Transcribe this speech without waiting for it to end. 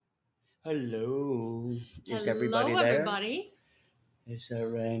Hello. Is everybody Hello, there? everybody. Is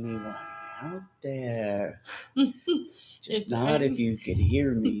there anyone out there? Is Just there not if any- you could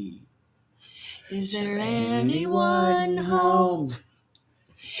hear me. Is Is there there anyone anyone home? home?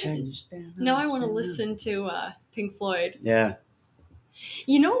 Can you stand Now I up? want to listen to Pink Floyd. Yeah.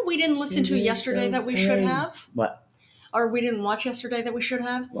 You know what we didn't listen to It is yesterday that we should okay. have? What? Or we didn't watch yesterday that we should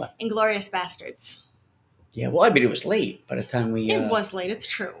have? What? Inglourious Bastards. Yeah, well, I mean, it was late by the time we, It was late, it's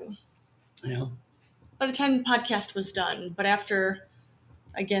true. you know. By the time the podcast was done, but after,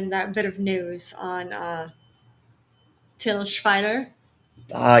 again, that bit of news on Till Schweiger.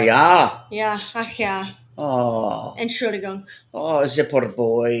 Ja. Yeah, ach ja. Oh. Entschuldigung. Oh, Zipper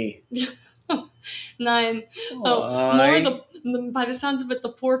boy. Nein. Oh, by the sounds of it, the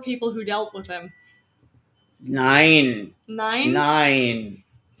poor people who dealt with him. Nine. Nine? Nine.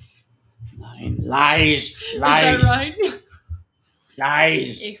 Lies. Is that right?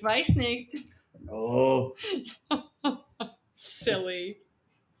 Lies. Ich weiß nicht. Oh. Silly.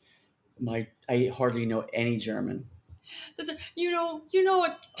 I hardly know any German. You know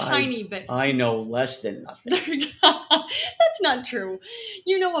a tiny bit. I know less than nothing. That's not true.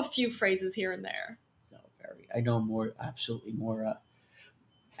 You know a few phrases here and there. No, very. I know more. Absolutely more.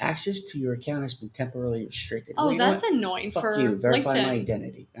 Access to your account has been temporarily restricted. Oh, Well, that's annoying. Fuck for you. Verify LinkedIn. my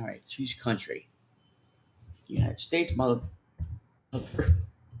identity. All right. Choose country. United States, mother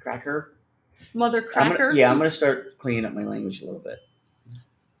cracker. Mother cracker. I'm gonna start cleaning up my language a little bit.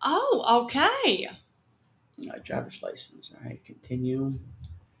 Oh, okay. Driver's license. All right. Continue.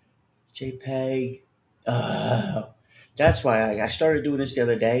 JPEG. That's why I started doing this the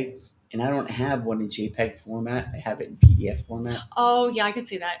other day, and I don't have one in JPEG format. I have it in PDF format. Oh, yeah, I can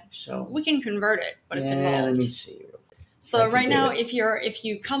see that. So we can convert it, but it's involved. Let me see. So right now, if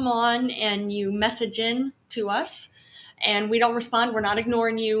you come on and you message in to us, and we don't respond, we're not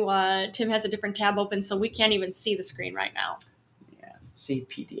ignoring you. Tim has a different tab open, so we can't even see the screen right now. Yeah, see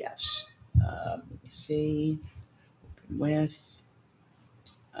PDFs. See open with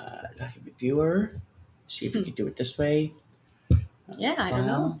document viewer. See if we can do it this way. Yeah, I don't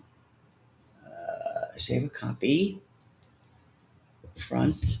know. Save a copy.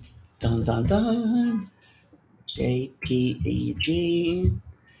 Front. Dun dun dun. JPEG.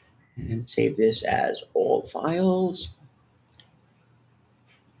 And save this as all files.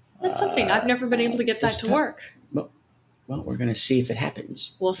 That's something. I've never been able to get that to work. Well, we're going to see if it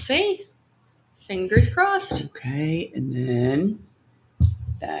happens. We'll see. Fingers crossed. Okay, and then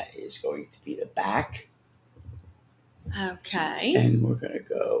that is going to be the back. Okay. And we're going to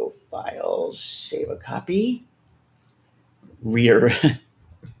go Files, Save a Copy, Rear.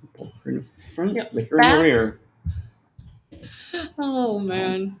 Pull her in the front, Yep. make her in the rear. Oh,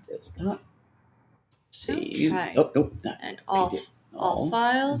 man. Desktop. Save. Okay. Oh, nope. Not and all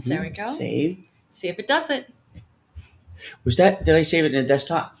files. Mm-hmm. There we go. Save. See if it does it. Did I save it in the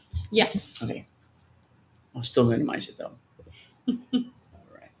desktop? Yes. Okay. I'll still minimize it though. All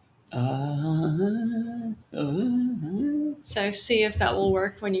right. So see if that will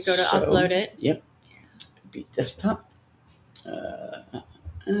work when you go to upload it. Yep. Be desktop.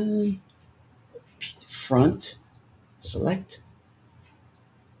 Front. Select.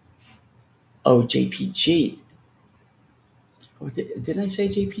 Oh, JPG. Oh, did I say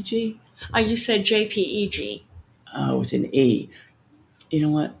JPG? You said JPEG. Oh, with an E. You know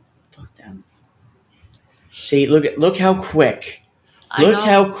what? Fuck them. See, look how quick.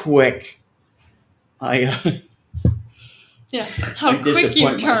 How quick I. Yeah, how quick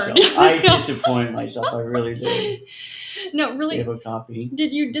you turn. I disappoint myself. I really did. No, really. Save a copy.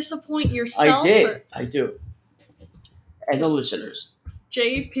 Did you disappoint yourself? I did. I do. And the listeners.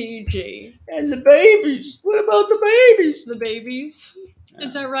 JPG. And the babies. What about the babies? The babies?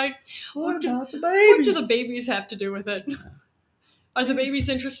 Is that right? What about the babies? What do the babies have to do with it? Are the babies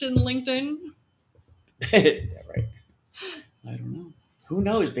interested in LinkedIn? Yeah, right. I don't know. Who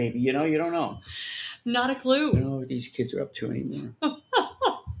knows, baby? You don't know. Not a clue. I don't know what these kids are up to anymore.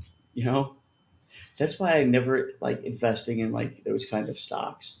 That's why I never like investing in like those kind of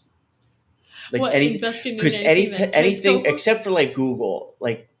stocks. Like investing in anything except for like Google,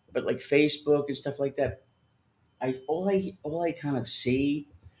 but like Facebook and stuff like that. All I kind of see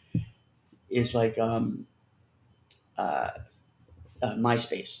is like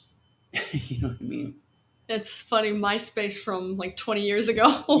MySpace. You know what I mean? It's funny, MySpace from like 20 years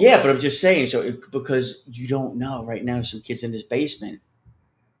ago. Yeah, but I'm just saying, because you don't know right now, some kid's in his basement,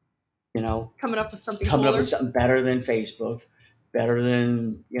 coming up with something better than Facebook, better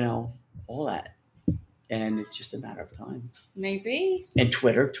than, all that. And it's just a matter of time. Maybe. And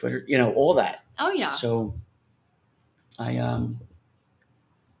Twitter, all that. Oh, yeah. So I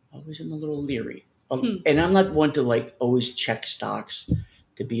always am a little leery. And I'm not one to like always check stocks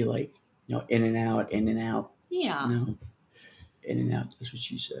to be like, in and out, in and out. Yeah. No, in and out. That's what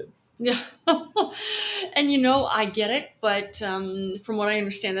she said. Yeah. And I get it, but from what I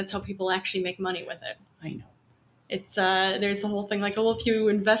understand, that's how people actually make money with it. I know. It's there's the whole thing like, if you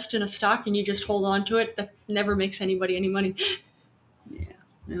invest in a stock and you just hold on to it, that never makes anybody any money. Yeah.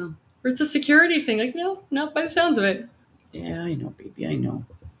 Well, or it's a security thing. Like, no, not by the sounds of it. Yeah, I know, baby. I know.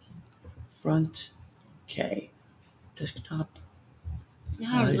 Front. Okay. Desktop.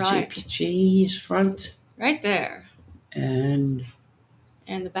 All right. JPG is front. Right there. And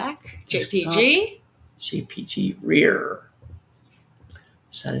the back. Desktop. JPG. JPG rear.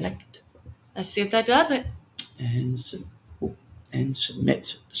 Select. Let's see if that does it. And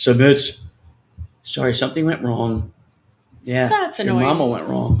submit. Submit. Sorry, something went wrong. Yeah. That's annoying. Your mama went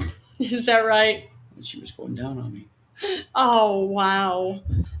wrong. Is that right? She was going down on me. Oh, wow.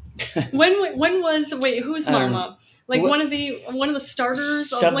 when was who's mama? Like one of the starters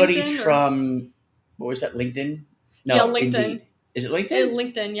somebody of LinkedIn? From what was that, LinkedIn? No, yeah, LinkedIn. Indeed. Is it LinkedIn?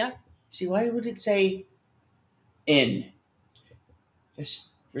 LinkedIn, yeah. See, why would it say in? That's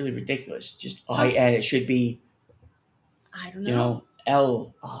really ridiculous. Just I and it should be, I don't know.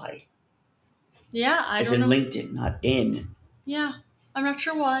 L-I. Yeah, I don't know. As in LinkedIn, not in. Yeah, I'm not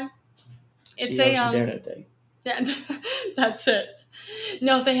sure why. It's See, I was there that day. Yeah, that's it.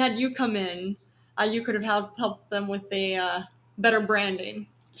 No, if they had you come in, you could have helped them with the better branding.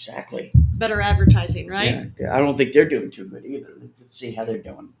 Exactly. Better advertising, right? Yeah, I don't think they're doing too good either. Let's see how they're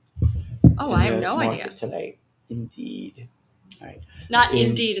doing. Oh, I have no idea. Today. Indeed. All right. Not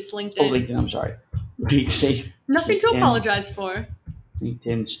Indeed, it's LinkedIn. Oh, LinkedIn, I'm sorry. See, nothing to apologize for.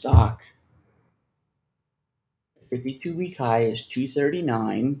 LinkedIn stock. 52-week high is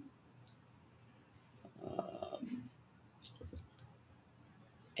 239.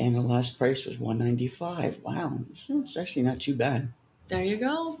 And the last price was $195. Wow, it's actually not too bad. There you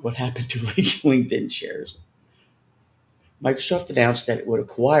go. What happened to LinkedIn shares? Microsoft announced that it would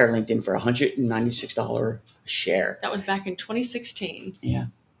acquire LinkedIn for $196 a share. That was back in 2016. Yeah.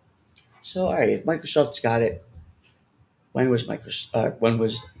 So, all right, if Microsoft's got it, when was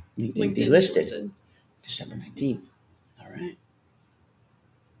LinkedIn delisted? December 19th. All right.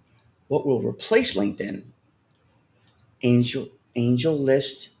 What will replace LinkedIn? Angel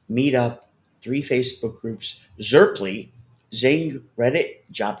List, Meetup, 3 Facebook groups, Zerply, Zing, Reddit,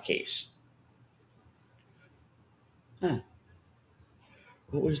 Jobcase. Huh.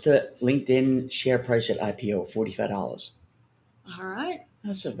 What was the LinkedIn share price at IPO? $45. All right.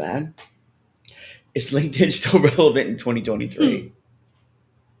 That's not bad. Is LinkedIn still relevant in 2023?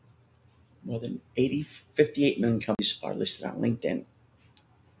 More than 58 million companies are listed on LinkedIn.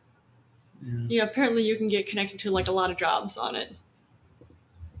 Yeah, apparently you can get connected to like a lot of jobs on it.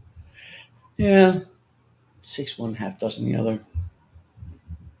 Yeah. 6 one, half dozen the other.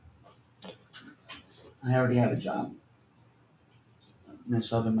 I already have a job.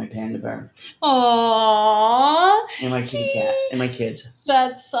 Myself and my panda bear. Aww. And my kitty cat. And my kids.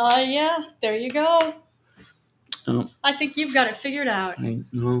 That's, yeah, there you go. Oh. I think you've got it figured out.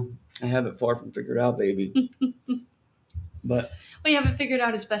 I have it far from figured out, baby. But. Well, you have it figured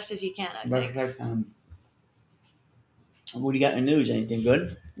out as best as you can, I think. What do you got in the news? Anything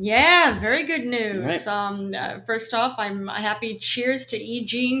good? Yeah, very good news. Right. First off, I'm happy. Cheers to E.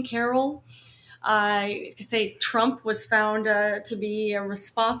 Jean Carroll. I could say Trump was found to be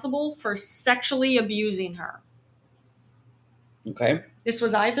responsible for sexually abusing her. Okay. This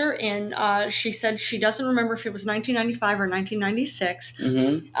was either in, she said she doesn't remember if it was 1995 or 1996.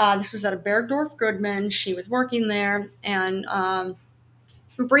 Mm-hmm. This was at a Bergdorf Goodman. She was working there, and a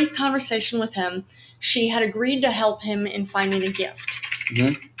brief conversation with him. She had agreed to help him in finding a gift.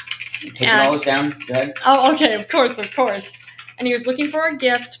 Mm-hmm. Taking all this down. Go ahead. Oh, okay. Of course. And he was looking for a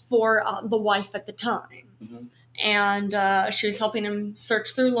gift for the wife at the time. Mm-hmm. And she was helping him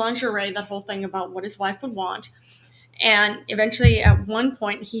search through lingerie, that whole thing about what his wife would want. And eventually, at one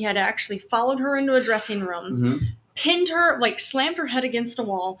point, he had actually followed her into a dressing room, mm-hmm. pinned her, like slammed her head against a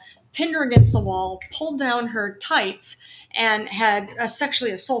wall, pinned her against the wall, pulled down her tights, and had sexually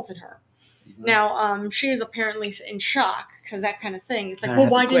assaulted her. Mm-hmm. Now, she was apparently in shock because that kind of thing. It's like, well,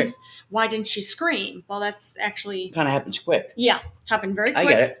 why didn't she scream? Well, that's actually kind of happens quick. Yeah, happened very quick. I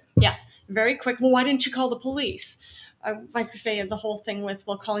get it. Yeah, very quick. Well, why didn't you call the police? I like to say the whole thing with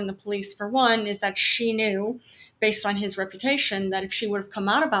calling the police for one is that she knew, based on his reputation, that if she would have come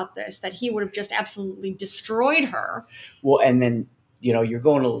out about this, that he would have just absolutely destroyed her. Well, and then you're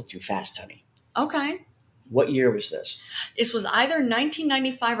going a little too fast, honey. Okay. What year was this? This was either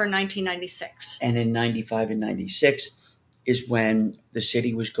 1995 or 1996. And in 95 and 96, is when the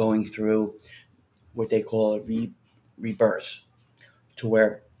city was going through what they call a rebirth, to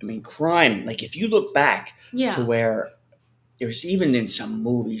where, I mean, crime, like if you look back Yeah. to where there's even in some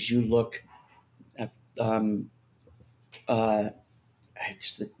movies, you look at, the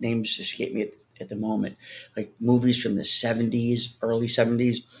names escape me at the moment, like movies from the 70s, early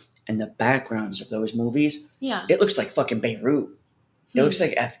 70s, and the backgrounds of those movies, Yeah. it looks like fucking Beirut. It looks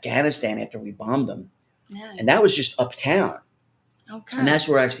like Afghanistan after we bombed them. Yeah. And that was just uptown. Okay. And that's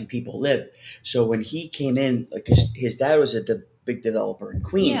where actually people lived. So when he came in, like his dad was a big developer in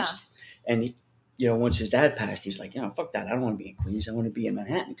Queens. Yeah. And, once his dad passed, he's like, fuck that. I don't want to be in Queens. I want to be in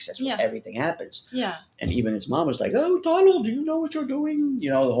Manhattan because that's where everything happens. Yeah. And even his mom was like, oh, Donald, do you know what you're doing?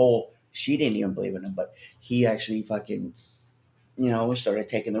 The whole, she didn't even believe in him. But he actually fucking, started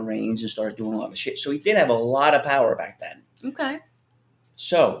taking the reins and started doing a lot of shit. So he did have a lot of power back then. Okay.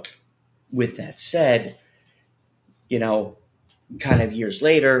 So with that said, kind of years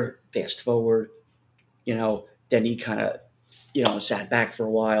later, fast forward, then he kind of, sat back for a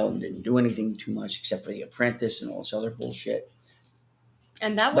while and didn't do anything too much except for The Apprentice and all this other bullshit.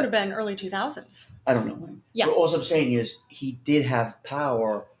 And that would have been early 2000s. I don't know when. Yeah. But all I'm saying is he did have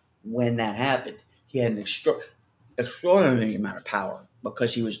power when that happened. He had an extraordinary amount of power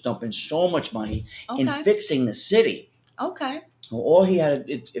because he was dumping so much money in fixing the city. Okay. Well, all he had,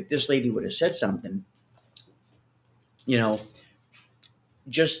 if this lady would have said something,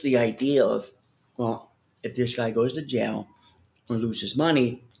 just the idea of, well, if this guy goes to jail or loses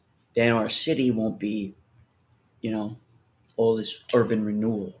money, then our city won't be, all this urban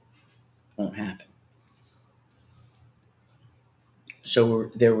renewal won't happen.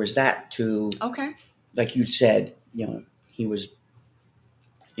 So there was that too. Okay. Like you said, he was,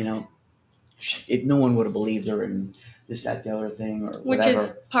 no one would have believed her in this, that, the other thing, or which whatever.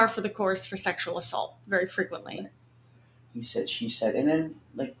 Is par for the course for sexual assault, very frequently. Right. He said, she said, and then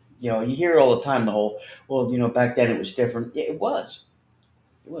you hear all the time the whole, well, back then it was different. Yeah, it was.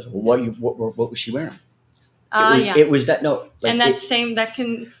 It was. Well, what was she wearing? It was that no. Like, and that same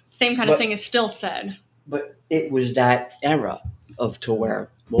kind of thing is still said. But it was that era of to where,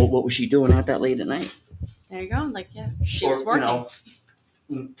 well, what was she doing out that late at night? There you go. Like, yeah, she was working.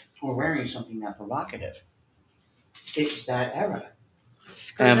 Or wearing something that provocative. It's that era.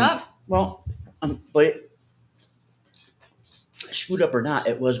 Screwed up. Well, but screwed up or not,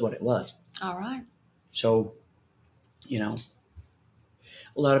 it was what it was. All right. So, a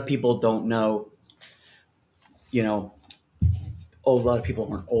lot of people don't know, a lot of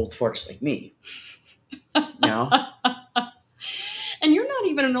people aren't old farts like me. And you're not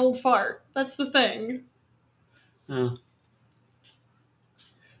even an old fart. That's the thing. I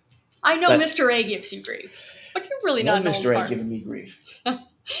know Mr. A gives you grief, but you're really not an old fart. Mr. A giving me grief.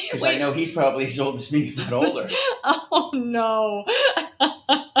 Because I know he's probably as old as me, if not older. Oh, no.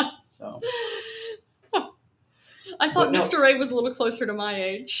 So. I thought Mr. A was a little closer to my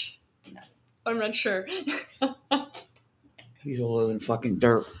age. No. I'm not sure. He's older than fucking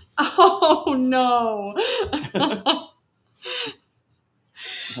dirt. Oh, no.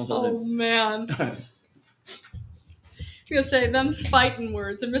 Oh, man. I was going to say, them's fighting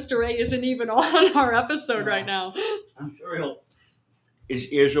words, and Mr. A isn't even on our episode right now. I'm sure his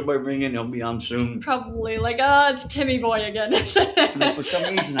ears will be ringing. He'll be on soon. Probably like, it's Timmyboy again. And for some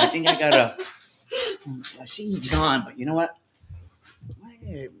reason, I think I see he's on, but you know what?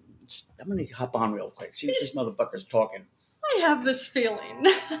 I'm going to hop on real quick. See if this motherfucker's talking. I have this feeling.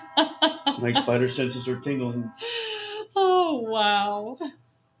 My spider senses are tingling. Oh, wow.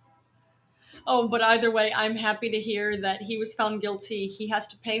 Oh, but either way, I'm happy to hear that he was found guilty. He has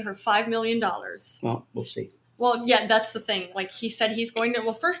to pay her $5 million. Well, we'll see. Well, yeah, that's the thing. Like, he said he's going to...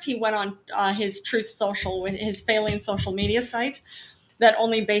 Well, first he went on his Truth Social, with his failing social media site that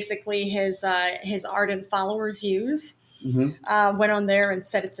only basically his ardent followers use. Mm-hmm. Went on there and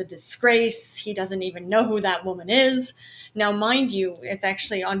said it's a disgrace. He doesn't even know who that woman is. Now, mind you, it's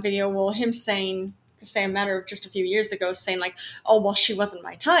actually on video. Well, him saying a matter of just a few years ago, saying like, oh, well, she wasn't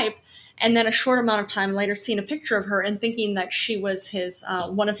my type. And then a short amount of time later, seeing a picture of her and thinking that she was his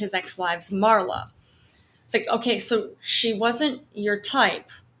one of his ex-wives, Marla. It's like, okay, so she wasn't your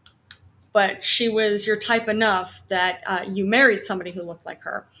type, but she was your type enough that you married somebody who looked like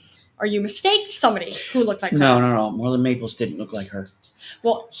her. Or you mistaked somebody who looked like her. No. Marla Maples didn't look like her.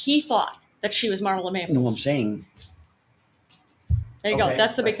 Well, he thought that she was Marla Maples. No, I'm saying. There you go.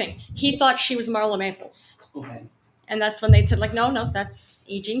 That's the big thing. He thought she was Marla Maples. Okay. And that's when they said, like, no, that's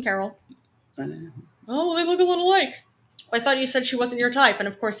E. Jean Carroll. Oh, they look a little alike. I thought you said she wasn't your type. And,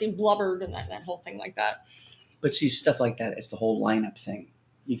 of course, he blubbered and that whole thing like that. But see, stuff like that is the whole lineup thing.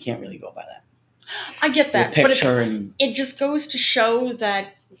 You can't really go by that. I get that, the but picture, and it just goes to show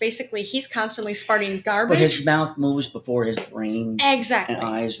that basically he's constantly sparting but garbage. his mouth moves before his brain Exactly. and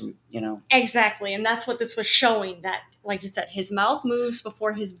eyes. Exactly, and that's what this was showing. That, like you said, his mouth moves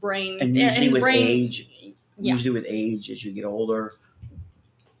before his brain. And usually his with brain, age, yeah. as you get older,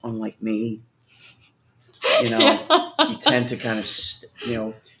 unlike me, Yeah. you tend to kind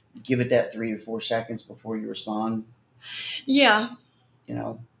of, give it that 3 or 4 seconds before you respond. Yeah.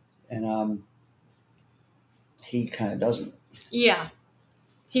 And he kind of doesn't. Yeah.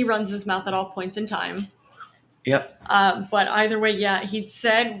 He runs his mouth at all points in time. Yep. But either way, yeah, he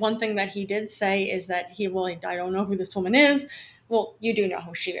said one thing that he did say is that I don't know who this woman is. Well, you do know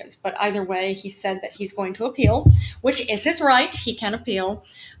who she is, but either way, he said that he's going to appeal, which is his right. He can appeal.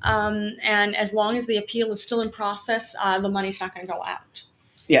 And as long as the appeal is still in process, the money's not going to go out.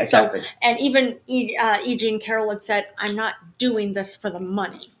 Yeah, exactly. So, and even E. Jean Carroll had said, I'm not doing this for the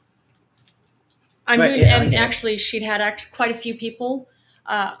money. And actually, she'd had quite a few people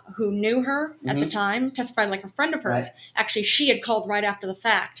who knew her at the time testified, like a friend of hers. Right. Actually, she had called right after the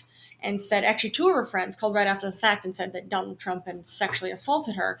fact and said, actually, two of her friends called right after the fact and said that Donald Trump had sexually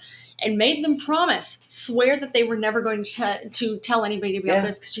assaulted her and made them swear that they were never going to tell anybody about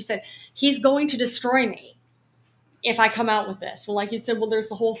this, because she said, he's going to destroy me if I come out with this. Well, like you said, there's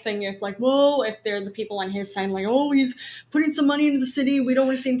the whole thing if they're the people on his side, like, oh, he's putting some money into the city, we don't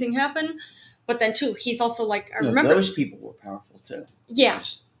want to see anything happen. But then, too, he's also like, remember, those people were powerful, too. Yeah.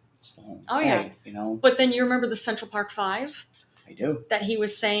 Yeah. But then you remember the Central Park Five? I do. That he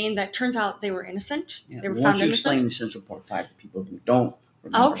was saying that turns out they were innocent. Yeah. They were found innocent. Explain the Central Park Five to people who don't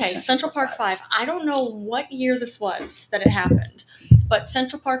remember. Okay, Central Park Five. I don't know what year this was that it happened, but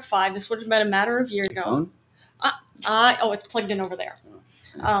Central Park Five, this would have been a matter of years ago. It's plugged in over there.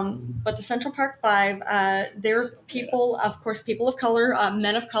 But the Central Park Five, they were people, of course, people of color,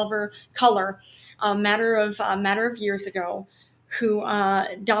 men of color, matter of years ago, who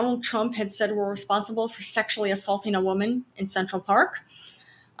Donald Trump had said were responsible for sexually assaulting a woman in Central Park.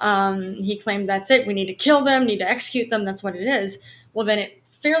 He claimed that's it. We need to kill them, need to execute them. That's what it is. Well, then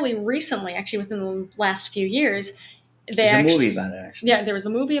fairly recently, actually within the last few years, there's a movie about it, actually. Yeah, there was a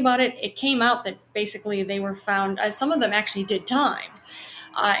movie about it. It came out that basically they were found, some of them actually did time.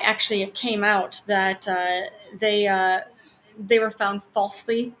 Actually, it came out that they were found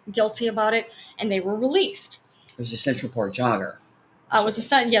falsely guilty about it, and they were released. It was a Central Park jogger.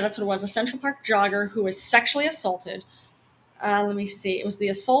 That's what it was. A Central Park jogger who was sexually assaulted. Let me see. It was the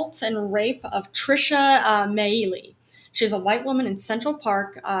assault and rape of Trisha Maile. She's a white woman in Central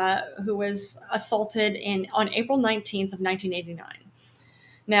Park who was assaulted on April 19th of 1989.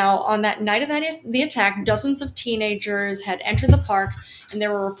 Now, on that night of the attack, dozens of teenagers had entered the park, and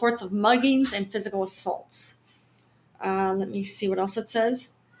there were reports of muggings and physical assaults. Let me see what else it says.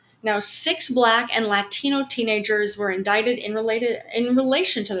 Now, 6 Black and Latino teenagers were indicted in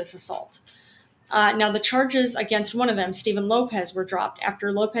relation to this assault. Now, the charges against one of them, Stephen Lopez, were dropped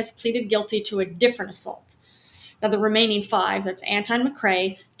after Lopez pleaded guilty to a different assault. Now, the remaining 5, that's Anton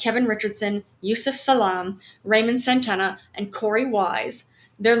McCrae, Kevin Richardson, Yusuf Salam, Raymond Santana, and Corey Wise,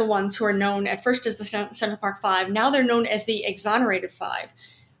 they're the ones who are known at first as the Central Park 5. Now they're known as the Exonerated 5,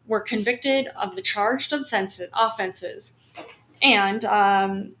 were convicted of the charged offenses. And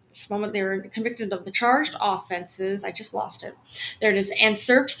this moment they were convicted of the charged offenses. I just lost it. There it is. And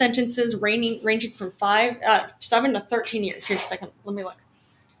served sentences ranging from 7 to 13 years. Here's a second. Let me look.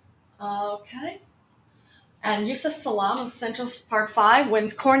 Okay. And Yusuf Salam of Central Park 5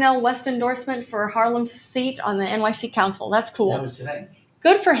 wins Cornell West endorsement for Harlem's seat on the NYC Council. That's cool. That was today.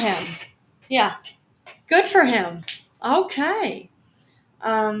 Good for him. Yeah. Good for him. Okay.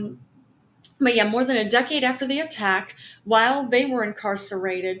 But yeah, more than a decade after the attack, while they were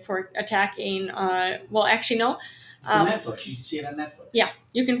incarcerated for attacking, actually, no. It's on Netflix. You can see it on Netflix. Yeah,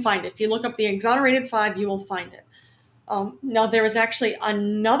 you can find it. If you look up the Exonerated 5, you will find it. Now, there was actually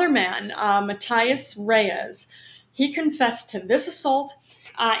another man, Matthias Reyes. He confessed to this assault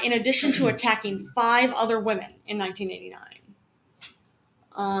in addition to attacking 5 other women in 1989.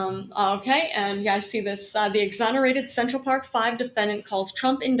 Okay, and you guys see this. The exonerated Central Park 5 defendant calls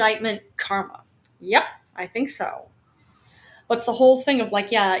Trump indictment karma. Yep, I think so. But it's the whole thing of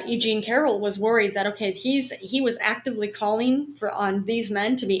E. Jean Carroll was worried that, okay, he was actively calling on these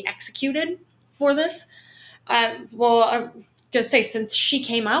men to be executed for this. I'm going to say, since she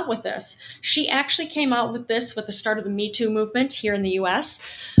came out with this, she actually came out with this with the start of the Me Too movement here in the U.S.,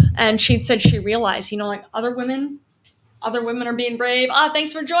 and she'd said she realized, other women are being brave.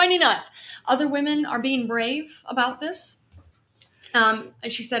 Thanks for joining us. Other women are being brave about this. And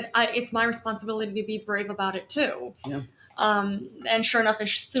she said, it's my responsibility to be brave about it too. Yeah. And sure enough,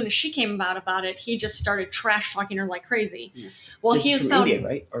 as soon as she came out about it, he just started trash talking her like crazy. Yeah. Well, This he is was from found. India,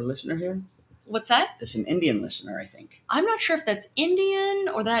 right? Our listener here? What's that? It's an Indian listener, I think. I'm not sure if that's Indian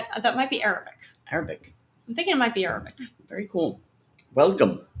or that might be Arabic. Arabic. I'm thinking it might be Arabic. Very cool.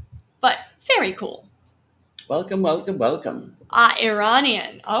 Welcome. But very cool. Welcome, welcome, welcome.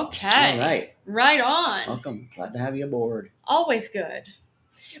 Iranian. Okay. All right. Right on. Welcome. Glad to have you aboard. Always good.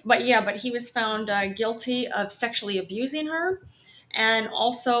 But he was found guilty of sexually abusing her, and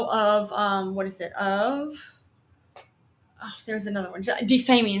also of there's another one,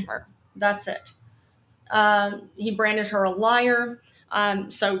 defaming her. That's it. He branded her a liar.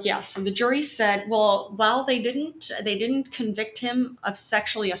 So the jury said, well, while they didn't convict him of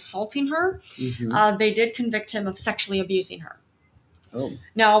sexually assaulting her, they did convict him of sexually abusing her. Oh.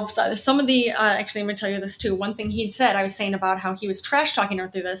 Now, some of the actually, I'm going to tell you this too. One thing he'd said, I was saying about how he was trash talking her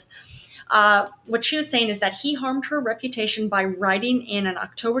through this. What she was saying is that he harmed her reputation by writing in an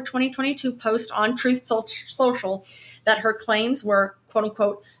October 2022 post on Truth Social that her claims were, quote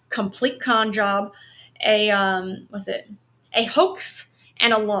unquote, complete con job, a hoax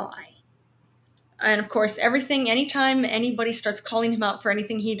and a lie. And of course, anytime anybody starts calling him out for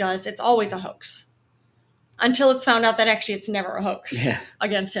anything he does, it's always a hoax. Until it's found out that actually it's never a hoax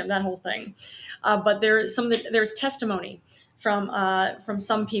against him, that whole thing. But there's testimony from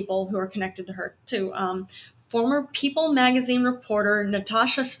some people who are connected to her too. Former People magazine reporter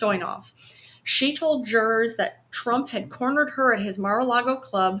Natasha Stoyanov. She told jurors that Trump had cornered her at his Mar-a-Lago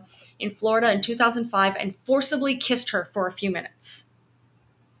club in Florida in 2005 and forcibly kissed her for a few minutes.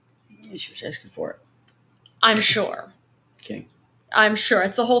 She was asking for it. I'm sure. Okay. I'm sure.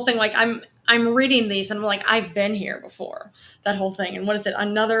 It's the whole thing. Like I'm reading these and I'm like, I've been here before. That whole thing. And what is it?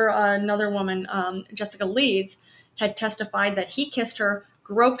 Another woman, Jessica Leeds, had testified that he kissed her,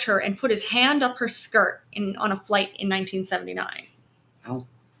 groped her, and put his hand up her skirt on a flight in 1979. Wow.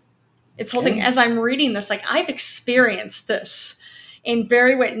 It's whole thing. As I'm reading this, like I've experienced this in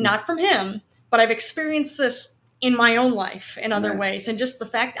very way, not from him, but I've experienced this in my own life in other ways. And just the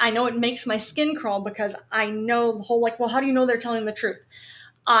fact, I know it makes my skin crawl because I know the whole, like, well, how do you know they're telling the truth?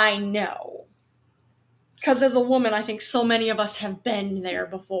 I know. Because as a woman, I think so many of us have been there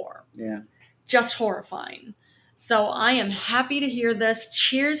before. Yeah. Just horrifying. So I am happy to hear this.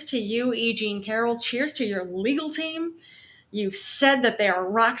 Cheers to you, E. Jean Carroll. Cheers to your legal team. You've said that they are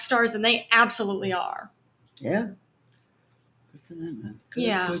rock stars, and they absolutely are. Yeah. Good for them, man.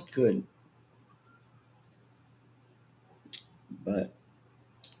 Good. But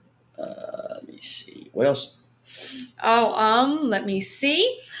let me see. What else? Let me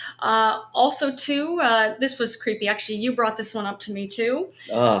see. Also, too, this was creepy. Actually, you brought this one up to me, too.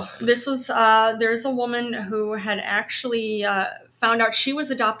 Ugh. This was, there's a woman who had actually found out she was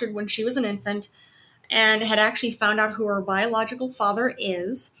adopted when she was an infant and had actually found out who her biological father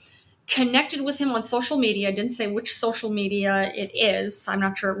is, connected with him on social media, didn't say which social media it is. I'm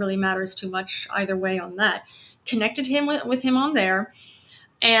not sure it really matters too much either way on that. Connected him with him on there,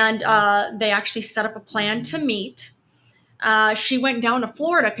 and they actually set up a plan to meet. She went down to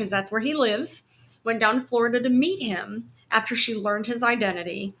Florida because that's where he lives, went down to Florida to meet him after she learned his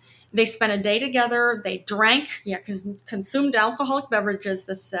identity. They spent a day together. They drank, consumed alcoholic beverages,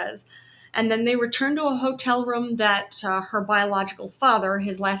 this says. And then they returned to a hotel room that her biological father,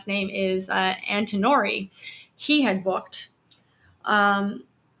 his last name is Antinori, he had booked. And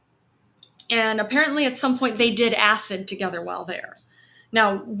apparently at some point they did acid together while there.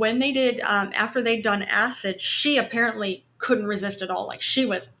 Now, when they did, after they'd done acid, she apparently couldn't resist at all. Like, she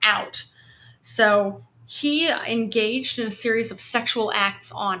was out. So he engaged in a series of sexual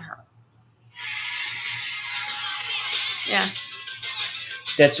acts on her. Yeah.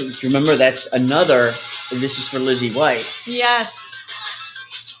 Remember, that's another, this is for Lizzie White. Yes.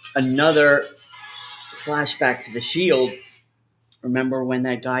 Another flashback to the Shield. Remember when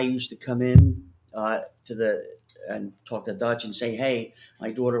that guy used to come in and talk to Dutch and say, hey, my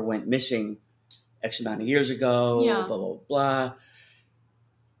daughter went missing X amount of years ago, blah, blah, blah.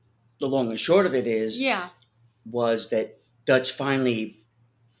 The long and short of it was that Dutch finally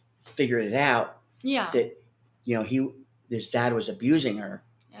figured it out. Yeah. That, his dad was abusing her.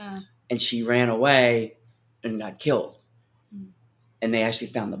 Yeah. And she ran away and got killed. And they actually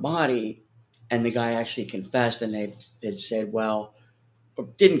found the body, and the guy actually confessed, and they'd said, well, or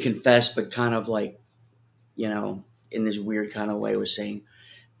didn't confess, but kind of like, in this weird kind of way was saying,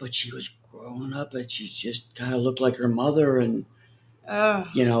 but she was growing up and she just kind of looked like her mother, and,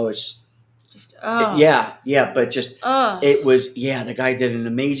 it's just, it was, the guy did an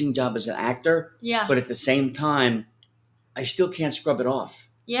amazing job as an actor. Yeah. But at the same time, I still can't scrub it off.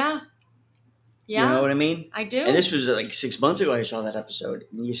 Yeah. Yeah. You know what I mean? I do. And this was like 6 months ago I saw that episode,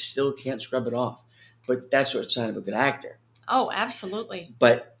 and you still can't scrub it off. But that's what sign of a good actor. Oh, absolutely.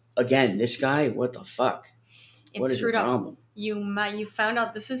 But again, this guy, what the fuck? What It's is your screwed up. problem? You found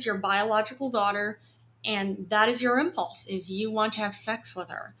out this is your biological daughter, and that is your impulse, is you want to have sex with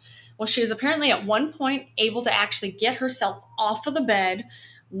her. Well, she was apparently at one point able to actually get herself off of the bed,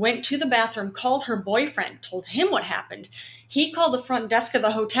 went to the bathroom, called her boyfriend, told him what happened. He called the front desk of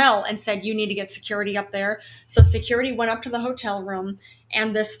the hotel and said, you need to get security up there. So security went up to the hotel room,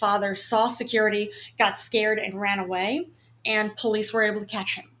 and this father saw security, got scared, and ran away, and police were able to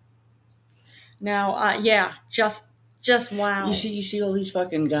catch him. Now, just wow. You see all these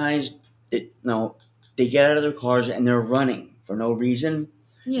fucking guys that they get out of their cars and they're running for no reason.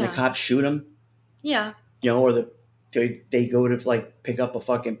 Yeah. And the cops shoot them. Yeah. Or they go to like pick up a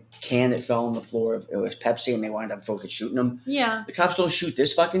fucking can that fell on the floor. It was Pepsi, and they wound up fucking shooting them. Yeah. The cops don't shoot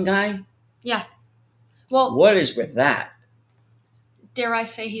this fucking guy. Yeah. Well, what is with that? Dare I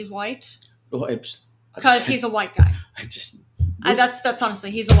say he's white? Because he's a white guy. That's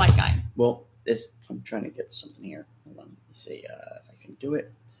honestly, he's a white guy. Well, I'm trying to get something here. Hold on. Let's see if I can do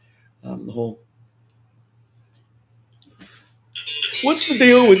it. The whole. What's the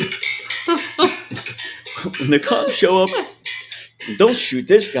deal with when the cops show up? Don't shoot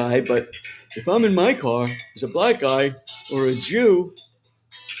this guy, but if I'm in my car, there's a black guy or a Jew.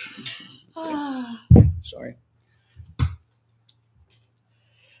 Sorry.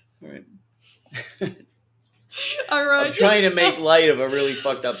 All right. All right. I'm trying to make light of a really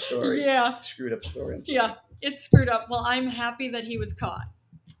fucked up story. Yeah. Screwed up story. Yeah, it's screwed up. Well, I'm happy that he was caught.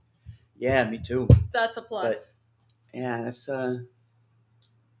 Yeah, me too. That's a plus. But, yeah, it's a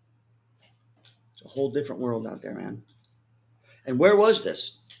whole different world out there, man. And where was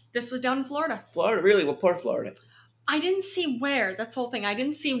this? This was down in Florida. Florida, really? What part of Florida? I didn't see where. That's the whole thing. I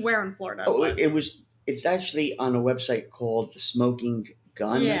didn't see where in Florida. It's actually on a website called The Smoking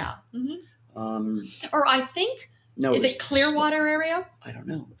Gun. Yeah. Mm-hmm. Or I think. No, is it Clearwater area? I don't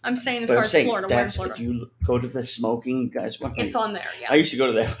know. I'm saying as far as Florida, where in Florida? If you go to the Smoking Gun, it's on there. Yeah. I used to go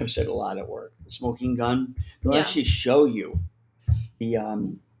to that website a lot at work. The Smoking Gun. They'll actually show you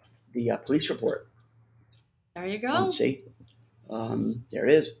the police report. There you go. See, there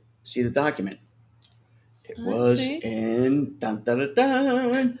it is. See the document. It was in dun dun dun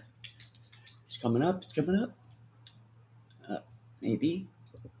dun. It's coming up. Maybe.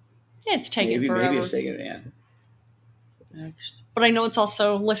 Yeah, it's taking forever. Maybe it's taking Next. But I know it's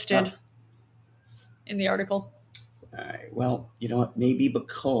also listed in the article. All right. Well, you know what? Maybe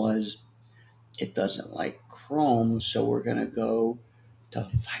because it doesn't like Chrome, so we're going to go to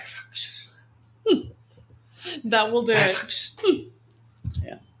Firefox. That will do Firefox.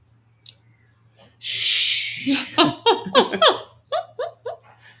 Yeah.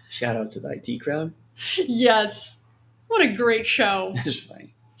 Shout out to the IT crowd. Yes. What a great show. It's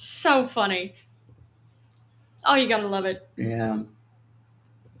funny. So funny. Oh, you gotta love it. Yeah.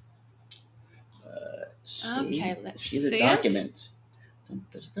 Okay, let's see the document. Dun,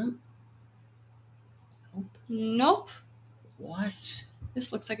 dun, dun. Nope. What?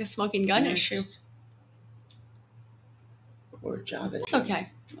 This looks like a smoking gun issue. Or Java. It's okay.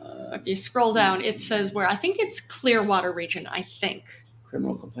 If you scroll down, it says where. I think it's Clearwater region, I think.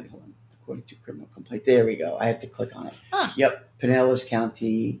 Criminal complaint. Hold on. According to criminal complaint. There we go. I have to click on it. Huh. Yep. Pinellas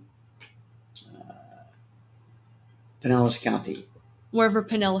County. Pinellas County. Wherever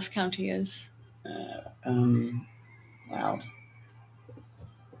Pinellas County is. Wow.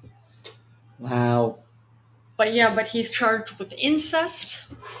 But he's charged with incest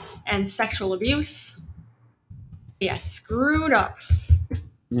and sexual abuse. Yeah, screwed up.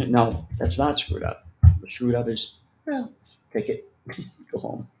 No, that's not screwed up. What screwed up is, take it, go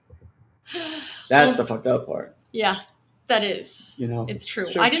home. That's the fucked up part. Yeah, that is. It's true.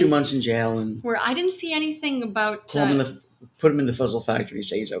 I didn't 2 months in jail and where I didn't see anything about. Put him in the Fuzzle Factory.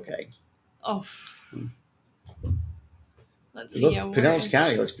 Say he's okay. Oh. Let's see. Pinellas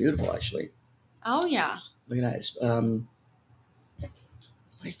County looks beautiful, actually. Oh yeah. Look at that.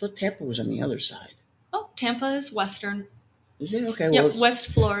 I thought Tampa was on the other side. Oh, Tampa is western. Is it? Okay. Yeah, well, West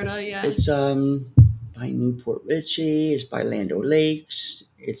Florida, yeah. It's by Newport Richie. It's by Land O'Lakes.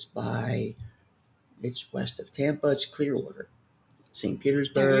 It's west of Tampa. It's Clearwater. St.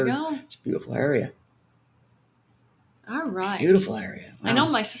 Petersburg. There you go. It's a beautiful area. All right. Beautiful area. Wow. I know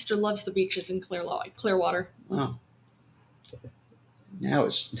my sister loves the beaches in Clearwater. Wow. Now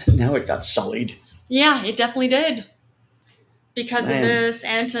it got sullied. Yeah, it definitely did. Because of this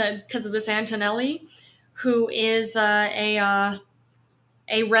Antonelli, who is a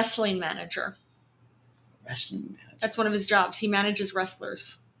wrestling manager. Wrestling manager. That's one of his jobs. He manages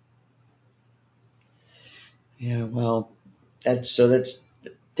wrestlers. Yeah, well, that's the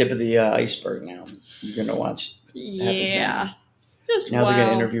tip of the iceberg now. You're going to watch what happens Yeah. now. Just Now they're going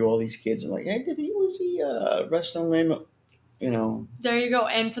to wow. interview all these kids and like, hey, was he wrestling him? You know. There you go.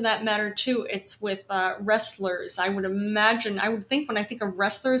 And for that matter, too, it's with wrestlers. I would think when I think of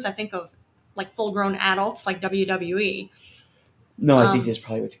wrestlers, I think of like full grown adults like WWE. No, I think Um, it's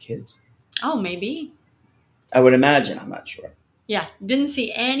probably with the kids. oh, maybe. I would imagine. I'm not sure. Yeah, didn't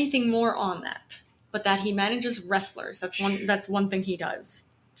see anything more on that. But that he manages wrestlers. That's one thing he does.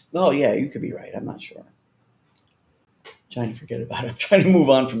 No, yeah, you could be right. I'm not sure. Trying to forget about it. I'm trying to move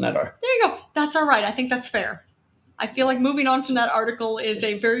on from that art. There you go. That's all right. I think that's fair. I feel like moving on from that article is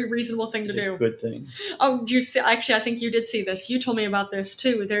a very reasonable thing to It's do. a good thing. Oh, do you see? Actually, I think you did see this. You told me about this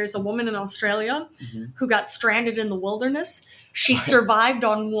too. There's a woman in Australia who got stranded in the wilderness. She survived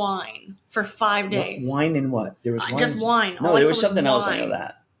on wine for 5 days. Wine and what? There was wine. Just wine. No, All I there saw was something else. I wine. know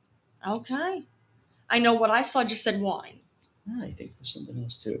that. Okay. I know what I saw just said wine. I think there's something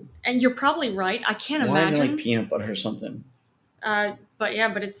else too. And you're probably right. I can't Wine imagine. and like peanut butter or something. But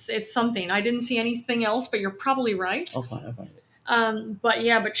it's something. I didn't see anything else, but you're probably right. I'll find it.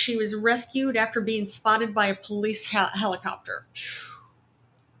 But she was rescued after being spotted by a police helicopter.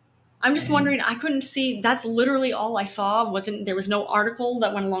 I'm just wondering, I couldn't see, that's literally all I saw. There was no article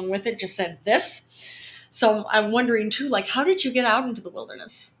that went along with it, just said this. So I'm wondering too, like, how did you get out into the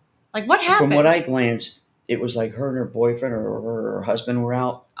wilderness? Like, what happened? From what I glanced, it was like her and her boyfriend or her husband were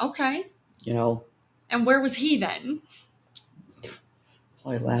out. Okay. You know. And where was he then?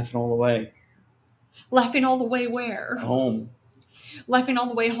 Probably laughing all the way. Laughing all the way where? Home. Laughing all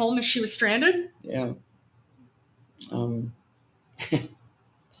the way home as she was stranded? Yeah. Let's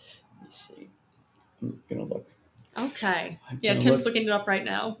see. I'm going to look. Okay. Yeah, Tim's looking it up right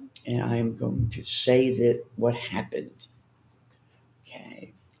now. And I'm going to say that what happened.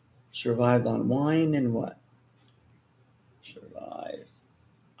 Okay. Survived on wine and what? Survived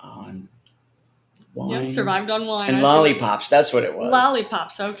on wine. Yep, survived on wine. And lollipops. That's what it was.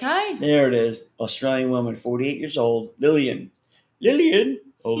 Lollipops, okay. There it is. Australian woman, 48 years old. Lillian.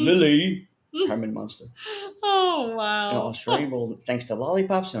 Oh, Lily. Herman Munster. Oh, wow. An Australian world thanks to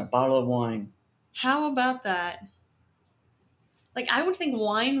lollipops and a bottle of wine. How about that? Like, I would think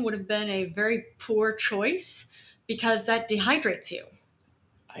wine would have been a very poor choice because that dehydrates you.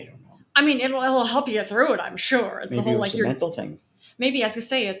 I don't know. I mean, it'll help you get through it, I'm sure. It's maybe the whole, it was a mental thing. Maybe, as I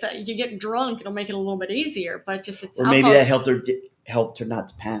say, you get drunk, it'll make it a little bit easier, but it's or maybe that helped her not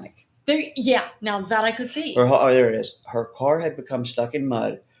to panic. Now that I could see. Or there it is. Her car had become stuck in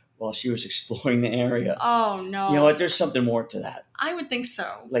mud while she was exploring the area. Oh, no. You know what? There's something more to that. I would think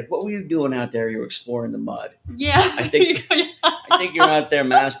so. Like, what were you doing out there? You were exploring the mud. Yeah. I think you're out there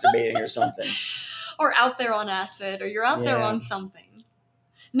masturbating or something. Or out there on acid, or you're out there on something.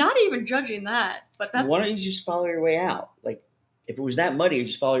 Not even judging that, but that's... Why don't you just follow your way out? Like, if it was that muddy, you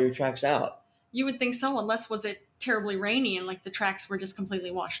just follow your tracks out. You would think so, unless was it terribly rainy and like the tracks were just completely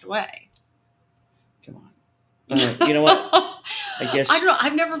washed away. Come on. You know what? I guess I don't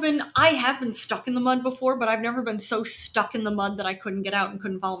know. I have been stuck in the mud before, but I've never been so stuck in the mud that I couldn't get out and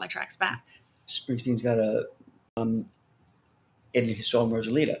couldn't follow my tracks back. Springsteen's got in his song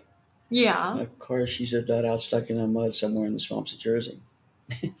Rosalita. Yeah. Of course, she's out stuck in the mud somewhere in the swamps of Jersey.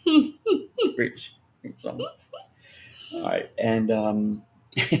 It's a great song. All right, and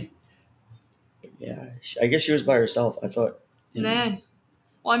yeah, I guess she was by herself. I thought. Man,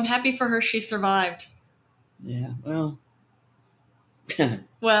 well, I'm happy for her. She survived. Yeah. Well.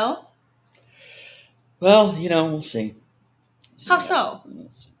 Well, we'll see. How so?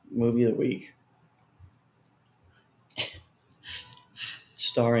 Movie of the week.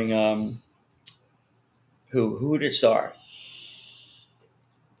 Starring who did it star?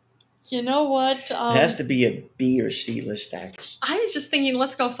 You know what? It has to be a B or C list actress. I was just thinking,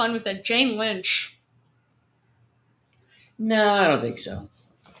 let's go fun with it. Jane Lynch. No, I don't think so.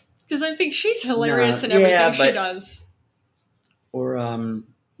 Because I think she's hilarious in everything she does. Or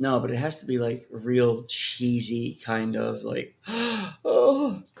no, but it has to be like a real cheesy kind of like.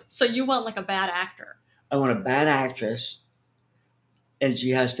 Oh. So you want like a bad actor? I want a bad actress, and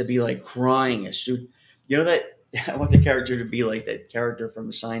she has to be like crying as soon. You know that I want the character to be like that character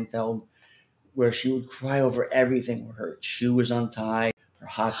from Seinfeld, where she would cry over everything. Where her shoe was untied, her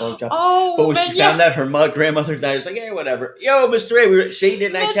hot dog dropped. Oh, but when she found out her grandmother died, it's like, hey, whatever. Yo, Mr. A,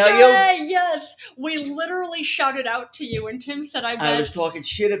 didn't I tell you? Mr. A, yes. We literally shouted out to you, and Tim said, I was talking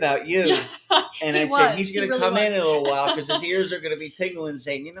shit about you. Yeah, and I said, he's going to come in a little while because his ears are going to be tingling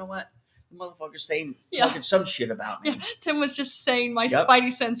saying, you know what? The motherfucker's talking some shit about me. Yeah. Tim was just saying my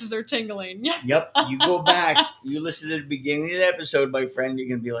spidey senses are tingling. Yep. You go back. You listen to the beginning of the episode, my friend. You're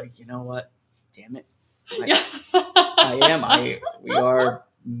going to be like, you know what? Damn it. Yeah. I am. We are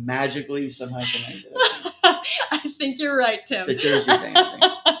magically somehow connected. I think you're right, It's Tim. the Jersey thing, I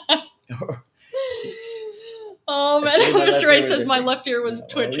think. Oh I man, shaved my left Mr. A ear says this my week. left ear was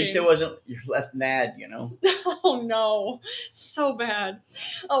Well, at least it twitching. wasn't your left nad, you know. Oh no, so bad.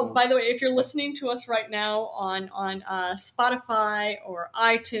 Oh, by the way, if you're listening to us right now on Spotify or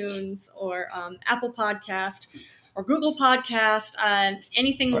iTunes or Apple Podcast or Google Podcast,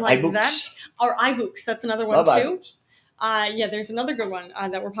 anything Or like that, iBooks. or iBooks, that's another one Love too. iBooks. Yeah, there's another good one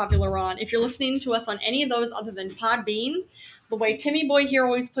that we're popular on. If you're listening to us on any of those other than Podbean, the way Timmy Boy here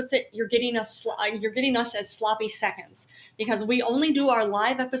always puts it, you're getting us as sloppy seconds, because we only do our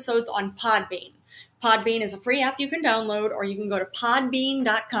live episodes on Podbean. Podbean is a free app you can download, or you can go to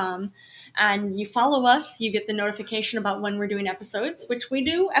podbean.com and you follow us. You get the notification about when we're doing episodes, which we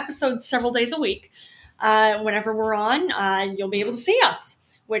do episodes several days a week. Whenever we're on, you'll be able to see us,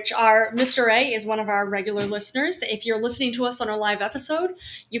 which our Mr. A is one of our regular listeners. If you're listening to us on a live episode,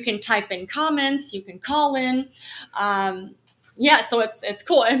 you can type in comments, you can call in. Yeah, so it's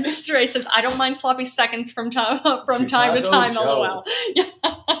cool. And Mr. A says, I don't mind sloppy seconds from time to Chicago time, Joe. LOL. Yeah.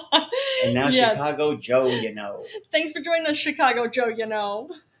 And now Yes. Chicago Joe, you know. Thanks for joining us, Chicago Joe, you know.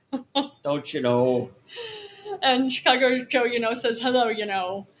 Don't you know? And Chicago Joe, you know, says, hello, you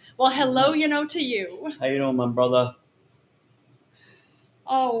know. Well, hello, you know, to you. How you doing, my brother?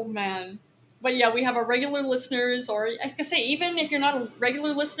 Oh, man. But yeah, we have our regular listeners, or I was gonna say, even if you're not a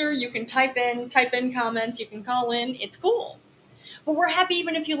regular listener, you can type in comments, you can call in. It's cool. But we're happy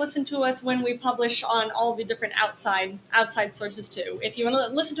even if you listen to us when we publish on all the different outside sources too. If you want to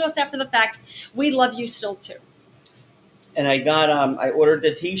listen to us after the fact, we love you still too. And I ordered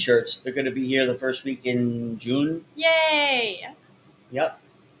the T-shirts. They're going to be here the first week in June. Yay! Yep.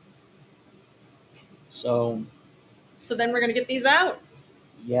 So then we're gonna get these out.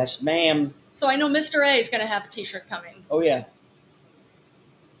 yes, ma'am. So I know Mr. A is gonna have a T-shirt coming. Oh yeah.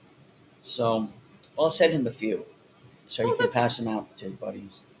 So I'll send him a few, so you can pass them out to your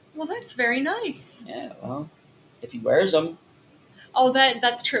buddies. Well, that's very nice. Yeah. Well, if he wears them. Oh,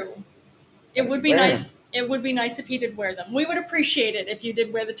 that's true. It would be wearing nice. It would be nice if he did wear them. We would appreciate it if you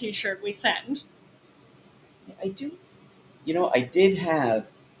did wear the T-shirt we send. I do. You know, I did have.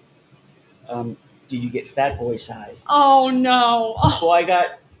 Did you get fat boy size? Oh no! Oh. Well, I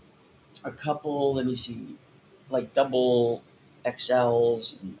got a couple. Let me see, like double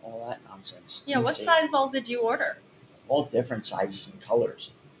XLs and all that nonsense. Yeah, what size all did you order? All different sizes and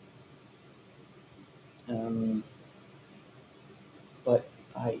colors. But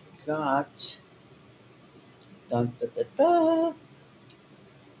I got. Dun, da, da, da.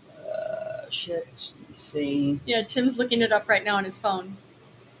 Shit. Let me see. Yeah, Tim's looking it up right now on his phone.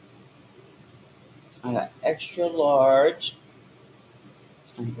 I got extra large.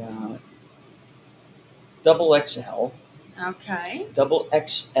 I got double XL. Okay. Double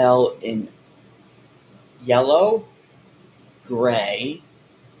XL in yellow, gray,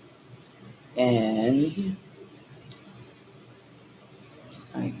 and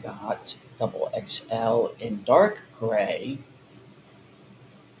I got double XL in dark gray,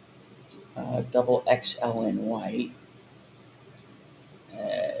 double XL in white.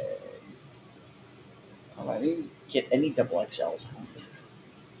 I didn't get any double XLs.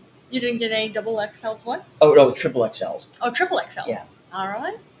 You didn't get any double XLs, what? Oh, no, triple XLs. Oh, triple XLs. Yeah. All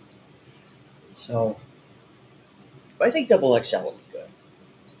right. So, but I think double XL would be good.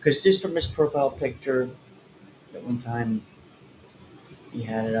 Because just from his profile picture, that one time he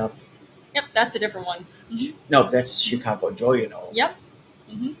had it up. Yep, that's a different one. Mm-hmm. No, that's Chicago Joe, you know. Yep.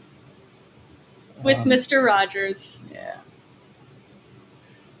 Mm-hmm. With Mr. Rogers. Yeah.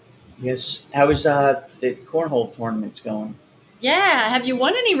 Yes. How is the cornhole tournaments going? Yeah. Have you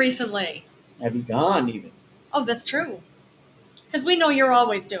won any recently? Have you gone even? Oh, that's true. Because we know you're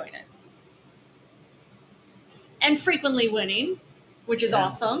always doing it. And frequently winning, which is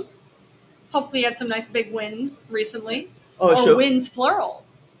awesome. Hopefully you had some nice big wins recently. Oh, or wins, plural.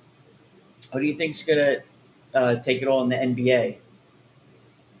 Who do you think's going to take it all in the NBA?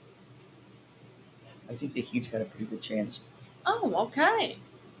 I think the Heat's got a pretty good chance. Oh, okay.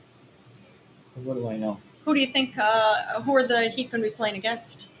 What do I know? Who do you think, who are the Heat going to be playing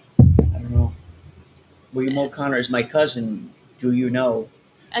against? I don't know. William O'Connor is my cousin. Do you know?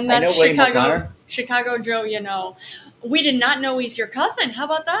 And that's I know William O'Connor. Chicago Joe, you know. We did not know he's your cousin. How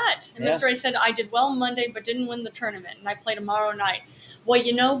about that? And Mr. A said, I did well Monday, but didn't win the tournament, and I play tomorrow night. Well,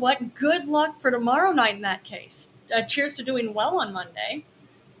 you know what? Good luck for tomorrow night in that case. Cheers to doing well on Monday.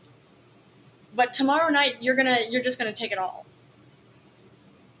 But tomorrow night, you're just gonna take it all.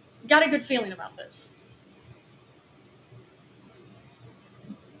 Got a good feeling about this.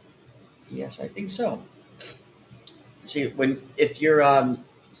 Yes, I think so. See,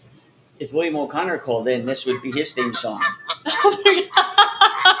 if William O'Connor called in, this would be his theme song.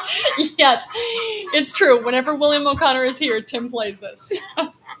 Yes, it's true. Whenever William O'Connor is here, Tim plays this. I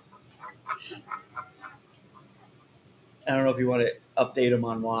don't know if you want to update him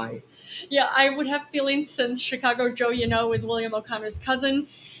on why. Yeah, I would have feelings since Chicago Joe, is William O'Connor's cousin.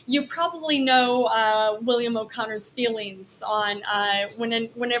 You probably know William O'Connor's feelings on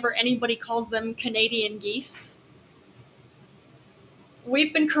whenever anybody calls them Canadian geese.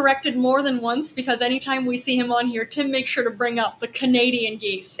 We've been corrected more than once because anytime we see him on here, Tim makes sure to bring up the Canadian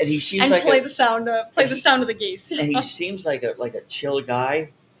geese And he seems and like play the sound of the geese. and he seems like a chill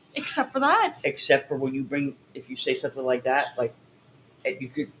guy, Except for that. except for if you say something like that, like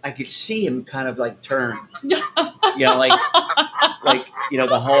I could see him kind of like turn, you know, like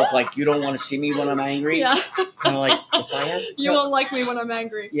the Hulk, like you don't want to see me when I'm angry, Yeah. kind of like if I had, You won't like me when I'm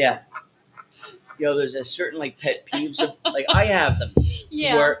angry. yeah, there's a certain like pet peeves of like I have them,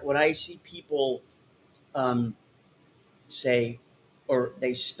 Yeah. where when I see people, say, or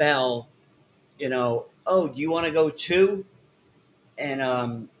they spell, oh, do you want to go to,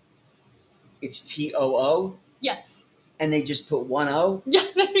 and it's TOO, Yes. and they just put one O. Yeah,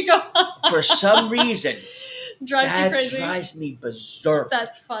 there you go. For some reason, Drives you that crazy. drives me berserk.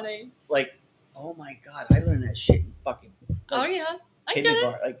 That's funny. Like, oh my god, I learned that shit in fucking. Oh yeah, I get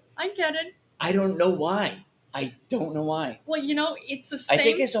kindergarten. it. Like, I get it. I don't know why. I don't know why. Well, it's the same. I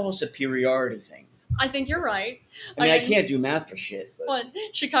think it's a whole superiority thing. I think you're right. I mean, I can't do math for shit. But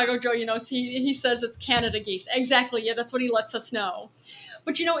Chicago Joe, he says it's Canada geese. Exactly. Yeah, that's what he lets us know.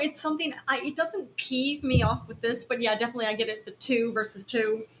 But it's something. It doesn't peeve me off with this, but yeah, definitely I get it. The two versus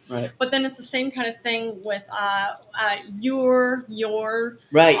two. Right. But then it's the same kind of thing with your.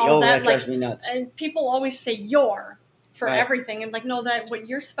 Right. All that drives me nuts. And people always say your for Right. everything, and like no, that what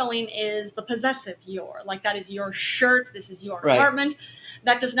you're spelling is the possessive your. Like that is your shirt. This is your Right. apartment.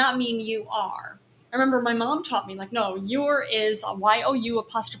 That does not mean you are. I remember my mom taught me like no, your is a YOU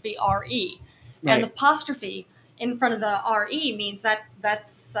apostrophe RE, Right. and the apostrophe in front of the RE means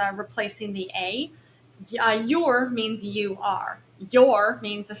that's replacing the A. Your means you are. Your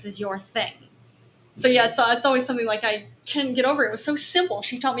means this is your thing. So yeah, it's always something like I can't get over. It was so simple.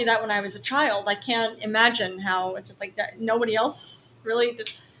 She taught me that when I was a child. I can't imagine how it's just like that. Nobody else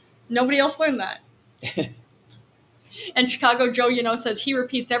learned that. And Chicago Joe, says he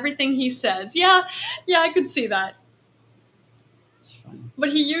repeats everything he says. Yeah, I could see that. It's fine.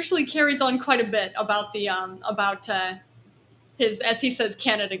 But he usually carries on quite a bit about the his, as he says,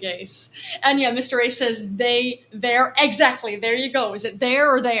 Canada geese. And yeah, Mr. A says there. Exactly. There you go. Is it there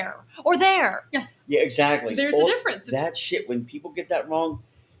or there? Or there? Yeah. Yeah, exactly. There's a difference. That shit, when people get that wrong,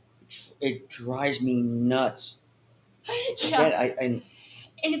 it drives me nuts. Yeah. Again,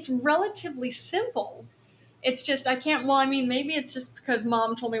 And it's relatively simple. It's just, I can't, well, I mean, maybe it's just because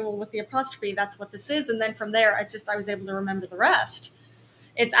mom told me, well, with the apostrophe, that's what this is. And then from there, I was able to remember the rest.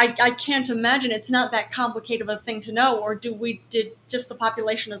 I can't imagine it's not that complicated of a thing to know, or did just the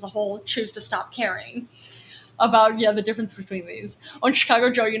population as a whole choose to stop caring about, the difference between these? On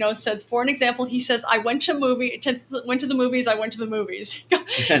Chicago Joe, says, for an example, he says, I went to the movies, I went to the movies.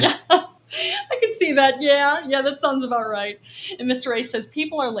 Yeah. I can see that. Yeah, that sounds about right. And Mr. A says,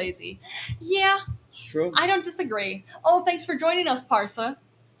 people are lazy. Yeah, it's true. I don't disagree. Oh, thanks for joining us, Parsa.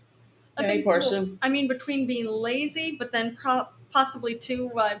 Hey, Parsa. I mean, between being lazy, but then possibly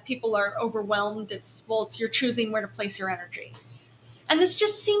too, people are overwhelmed. It's you're choosing where to place your energy. And this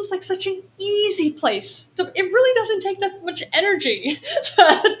just seems like such an easy place. It really doesn't take that much energy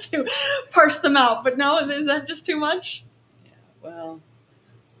to parse them out. But no, is that just too much? Yeah, well,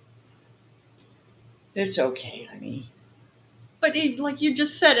 it's okay, honey. But like you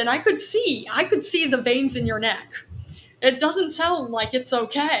just said, and I could see the veins in your neck. It doesn't sound like it's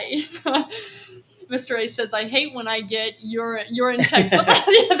okay. Mr. A says, I hate when I get urine text. Yeah,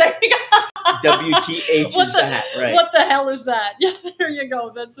 there you go. WTH is that, right? What the hell is that? Yeah, there you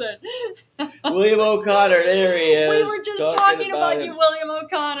go. That's it. William O'Connor, there he is. We were just talking about you, William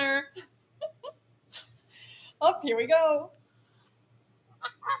O'Connor. Oh, here we go.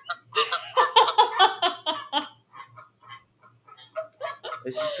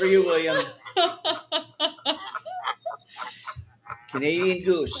 This is for you, William. Canadian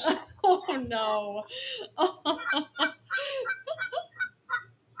goose. Oh, no.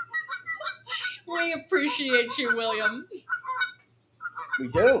 We appreciate you, William. We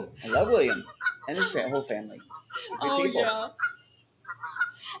do. I love William and his whole family. Oh, people. Yeah.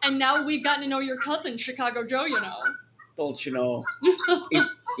 And now we've gotten to know your cousin, Chicago Joe, Don't you know? He's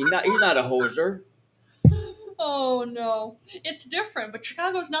not a hoser. Oh no, it's different, but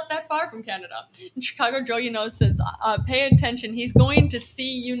Chicago's not that far from Canada. In Chicago, Joe, says, "Pay attention. He's going to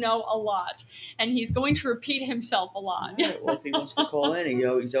see a lot, and he's going to repeat himself a lot." All right. Well, if he wants to call in,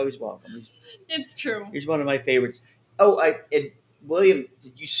 he's always welcome. It's true. He's one of my favorites. Oh, William,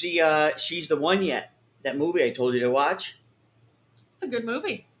 did you see She's the One yet? That movie I told you to watch? It's a good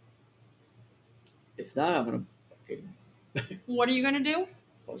movie. If not, I'm gonna fucking What are you going to do?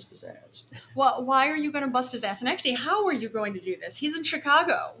 post his ass. Well, why are you going to bust his ass? And actually, how are you going to do this? He's in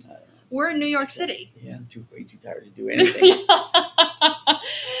Chicago. I don't know. We're in New York City. Yeah, I'm way too tired to do anything.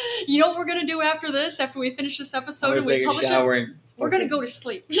 You know what we're going to do after this? After we finish this episode and we take a publish shower it? and We're going to go to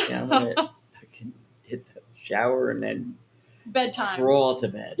sleep. Yeah, I'm gonna fucking hit the shower and then Bedtime. crawl to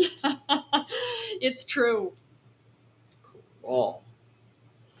bed. It's true. Crawl.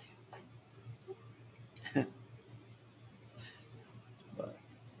 But,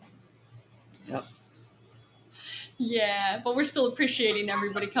 yep. Yeah, but we're still appreciating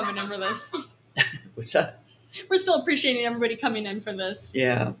everybody coming in for this. What's that? We're still appreciating everybody coming in for this.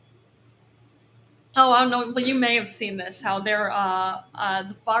 Yeah. Oh, I don't know, but you may have seen this, how they're,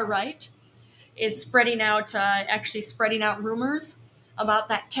 the far right is spreading out rumors about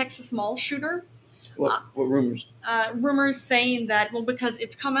that Texas mall shooter. What rumors? Rumors saying that, well, because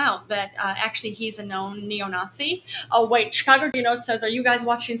it's come out that actually he's a known neo-Nazi. Oh, wait, Chicago Dino says, are you guys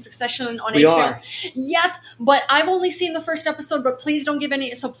watching Succession on We HBO? are. Yes, but I've only seen the first episode, but please don't give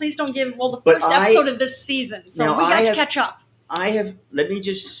the first episode of this season. So we got to catch up. Let me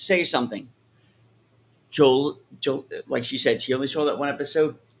just say something. Joel, like she said, she only saw that one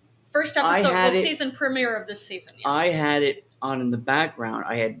episode. First episode was season premiere of this season. Yeah. I had it on in the background.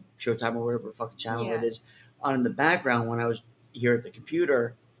 I had Showtime or whatever fucking channel it is on in the background when I was here at the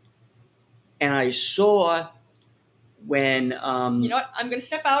computer, and I saw when you know what? I'm going to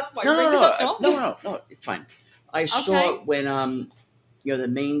step out while you bring this up. No, it's fine. I saw when the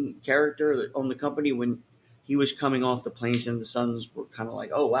main character that owned the company, when he was coming off the planes and the Suns were kind of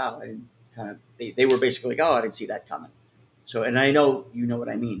like, oh wow, they were basically like, oh, I didn't see that coming. So, and I know you know what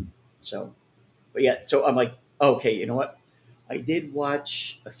I mean. So, but yeah, so I'm like, okay, you know what? I did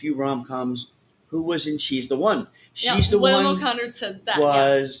watch a few rom-coms. Who was in She's the One? She's the William One. O'Connor said that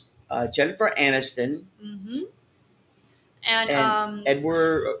was Jennifer Aniston. Mm-hmm. And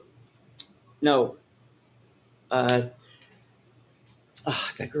Edward. No. That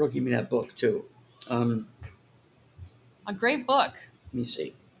girl gave me that book too. A great book. Let me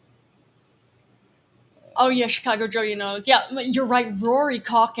see. Oh yeah, Chicago Joe, Yeah, you're right. Rory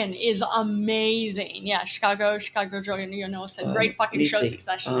Calkin is amazing. Yeah, Chicago Joe, said great fucking show.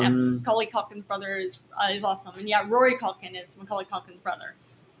 Succession. Yeah, Macaulay Culkin's brother is awesome, and yeah, Rory Calkin is Macaulay Culkin's brother.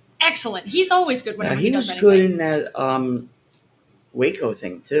 Excellent. He's always good whenever he does anything. He was good in that Waco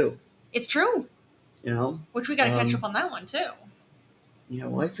thing too. It's true. Which we got to catch up on that one too. Yeah,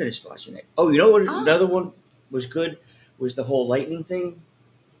 well, I finished watching it. Oh, you know what? Another one was good was the whole lightning thing.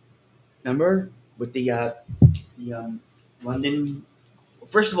 Remember? With the London.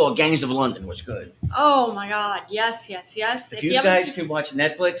 First of all, Gangs of London was good. Oh my God! Yes. If you guys can watch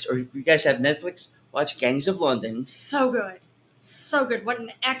Netflix, or if you guys have Netflix, watch Gangs of London. So good. What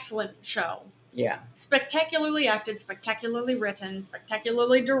an excellent show. Yeah. Spectacularly acted, spectacularly written,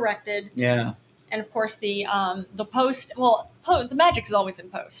 spectacularly directed. Yeah. And of course the post. Well, the magic is always in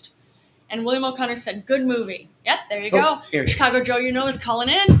post. And William O'Connor said, "Good movie." Yep, there you go. Chicago Joe, is calling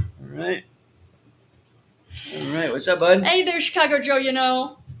in. All right, what's up, bud? Hey there, Chicago Joe,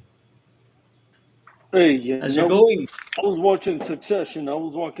 Hey, how's it going? I was watching Succession.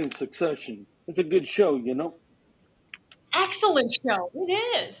 It's a good show, Excellent show. It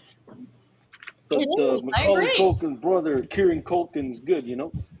is. But Macaulay Culkin's brother, Kieran Culkin's good,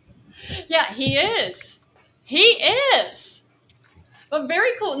 Yeah, he is. But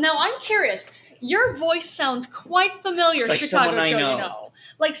very cool. Now, I'm curious. Your voice sounds quite familiar, like Chicago Joe, I know.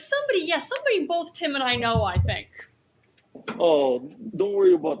 Like somebody both Tim and I know, I think. Oh, don't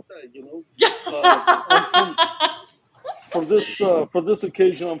worry about that, for this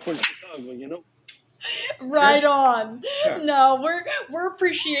occasion, I'm from Chicago, Right on. Sure. No, we're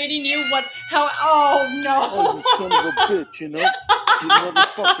appreciating you. Oh no. Oh, you son of a bitch, You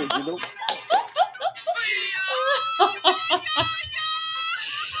motherfucker,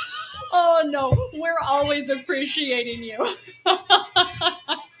 Oh no, we're always appreciating you.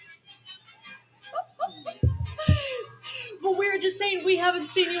 But we were just saying we haven't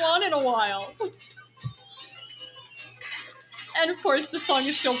seen you on in a while. And of course, the song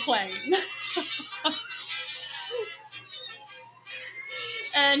is still playing.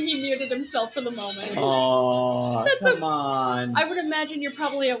 And he muted himself for the moment. Oh, come on. I would imagine you're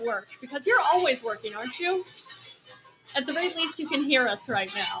probably at work because you're always working, aren't you? At the very least, you can hear us right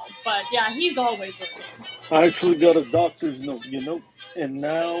now. But yeah, he's always working. I actually got a doctor's note, and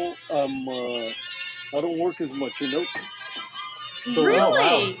now I don't work as much, So, Really?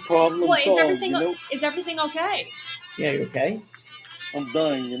 wow. Problem well, solved, is everything okay? Yeah, you okay? I'm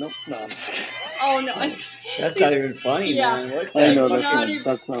dying, No. Oh no, That's not even funny, Yeah. man. What I the know fuck that's is-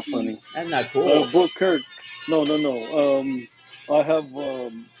 that's not funny. That's not cool. Brooke Kirk. No. I have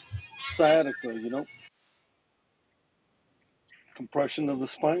sciatica, compression of the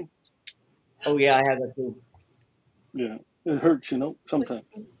spine. Oh yeah, I have that too. Yeah, it hurts, sometimes.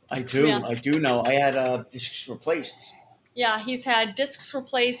 I do. Yeah. I do know. I had discs replaced. Yeah, he's had discs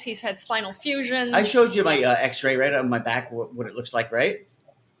replaced. He's had spinal fusions. I showed you my X-ray right on my back. What it looks like, right?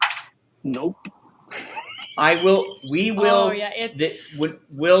 Nope. I will. We will. Oh yeah, it's.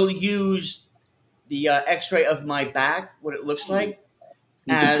 We'll use the X-ray of my back. What it looks like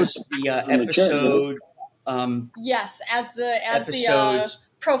You can put as the in the chat, episode. Yes, as the Episodes.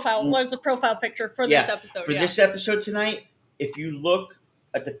 profile was the profile picture for this episode. For this episode tonight, if you look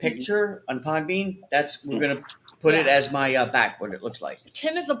at the picture on Podbean, we're gonna put it as my back. What it looks like.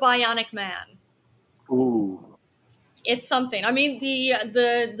 Tim is a bionic man. Ooh. It's something. I mean,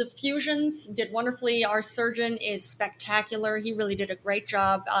 the fusions did wonderfully. Our surgeon is spectacular. He really did a great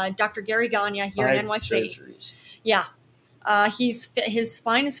job. Dr. Gary Gagne here in NYC. Surgeries. Yeah, his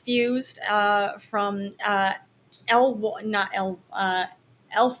spine is fused from L4. No,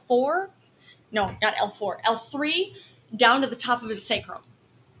 not L4. L3 down to the top of his sacrum.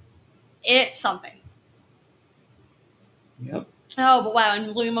 It's something. Yep. Oh, but wow.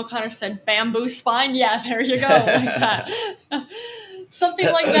 And William O'Connor said bamboo spine. Yeah, there you go. Like that. Something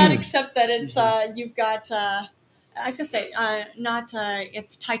like that, except that it's, you've got, I was going to say,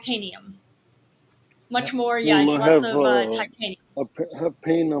 it's titanium. Much more, lots of titanium. I have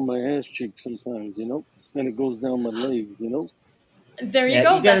pain on my ass cheek sometimes, and it goes down my legs, There you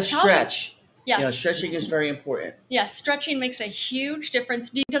go. You got to stretch. Yes. Stretching is very important. Yeah, stretching makes a huge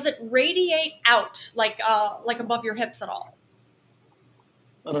difference. Does it radiate out like above your hips at all?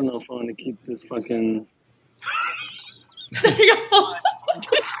 I don't know if I want to keep this fucking. There you go.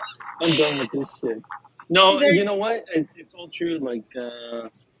 I'm done with this shit. No, you know what? It's all true. Like,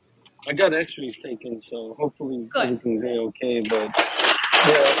 I got X-rays taken, so hopefully everything's okay. But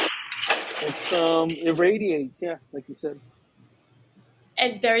yeah, it's it radiates. Yeah, like you said.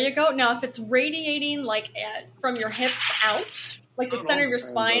 And there you go. Now, if it's radiating from your hips out, like the center of your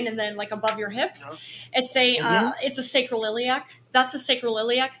spine, and then like above your hips, it's a sacroiliac. That's a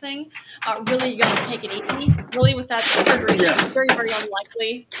sacroiliac thing. Really, you got to take it easy. Really, with that surgery, it's very, very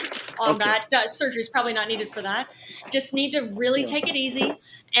unlikely on that. Surgery is probably not needed for that. Just need to really take it easy,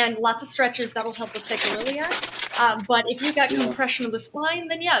 and lots of stretches. That'll help with sacroiliac. But if you've got compression of the spine,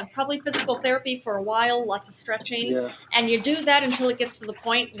 then probably physical therapy for a while, lots of stretching, and you do that until it gets to the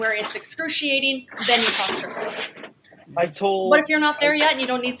point where it's excruciating. Then you talk surgery. But if you're not there yet and you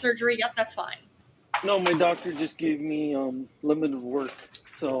don't need surgery yet, that's fine. No, my doctor just gave me limited work,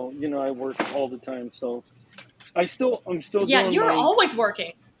 so I work all the time. So I'm still. Yeah, you're always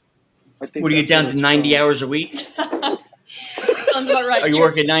working. I think. What are you down to 90 hours a week? Sounds about right. Are you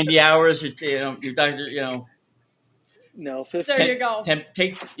working 90 hours? It's your doctor. No, 50. There you go.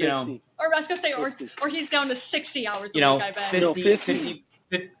 Take Or I was gonna say, or he's down to 60 hours a week. I bet.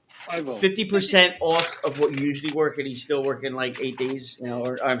 50% off of what you usually work, and he's still working like 8 days.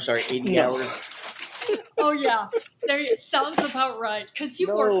 Or I'm sorry, 80 hours. Oh yeah, sounds about right. Because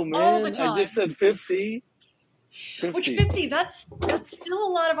you work all the time. I just said 50. Which 50? That's still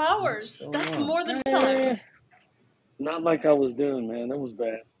a lot of hours. That's more than time. Not like I was doing, man. That was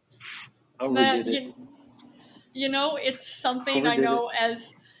bad. I overdid it. It's something I know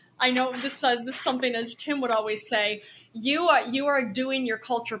this is something as Tim would always say. You are doing your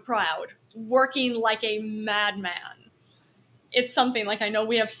culture proud, working like a madman. It's something like I know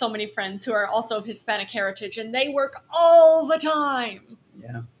we have so many friends who are also of Hispanic heritage, and they work all the time.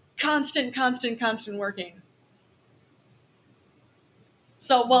 Yeah. Constant working.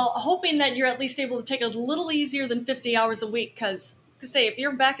 So, hoping that you're at least able to take it a little easier than 50 hours a week, because to say if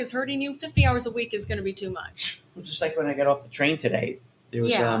your back is hurting you, 50 hours a week is going to be too much. Just like when I got off the train today, there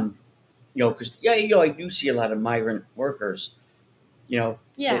was because I do see a lot of migrant workers. The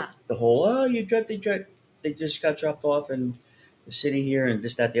whole they just got dropped off in the city here and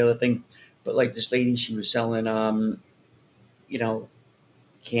this, that, the other thing. But like this lady, she was selling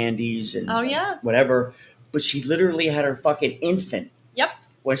candies and whatever. But she literally had her fucking infant. Yep.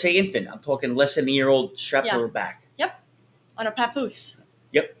 When I say infant, I'm talking less than a year old strapped to her back. Yep. On a papoose.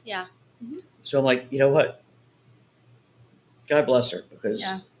 Yep. Yeah. So I'm like, you know what? God bless her, because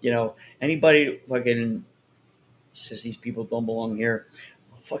Yeah. anybody fucking says these people don't belong here,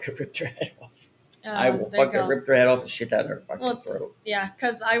 I'll fucking rip their head off. I will There you fucking go. rip their head off and shit down their fucking Well, throat. yeah,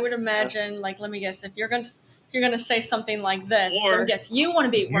 because I would imagine, like, let me guess, if you're gonna say something like this, Or- then guess you want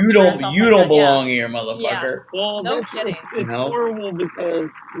to be You working don't yourself you like don't that. belong here, motherfucker. Yeah. Well, No that's kidding. it's No. horrible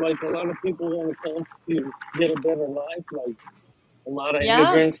because like a lot of people want to come to get a better life. Like a lot of Yeah.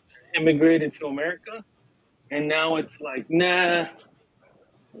 immigrants immigrated to America, and now it's like, nah.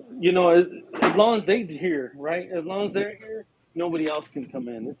 As long as they're here, right? As long as they're here, nobody else can come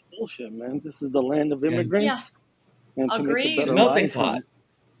in. It's bullshit, man. This is the land of And immigrants, and to make a Agreed. it's a better melting life. pot.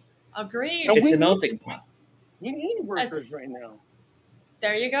 Agreed. And It's we a need melting pot. we need workers That's- right now.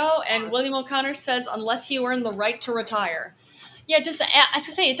 There you go. And William O'Connor says, unless you earn the right to retire. Yeah, just I was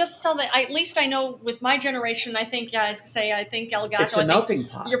gonna say, it doesn't sound like. At least I know with my generation, I think. Yeah, I was gonna say, I think Elgato. It's a melting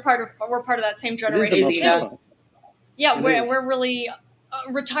pot. We're part of that same It is a generation melting too. pot. Yeah, It we're is. we're really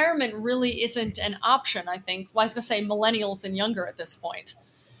retirement really isn't an option. I think. Well, I was gonna say millennials and younger at this point.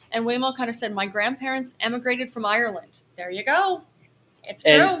 And William O'Connor said, my grandparents emigrated from Ireland. There you go. It's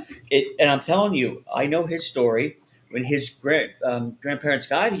true. And I'm telling you, I know his story. When his grandparents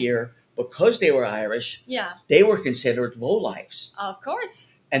got here, because they were Irish, Yeah, they were considered lowlifes. of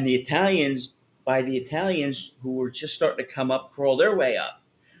course. And the Italians, by the Italians who were just starting to come up, crawl their way up,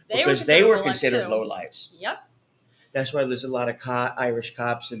 because they were considered low. lowlifes. Yep. That's why there's a lot of Irish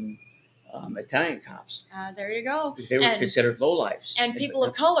cops and Italian cops. There you go. They were considered lowlifes. And people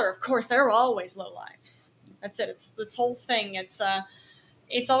of color, of course, they're always low lives. That's it. It's this whole thing.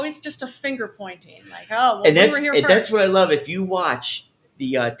 It's always just a finger pointing, like, oh, well, and we were here and first. that's what I love. If you watch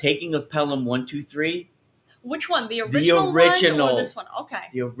the Taking of Pelham 1, 2, 3, which one? The original one or this one? Okay.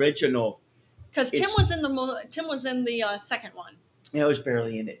 The original. Because Tim was in the second one. Yeah, I was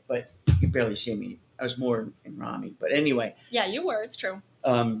barely in it, but you barely see me. I was more in Rami. But anyway. Yeah, you were. It's true.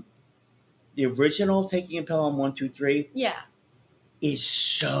 The original Taking of Pelham 1, 2, 3. Yeah. Is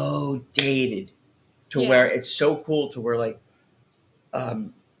so dated to where it's so cool to where like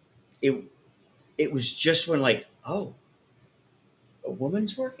it was just when like, oh, a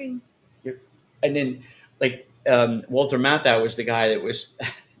woman's working? And then like Walter Matthau was the guy that was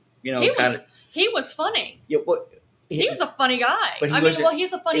he was funny. Yeah, he was a funny guy. But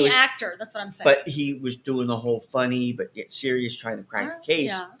he's a funny actor. That's what I'm saying. But he was doing the whole funny but yet serious, trying to crack the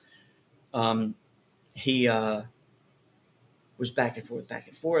case. Yeah. He was back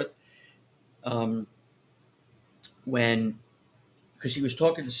and forth. When, because he was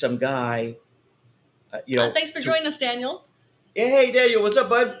talking to some guy, thanks for joining us, Daniel. Yeah, hey Daniel, what's up,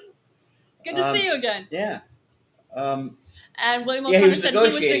 bud? Good to see you again. Yeah. And William O'Connor said he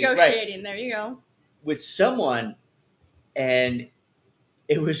was negotiating. Right. There you go. With someone, and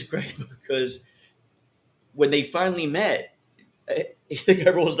it was great because when they finally met, the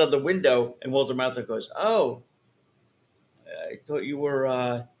guy rolls down the window and Walter Matthau goes, "Oh, I thought you were,"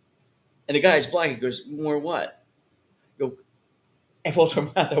 and the guy's black. He goes, "More what?" And Walter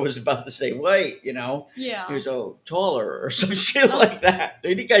Matthau was about to say white, Yeah. He was, taller or some shit like that.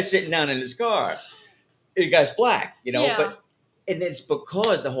 And the guy's sitting down in his car. And the guy's black, Yeah. But and it's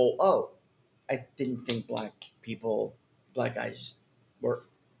because the whole, I didn't think black guys were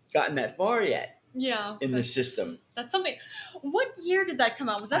gotten that far yet. Yeah. In the system. That's something. What year did that come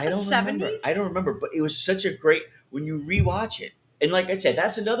out? Was that the 70s? I don't remember, but it was such a great, when you rewatch it. And like I said,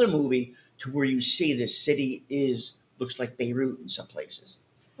 that's another movie to where you see the city looks like Beirut in some places.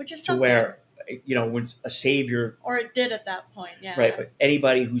 Which is to something. Where, when a savior. Or it did at that point, yeah. Right, but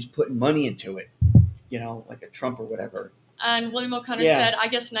anybody who's putting money into it, like a Trump or whatever. And William O'Connor said, I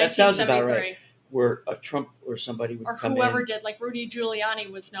guess 1973. That sounds about right. Where a Trump or somebody would come in. Or whoever did, like Rudy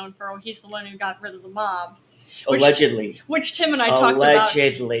Giuliani was known for, he's the one who got rid of the mob. Allegedly. Which Tim and I talked about.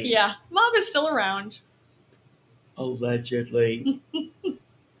 Allegedly. Yeah, mob is still around. Allegedly.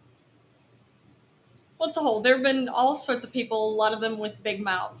 Well, it's a whole. There have been all sorts of people, a lot of them with big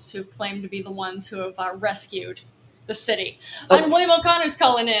mouths, who've claimed to be the ones who have rescued the city. And William O'Connor's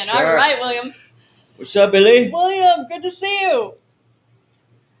calling in. Sure. All right, William. What's up, Billy? William, good to see you.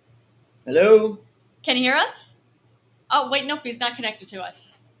 Hello? Can you hear us? Oh, wait, nope, he's not connected to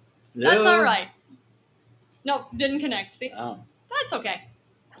us. Hello? That's all right. Nope, didn't connect. See? Oh. That's okay.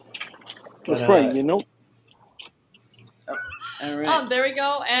 That's right, All right. Oh, there we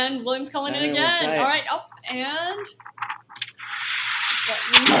go. And William's calling in again. All right. Oh, and let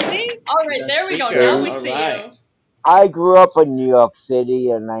me see. All right, there we go. Now we see you. I grew up in New York City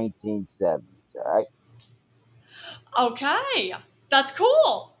in 1970s, all right? Okay. That's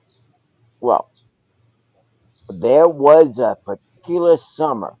cool. Well, there was a ridiculous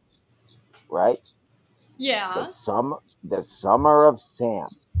summer, right? The Yeah. summer, the summer of Sam,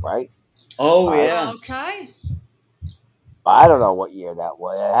 right? Oh All right. yeah. Okay. I don't know what year that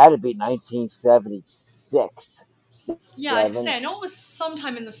was. It had to be 1976, Yeah, I was gonna say 7, I know it was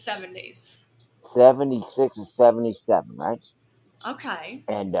sometime in the 70s. 76 or 77, right? Okay.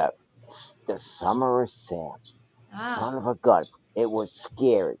 And the summer of Sam, Ah. son of a gun, it was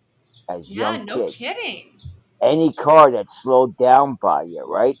scary as Yeah, young no kids. kidding. Any car that slowed down by you,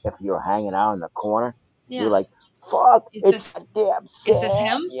 right? If you're hanging out in the corner, you're Yeah. like, "Fuck, Is it's this a damn is this Sam,"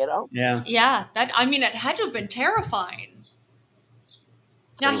 him? you know. Yeah. Yeah, that I mean it had to have been terrifying.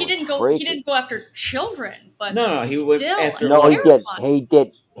 Now It he was didn't go he freaky. didn't go after children, but No, he went still after No, he like did. terrifying. He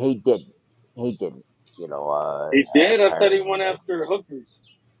did. He didn't. He didn't. You know. He did. I thought he went after hookers.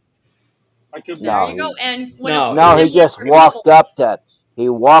 I could be There No, you wrong. go. he And when no. It he no, he didn't was go just after walked up couples. to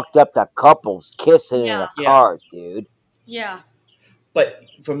couples kissing in a Yeah. yeah. car, dude. Yeah. But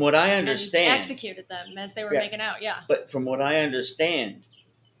from what I And understand, executed them as they were yeah. making out. Yeah. But from what I understand,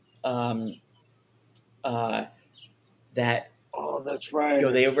 um, uh, that Oh, that's right.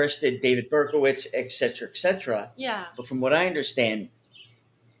 they arrested David Berkowitz, etc., etc. Yeah. But from what I understand,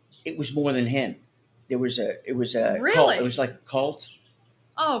 it was more than him. It was a cult. It Really? was like a cult,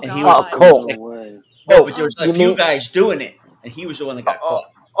 Oh and he was Oh, God. it was No Colt. like way. no, Oh, but there Oh was a you few mean? guys doing it, and he was the one that got Oh, caught.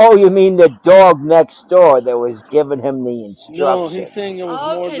 you mean the dog next door that was giving him the No, he's saying instructions? it was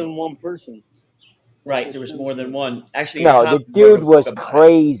more okay. than one person. That's Right, what there was Tim more than said. one. Actually, a No, cop the wrote dude a book was about it.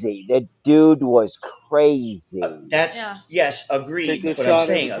 crazy. The dude was crazy. That's Yeah. yes, Take agreed. a But I'm shot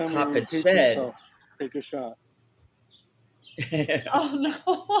every saying a time he cop had repeats said, himself. Take a shot. Oh no.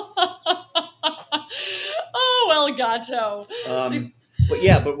 Oh well, Gato. um, but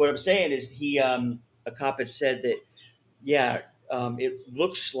yeah, but what I'm saying is a cop had said that yeah, it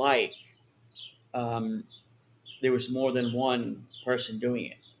looks like um, there was more than one person doing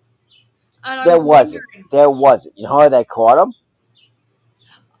it. And There I'm wasn't. wondering There wasn't. You know how they caught him?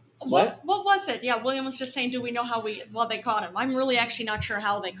 what What? what was it? Yeah, William was just saying, do we know how they caught him? I'm really actually not sure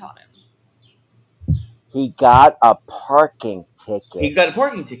how they caught him. He got a parking ticket. He got a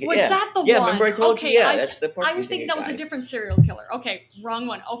parking ticket. Was Yeah, that the yeah. Remember I one? told you? Okay, Yeah, that's the I parking was thinking ticket that was a guy. different serial killer. Okay, wrong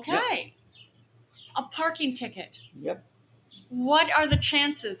one. Yep, Okay. A parking ticket. yep. What are the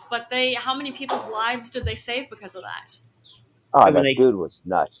chances? But how many people's lives did they save because of that? Oh, And when that they dude was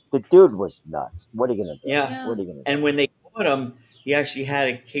nuts. The dude was nuts. What are you gonna do? yeah, Yeah. What are you gonna do? and when they caught him, he actually had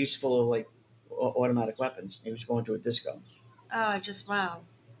a case full of like automatic weapons. He was going to a disco. Just wow.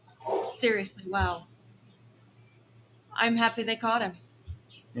 Seriously, wow. I'm happy they caught him.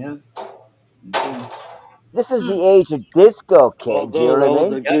 Yeah. Me too. This is Hmm. the age of disco, kids. You Although know that what I was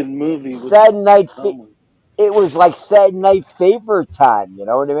mean? a Yep. good movie with Saturday night. someone. It was like Saturday Night Fever time. You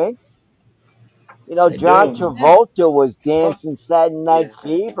know what I mean? You Yes, know, I John do. Yeah. Travolta was Fuck dancing Saturday Night yeah.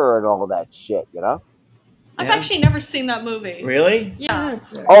 Fever and all that shit. You know? I've Yeah. actually never seen that movie. Really? Yeah.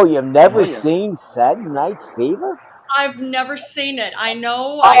 Oh, you've Oh never yeah. seen Saturday Night Fever? I've never seen it. I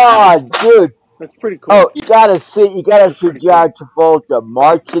know I Oh, understand. dude. That's pretty Oh, cool. you gotta That's see pretty cool. John Travolta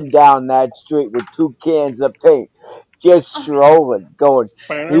marching down that street with two cans of paint, just strolling, going.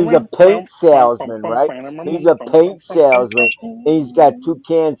 He's a paint salesman, right? He's a paint salesman. He's got two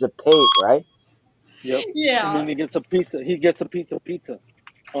cans of paint, right? Yep. And Yeah. then he gets a pizza. He gets a pizza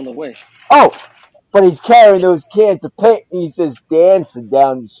on the way. Oh, but he's carrying those cans of paint. And he's just dancing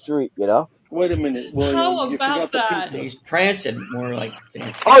down the street, you know. Wait a minute, How William. You about forgot the that? pizza. He's prancing more like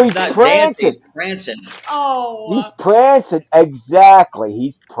dancing. Oh, He's he's not dancing. prancing. He's prancing. He's Oh prancing. Exactly.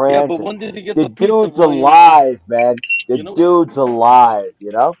 He's Yeah, but prancing. when does he get The the pizza, dude's William? alive, man. The You know. dude's alive,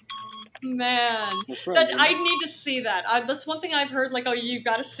 you know? man, That's right. that You I know. need to see that. That's one thing I've heard. Like, oh, you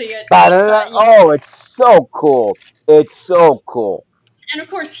got to see it. It's Ba-da-da. Oh, it's so cool. It's so cool. and of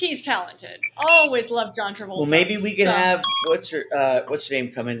course he's talented. Always loved John Well, Travolta. maybe we could So have what's her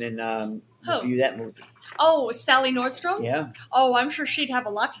name come in and who? review that movie. Oh, Sally Nordstrom. Yeah, Oh, I'm sure she'd have a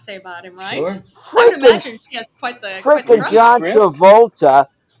lot to say about him, right? sure. I would Freaking, imagine she has quite the Read freaking the crush. John script. Travolta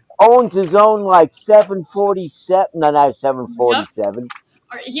owns his own like 747. No, not a Yep. 747.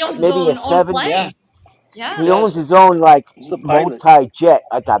 Or he owns his Maybe a own seven. Yeah, plane. he Yeah. He owns does. his own like He's a pilot. multi-jet,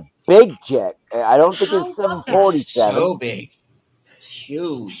 like a big jet. I don't think How it's about It's that? 747. so big. It's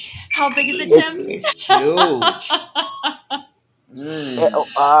huge. How big is it, It's Tim? It's huge. Mm,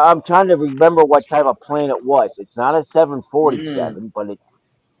 I'm trying to remember what type of plane it was. It's not a mm, 747,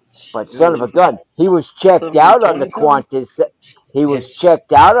 it's but son of a huge. gun, he was checked out on the 727. Qantas. He was It's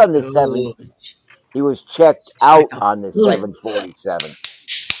checked out on the seven. huge. He was checked It's out like a on the bullet. 747.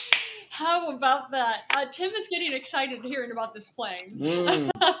 How about that? Tim is getting excited hearing about this plane. Mm.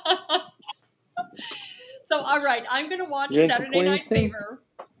 So So, all right, I'm gonna watch You're into Saturday Night planes, Tim? Fever.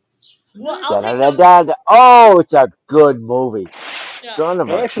 Well, I'll take those. Oh, it's a good movie. Yeah, Son of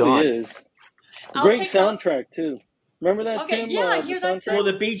It a actually gun. is. I'll Great take those. soundtrack too. Remember that, Okay, Tim? yeah, I The hear that soundtrack. Well,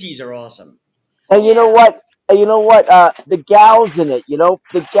 too. the Bee Gees are awesome. And you know Yeah. what? The gals in it,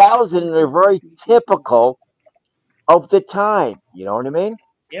 the gals in it are very typical of the time. You know what I mean?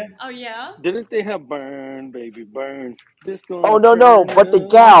 Yeah. Oh yeah. Didn't they have "Burn, Baby, Burn"? Oh Disco no, no, but the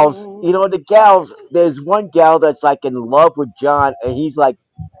gals, Inferno. the gals. There's one gal that's like in love with John, and he's like,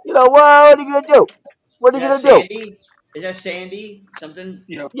 what are you gonna do? What are you Yeah, gonna do? Sandy. Is that Sandy? Something?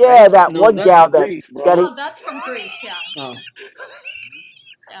 Yeah. Yeah, Right? that No, one that's gal Grease, that bro. he. Oh, that's from Greece. Yeah, Oh,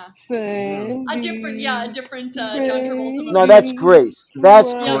 yeah. no. A Sandy, different John Travolta No, movie. that's baby. Grease. Ooh,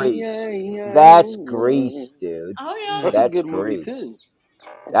 That's Yeah. ay, Grease. ay, ay, That's oh, Grease, dude. Oh yeah. That's a Mm. That's good movie Grease. too.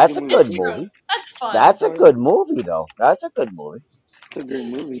 That's a good That's a movie good It's too. true. movie. That's fun. That's a good movie, though. That's a good movie. It's a great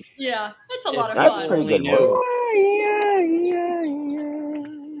movie. Yeah, it's a lot If of That's a people fun. pretty only good movie. knew. Ooh, ay, ay, ay, ay.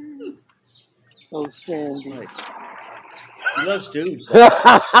 Oh, Sandy. Right. He loves dudes, though.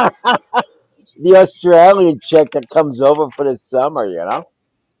 The Australian chick that comes over for the summer.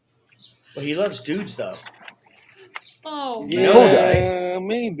 Well, he loves dudes, though. Oh You know Who that, man. does? right? Yeah,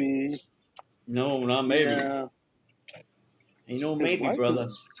 maybe. No, not maybe. Yeah, Ain't no his maybe, wife is brother.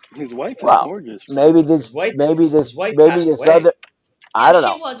 his wife is Well, gorgeous, bro. maybe His this, wife, maybe his this, wife maybe passed this away. other. I Yeah, don't she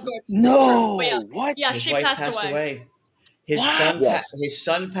know. was gorgeous. It's true. But yeah, No, what? yeah, His she wife passed passed away. away. What? Yes, His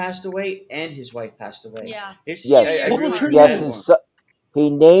son passed away, and his wife passed away. Yeah, His, few yes, I years What was really her apart. feel yes. bad name? for him. He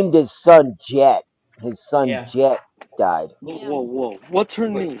named his son Jet. His son Yeah, Jet died. Whoa, Yeah. whoa, whoa. What's her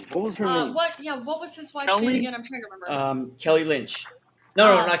but name? What was her name? What? Yeah, what was his wife's name Kelly? again? I'm trying to remember. Kelly Lynch.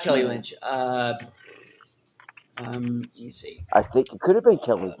 No, not Kelly Kim. No. Lynch. Let me see. I think it could have been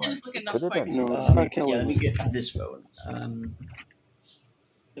Kelly Tim's Lynch. looking It it could up have quick. been. No, it's not Yeah, Kelly let me Lynch. get this phone.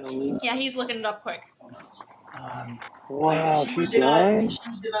 Kelly. Yeah, he's looking it up quick. Wow, She she was in died? she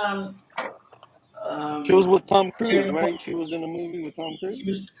was in She was with Tom Cruise, Jerry right? Maguire. She was in a movie with Tom She Cruise?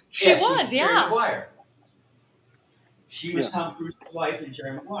 was She Yeah, she was was, with Jerry yeah. Maguire. She was Yeah. Tom Cruise's wife and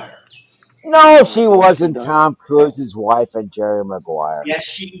Jerry Maguire. No, Oh, she and then she wasn't died? Tom Cruise's wife and Jerry Maguire. Yes,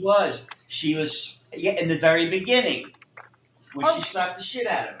 she was. She was, yeah, in the very beginning when she Oh, slapped the shit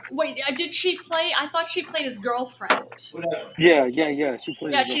out of him. wait, did she play? I thought she played his girlfriend. Whatever. Yeah, yeah, yeah. She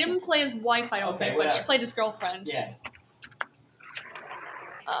played Yeah, his she girlfriend. didn't play his wife, I don't Okay, think, but she whatever. played his girlfriend. Yeah.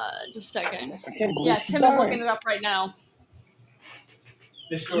 Just a second. I can't believe Yeah, she Tim is died. looking it up right now.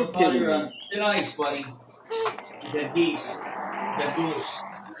 Mr. You kidding O'Connor, me? thin ice, buddy. The geese. The goose.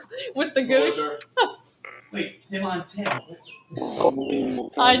 With the goose. Loser. Wait, Tim on Tim.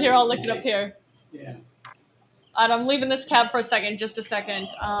 Unbelievable All right, here, I'll combination. look it up here. Yeah. And I'm leaving this tab for a second, just a second.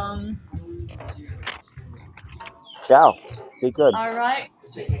 Ciao. Be good. All right.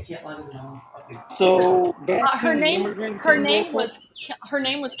 I can't let him know. Okay. So back Her to name, Immigrant her King real name quick. was, her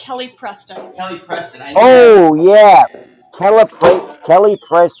name was Kelly Preston. Kelly Preston. I knew that. Oh yeah, Kelly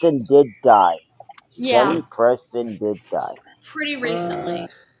Preston did die. Yeah, Kelly Preston did die. pretty recently.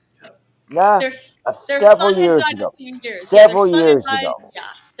 What? Nah, Their several son had years died a ago. few years. Yeah, their Several son had years died. ago. Yeah,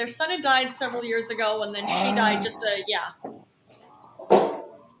 their son had died several years ago, and then she died just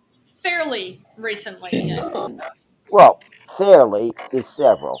fairly recently. It's, Well, fairly is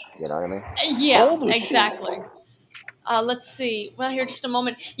several. You know what I mean? How yeah, old was she? exactly. Let's see. Well, here, just a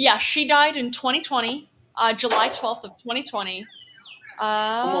moment. Yeah, she died in 2020, July 12th of 2020.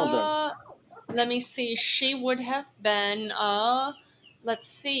 Come on then. Let me see. She would have been, let's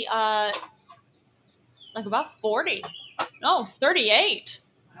see, like about 40. No, 38.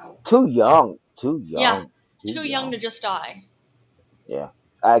 Too young. Too Yeah, young. Too too young young. to just die. Yeah.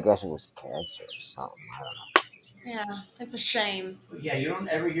 I guess it was cancer or something. Yeah, it's a shame. Yeah, you don't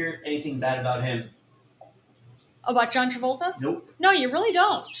ever hear anything bad about him. About John Travolta? Nope. No, you really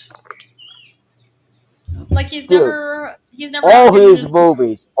don't. Like he's Dude, never all outgiven his his.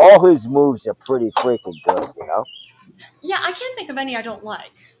 movies, all his movies are pretty freaking good. Yeah, I can't think of any I don't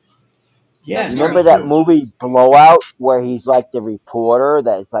like. Yeah, That's it's true. very Remember that true. movie Blowout where he's like the reporter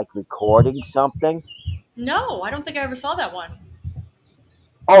that's like recording something? No, I don't think I ever saw that one.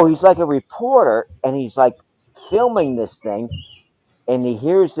 Oh, he's like a reporter and he's like filming this thing and he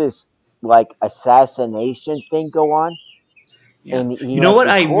hears this like assassination thing go on Yeah. and he You know like what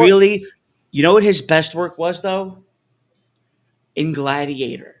I record really, you know what his best work was though? In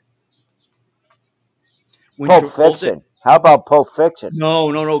Gladiator. When Pulp Travolta, Fiction. How about Pulp Fiction?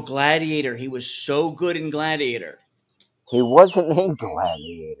 no, Gladiator. He was so good in Gladiator. He wasn't in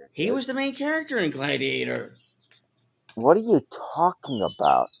Gladiator, He dude. was the main character in Gladiator. What are you talking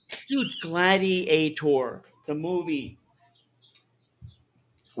about? Dude, Gladiator, the movie.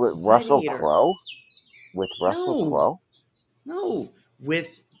 With Russell Gladiator. Crowe? With Russell No, Crowe? no,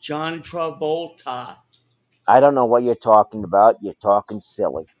 with John Travolta. I don't know what you're talking about. You're talking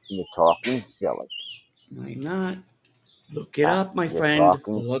silly. You're talking silly. No, you're not. Look it up, my You're friend.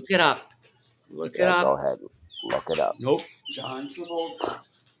 talking. Look it up. Look it Yeah, go up. ahead. Look it up. Nope. John Travolta.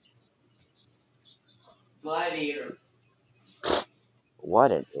 Gladiator.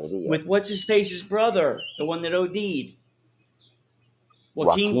 What an idiot. With what's his face's brother, the one that OD'd.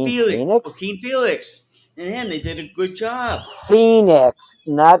 Joaquin Joaquin Felix. Phoenix? Joaquin Felix. And him, they did a good job. Phoenix,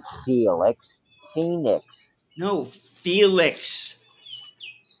 not Felix. Phoenix. No, Felix.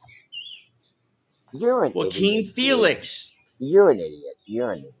 You're an Joaquin idiot, dude. Felix. You're an idiot.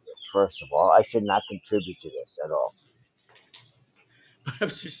 You're an idiot. First of all, I should not contribute to this at all. I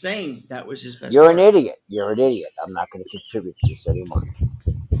was just saying that was his best You're an part. idiot. You're an idiot. I'm not going to contribute to this anymore.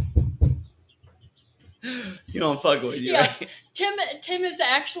 You know I'm fucking with you, Yeah. right? Tim is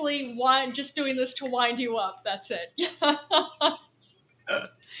actually just doing this to wind you up. That's it.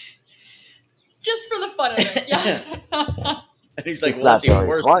 Just for the fun of it. Yeah. And he's like, It's well, not that's even very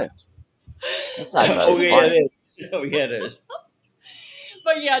worse. funny. It's not Oh, very yeah, funny. it is. Oh, yeah, it is.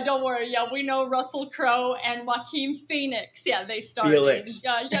 But yeah, don't worry. Yeah, we know Russell Crowe and Joaquin Phoenix. Yeah, they started. Felix.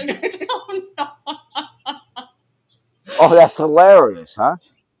 Yeah. Oh, no. Oh, that's hilarious, huh?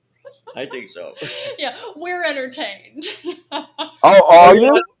 I think so. Yeah, we're entertained. Oh, are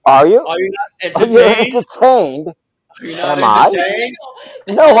you? Are you? Are you not Oh, you're entertained? entertained? Are you not Am I? entertained?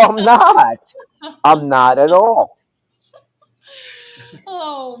 No, I'm not. I'm not at all.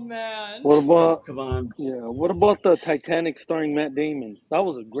 Oh man. What about Come on. What about the Titanic starring Matt Damon? That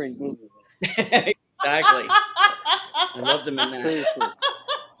was a great movie. Exactly. I loved him in that. Seriously,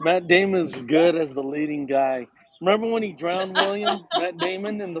 Matt Damon's good as the leading guy. Remember when he drowned William Matt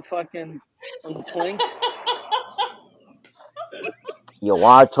Damon in the plank? You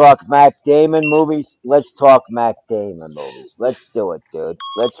want to talk Matt Damon movies? Let's talk Matt Damon movies. Let's do it, dude.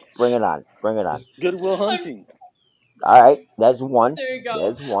 Let's bring it on. Bring it on. Good Will Hunting. All right, there's one. There you go.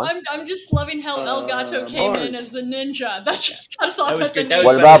 There's one. I'm just loving how El Gato came in Mars. as the ninja. That just got us off That was at the good. That ninja. was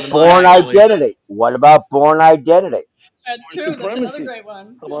What better about than Born mine, actually. Identity? What about Born Identity? That's Born true. That's another Supremacy. great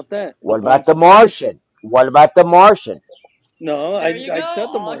one. How about that? What Born about The Supremacy. Martian? What about The Martian? No, There you I go. said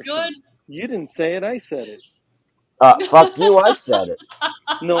The All Martian. good. You didn't say it. I said it. Fuck you, I said it.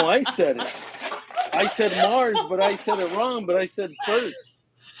 No, I said it. I said Mars, but I said it wrong. But I said first.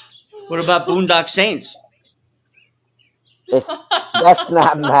 What about Boondock Saints? That's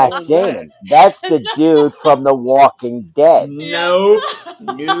not Matt was Damon. That's the dude from The Walking Dead. Nope.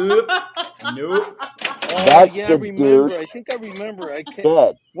 Nope. Nope. Oh That's yeah, I the remember. dude I think I remember. I can't.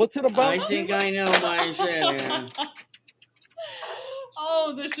 dead. What's it about? I think I know my shit.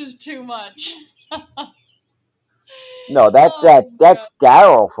 Oh, this is too much. No, that's Oh, that's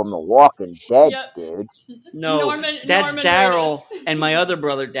Daryl from The Walking Dead, Yep. dude. No, Norman that's Daryl Reedus. and my other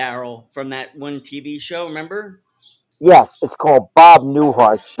brother Daryl from that one TV show. Remember? Yes, it's called Bob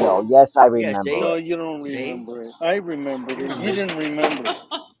Newhart Show. Yes, I Yeah. remember See. No, it. you don't See. remember it. I remembered it. No. You didn't remember it.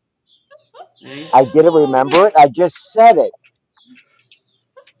 See? I didn't remember it. I just said it.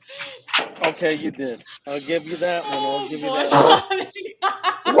 Okay, you did. I'll give you that one. I'll Oh give you boy, that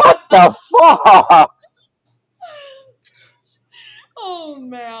one. What the fuck? Oh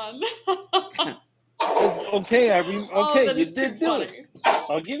man. Okay, Oh, that you is did too do it. funny.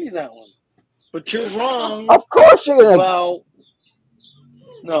 I'll give you that one. But you're wrong Of course you're gonna, about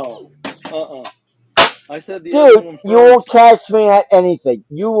no. I said the other dude. one You won't first. catch me on anything.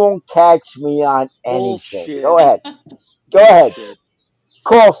 You won't catch me on anything. Bullshit. Go ahead. Go ahead. Bullshit.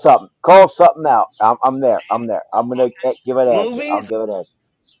 Call something. Call something out. I'm there. I'm there. I'm gonna give an answer. I'll Movies? give an answer.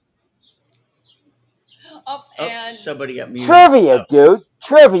 Up Oh, and somebody got muted. Trivia, Oh. dude.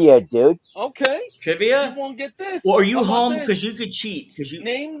 Trivia, dude. Okay. You Trivia? won't get this. Well, are you How about home? this? Because you could cheat. Because you.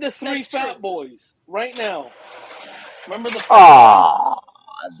 Name the three That's fat true. boys right now. Remember the fat Ah,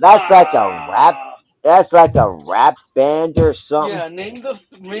 that's boys? like a rap. That's like a rap band or something. Yeah, name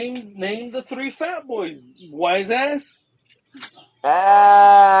the three fat boys. Wise ass.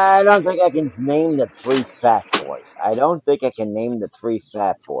 I don't think I can name the three fat boys. I don't think I can name the three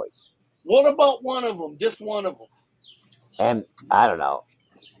fat boys. What about one of them? Just one of them. And I don't know.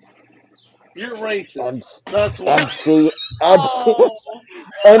 You're racist. MC, That's why. MC, Oh.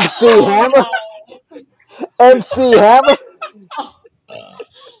 MC Hammer, Oh. MC Hammer.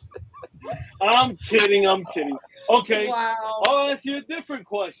 I'm kidding. Okay, Wow. I'll ask you a different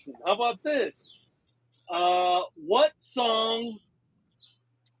question. How about this? What song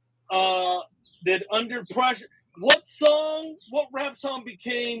did Under Pressure? What rap song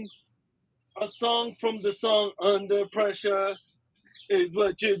became a song from the song Under Pressure? is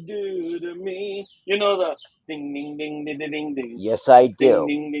what you do to me. You know the ding ding ding ding ding ding ding Yes, I ding do.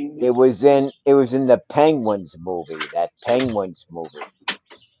 ding ding. It was in the Penguins movie. That Penguins movie.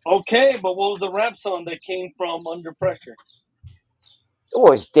 Okay, but what was the rap song that came from Under Pressure? It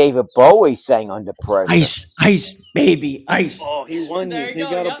was David Bowie sang Under Pressure. Ice, ice, baby, ice. Oh, he won you. There you He go.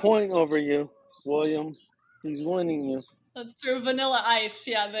 got a Yep, point over you, William. He's winning you. that's true. Vanilla Ice.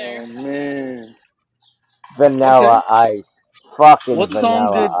 Yeah, there. Oh man. Okay. Vanilla Ice. Fucking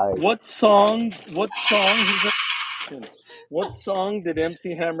Vanilla Ice. What song? He's a question. What song did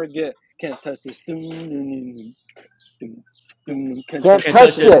MC Hammer get? Can't touch this. Can't Can't touch Can't this.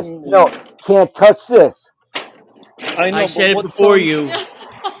 touch touch this. this. No, can't touch this. I I know, but said it what before song? you.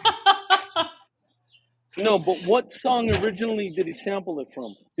 No, but what song originally did he sample it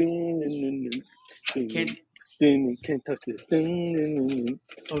from? Can't. Can't touch this.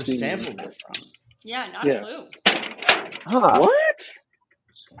 Oh, sampled it from. Yeah, not a Yeah. clue. Huh. What?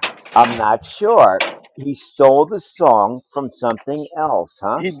 I'm not sure. He stole the song from something else,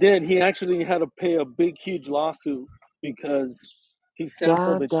 huh? He did. He actually had to pay a big, huge lawsuit because he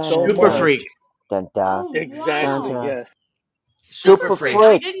Da sampled it da so da Super da. much. freak. Dun da. Oh Dun Exactly. wow, da. Yes. Super super Super freak! freak.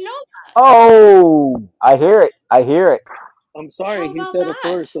 I freak. didn't know that. Oh, I hear it. I hear it. I'm sorry. How He about said it that,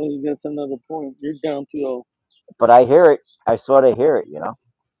 first, so he gets another point. You're down to 0. But I hear it. I sort of hear it.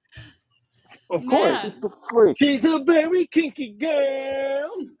 Of course. man? Super freak. She's a very kinky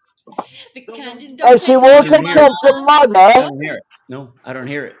girl. The Don't kind want- you And don't she take I home won't to don't take hear it. home to mama. I mother. don't hear it. No, I don't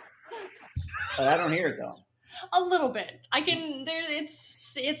hear it. But I don't hear it though. A little bit. I can. There.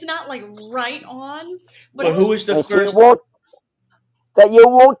 It's not like right on, but But who was the And she first? won't, that you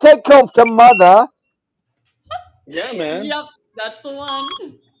won't take home to mother. Yeah, man. yep, that's the one.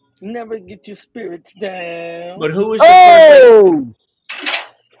 Never get your spirits down. But who was the first? Like, Oh,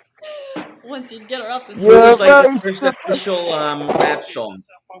 Once you get her up the who you're was stairs. like the very first super. official rap song?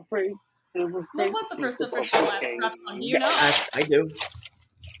 I'm afraid, silver What freight, was the keep first the official rap song? Do you know? I do.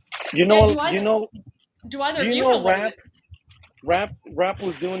 You Yeah. know, you know, Do either do of you you know know what it rap? is? Rap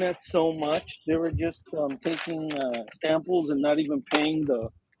was doing that so much. They were just taking samples and not even paying the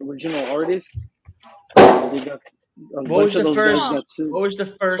original artist. And they got a What bunch was of the those guys Huh? got first? sued. What was the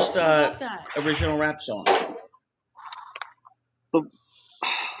first How about that? original rap song? The,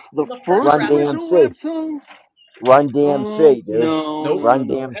 the The first first Run rap song. original DMC. rap song? Run DMC, dude. No, Nope. no, no, Run no.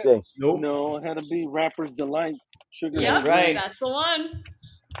 DMC. Nope. No, it had to be Rapper's Delight, Sugar That's Hill Yep, Gang. right. that's the one.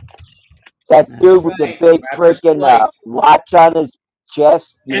 That That's dude with the right. big Rapper's freaking Delight. watch on his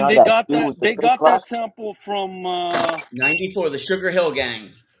chest. And That dude with the they big got watch. that sample from 94, the Sugar Hill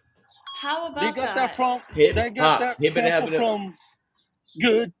Gang. How about that? Hip they got hop. that Hip it sample hop it. from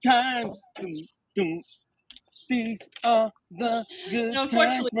Good Times. Dum, dum, these are the good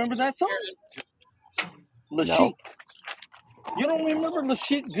times. Unfortunately, Remember that song? No. Lashik. You don't remember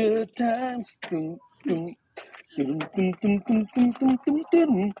Lashik? Good times. Dum, dum, dum, dum, dum, dum, dum, dum, dum,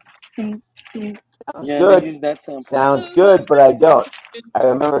 dum, dum, dum. Sounds Yeah, they good. used that sample. Sounds good, but I don't. I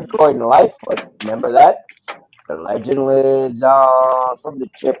remember Gordon Lightfoot. Remember that? The legend lives on from the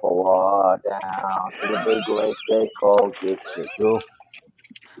Chippewa down to the big lake they call Dixie.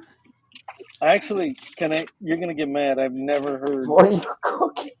 Actually, can I? You're gonna get mad. What are you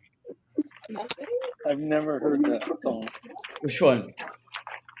cooking? I've never What are heard you that cooking? song. Which one?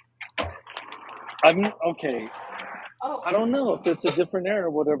 Okay. I don't know if it's a different era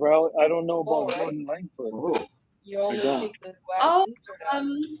or whatever. I don't know about Gordon Lightfoot. Ooh, I don't. oh,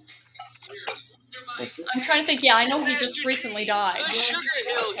 um, what's this? I'm trying to think. Yeah, I know he just recently died. The Sugar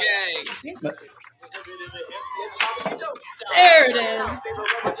Hill Gang. There it is.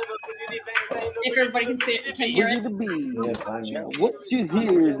 If everybody can see it, can hear Boogie it. the Bee. Yes, I Now, know. what you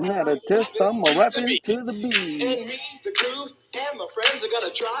hear is not a test. I'm a rapping to the beat. And me, the groove, and my friends are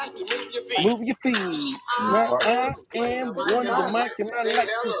gonna try to move your feet. Move your feet. You Now, part. I am Wonder Mike, and I like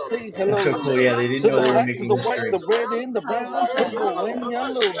to say That's so hello cool. Yeah, they didn't to know the they were black, to making the white, history. the red, and the How brown, about that? purple, and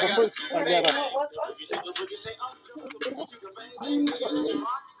yellow. But first, I gotta.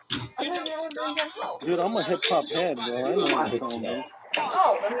 Dude, I'm a hip hop head, bro. I know that song, bro.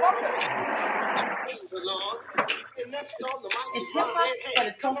 It's hip hop, but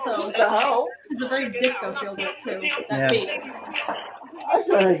it's also it's a very disco feel to it too. That Yeah. beat. I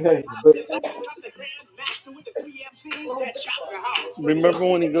started getting but Remember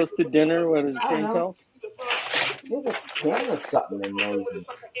when he goes to dinner at his I don't parents' know. house? There's a can of something in there.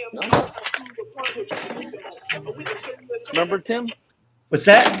 No? Remember Tim? What's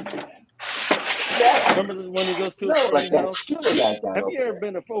that? Remember when he goes to his No, like friend's that house? chili I got Have over you ever there.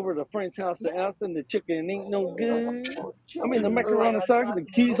 been over to a friend's house to ask them the chicken ain't no good? I Chili, mean, the macaroni saga, the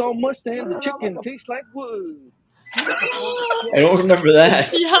keys all mushed and the chicken tastes like wood. I don't remember that.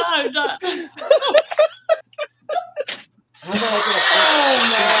 Yeah, I'm not. How about I get a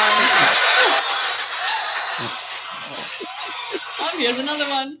Oh, here's another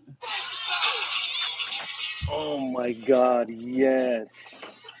one. Oh my God! Yes.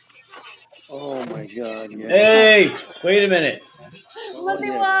 Oh my God! Yes. Hey, wait a minute. Lizzie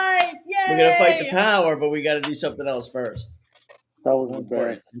yeah. White! Yay! We're gonna fight the power, but we got to do something else first. That was More the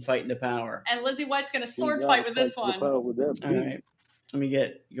important best. than fighting the power. And Lizzie White's gonna We sword gotta fight with this the one. power with that All beat. right, let me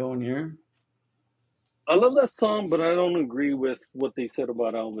get going here. I love that song, but I don't agree with what they said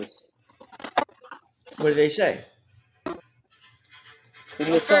about Elvis. What did they say? In But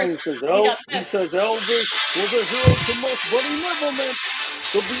the song, first, he says, we got he this. says Elvis was a hero to most, but he never meant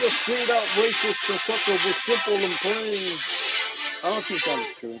to be a straight out racist. The sucker was simple and plain. I don't think that was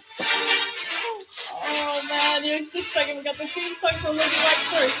true. Oh man, here's the second. We got the theme song for Lizzie White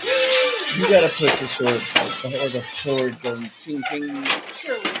first. You gotta put the sword like a sword going ching ching. It's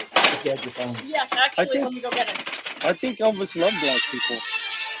true. If you had your phone. Yes, I actually, think let me go get it. I think Elvis loved black people.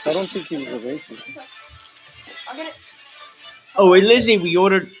 I don't think he was a racist. I'll get it. Oh, and Lizzie, we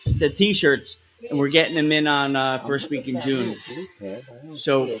ordered the T-shirts, and we're getting them in on first week in June.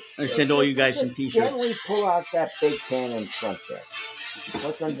 So I send all you guys some T-shirts. Gently pull out that big can in front there.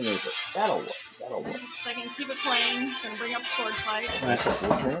 What's underneath it? That'll work. That'll work. Just a second, keep it playing. Gonna bring up sword fight. Right.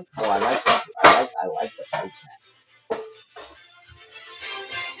 Okay. Oh, I like that. I like the fight.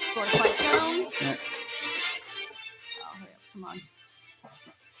 Sword fight sounds. Yeah. Oh, hurry up, come on.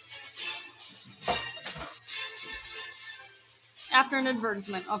 After an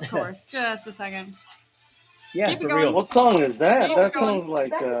advertisement, of course. Just a second. Yeah, Keep it for going. real. What song is that? Keep That it going. sounds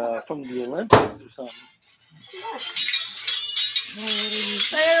like from the Olympics or something.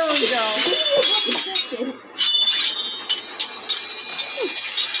 There we go.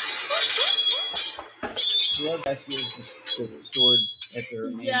 Love that she has the swords at her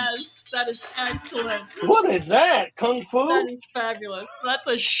name. Yes, that is excellent. What is that? Kung Fu? That is fabulous. That's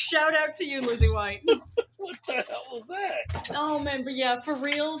a shout out to you, Lizzie White. What the hell was that? Oh man, but yeah, for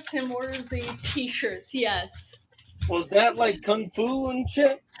real, Tim ordered the T-shirts. Yes. Was that like Kung Fu and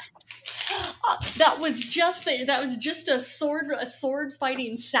shit? That was just a sword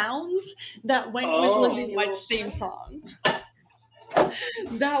fighting sounds that went with Lizzie White's theme song.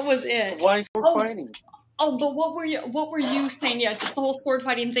 That was it. Why sword fighting? Oh, but what were you saying? Yeah, just the whole sword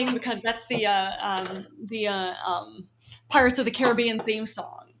fighting thing, because that's the Pirates of the Caribbean theme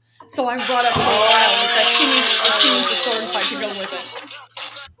song. So I brought up for a while that she needs a sword fight to go with it.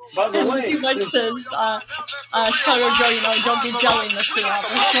 By the And way, Lizzie White says, Chicago Joe, don't be jelly, Mr. Robert.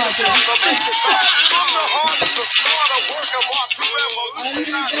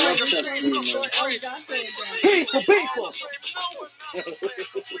 People.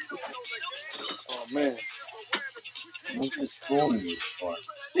 Oh man. What's the spoon used for?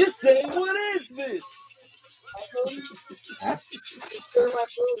 Just say, what is this? Huh?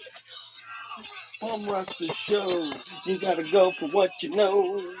 Come rock the show. You gotta go for what you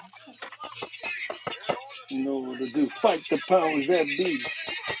know. You know what to do. Fight the powers that be.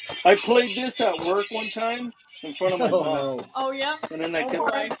 I played this at work one time in front of my Oh boss. no! Oh yeah. And then I kept. Boy.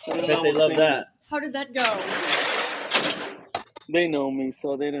 And I then bet they was love singing. that. How did that go? They know me,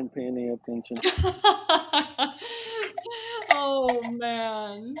 so they didn't pay any attention. Oh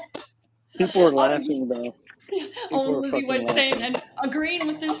man. People are laughing though. Lizzie White saying and agreeing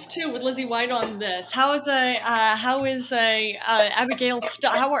with this too, with Lizzie White on this. How is Abigail?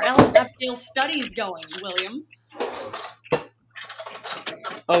 How are Abigail's studies going, William?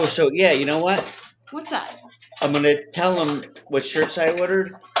 Oh, so yeah, you know what? What's that? I'm gonna tell them what shirts I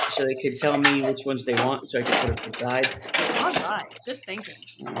ordered, so they can tell me which ones they want, so I can put them aside. All right, good thinking.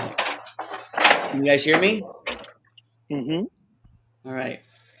 Can you guys hear me? Mm-hmm. All right.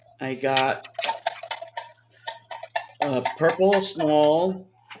 I got a purple small,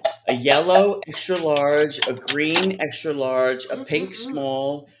 a yellow extra large, a green extra large, a pink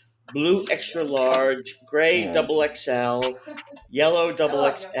small, blue extra large, gray double XL, yellow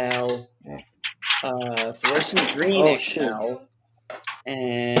double XL, fluorescent green XL,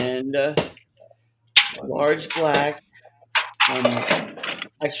 and large black,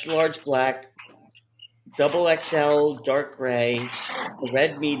 extra large black, double XL dark gray, a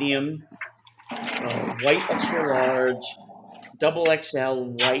red medium, white extra large, double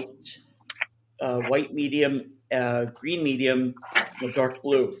XL white, white medium, green medium, or dark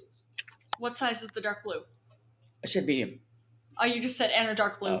blue. What size is the dark blue? I said medium. Oh, you just said and a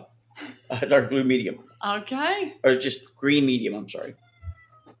dark blue. Dark blue medium. Okay. Or just green medium, I'm sorry.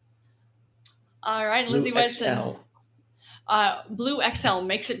 All right, Lizzie Weston. Blue XL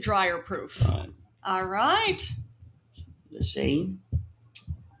makes it dryer proof. All right. Let's see.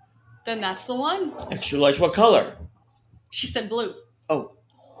 Then that's the one. Extra large. What color? She said blue. Oh,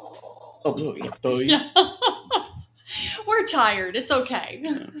 blue. Yeah, blue. Yeah. We're tired. It's okay.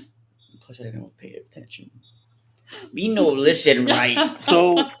 Yeah. Plus, I don't pay attention. We know, listen, right?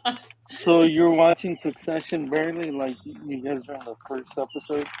 So you're watching Succession barely, like you guys are in the first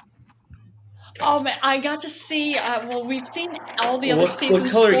episode. Oh man, I got to see. Well, we've seen all the other What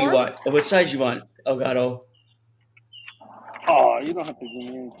seasons. color do before. you want? What size you want, Elgato? Oh, you don't have to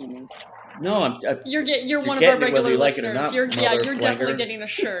give me anything. No, you're one of our regular listeners. Not, you're definitely getting a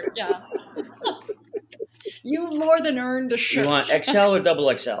shirt. Yeah. You more than earned a shirt. You want XL or double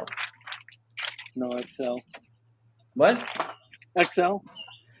XL? No, XL. What? XL.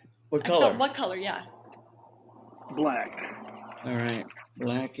 What color? XL, what color? Yeah. Black. All right,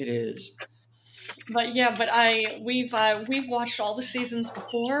 black it is. But we've watched all the seasons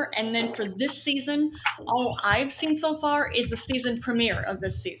before, and then for this season, all I've seen so far is the season premiere of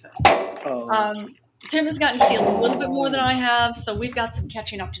this season. Oh. Tim has gotten to see a little bit more than I have, so we've got some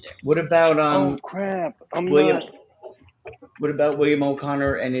catching up to do. What about oh crap! What about William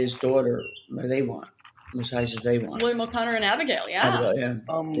O'Connor and his daughter? What do they want? What sizes they want? William O'Connor and Abigail, yeah. Abigail, yeah.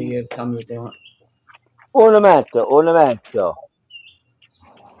 They tell me what they want. Un momento.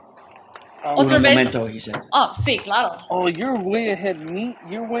 Otro beso. Momento, he said. Oh, sí, claro. Oh, you're way ahead of me.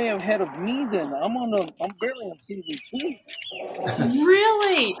 You're way ahead of me. Then I'm barely on season 2.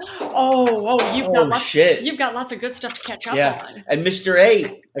 Really? You've got lots of good stuff to catch up on. And Mr. A,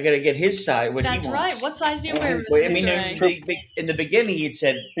 I gotta get his size. That's right. What size do you wear, Mr. A? In the beginning, he'd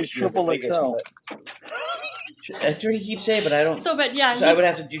said he's triple XL. That's what he keeps saying, but I don't. I would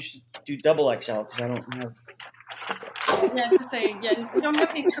have to do double XL because I don't have. Yeah, I was gonna say, you don't have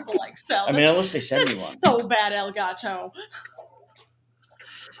any triple XL. I mean, unless they send me one. So bad, El Gato.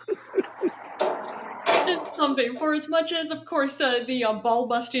 It's something. For as much as, of course, the ball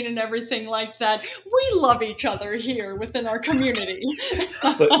busting and everything like that, we love each other here within our community.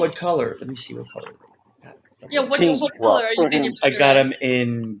 But what color? Let me see what color. Yeah, what color are you thinking? I got them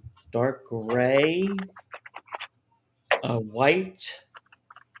in dark gray, white.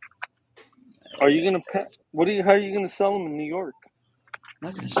 Are you gonna how are you gonna sell them in New York? I'm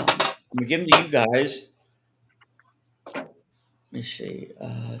not gonna sell them. I'm gonna give them to you guys. Let me see.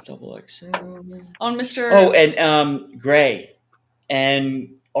 Double XL. On Mr. Oh, and gray, and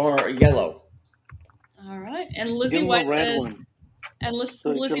or yellow. All right, and Lizzie White says. And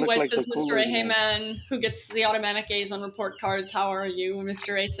Lizzie White says, Mr. A, hey man, who gets the automatic A's on report cards? How are you?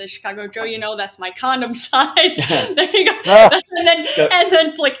 Mr. A says, Chicago Joe, that's my condom size. There you go. And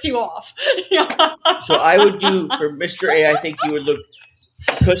then flicked you off. So I would do for Mr. A, I think you would look,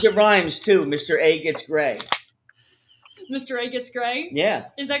 because it rhymes too, Mr. A gets gray. Mr. A gets gray? Yeah.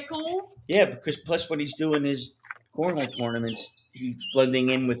 Is that cool? Yeah, because plus when he's doing his cornhole tournaments, he's blending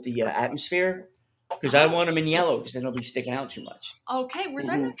in with the atmosphere. Because I want them in yellow, because then they'll be sticking out too much. Okay, whereas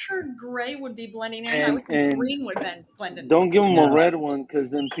I'm not sure gray would be blending in. I would think green would blend in. Don't give them a red one, because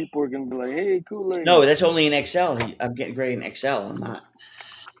then people are going to be like, hey, Kool-Aid. No, that's only in XL. I'm getting gray in XL. I'm not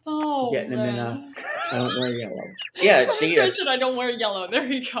getting them in I don't wear yellow. Yeah, see, I said I don't wear yellow. There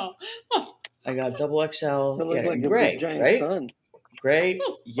you go. I got double XL. Yeah, like gray, right? Sun. Gray,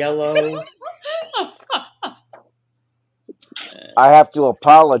 yellow. I have to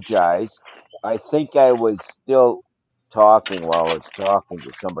apologize. I think I was still talking while I was talking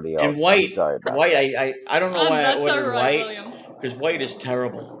to somebody else. And white. Sorry about white. That. I don't know why I ordered white. Because white is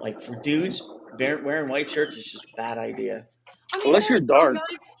terrible. Like for dudes, wearing white shirts is just a bad idea. I mean, unless you're dark.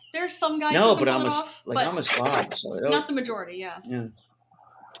 There's some guys. No, who but I'm a slob. So not the majority. Yeah. Yeah.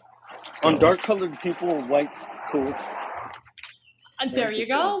 On dark-colored people, white's cool. There you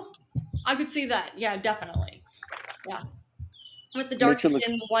go. I could see that. Yeah, definitely. Yeah. With the dark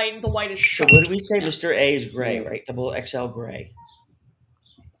skin, the white is sharp. So what did we say? Mr. A is gray, right? Double XL gray.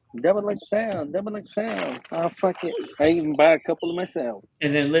 Double XL. Oh, fuck it. I even buy a couple of myself.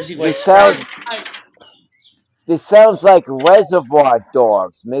 And then Lizzie White. This sounds like Reservoir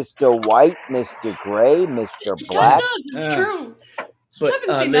Dogs. Mr. White, Mr. Gray, Mr. Black. Yeah, it's true. But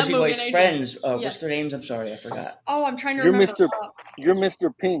Lizzie White's friends, what's their names? I'm sorry, I forgot. Oh, I'm trying to remember. You're Mr.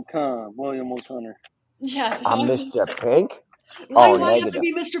 Pink, huh? William O'Connor. Yeah. I'm Mr. Pink? Why do I have to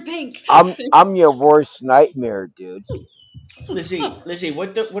be Mr. Pink? I'm your worst nightmare, dude. Lizzie,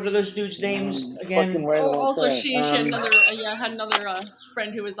 what are those dudes' names again? Also, she had another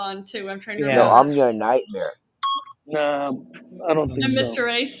friend who was on too. I'm trying to remember. No, I'm your nightmare. Nah, I don't think so. And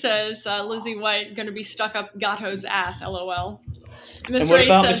Mr. A says Lizzie White going to be stuck up Gatto's ass. LOL. And what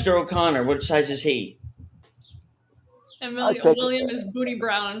about Mr. O'Connor? What size is he? And I take William is Booty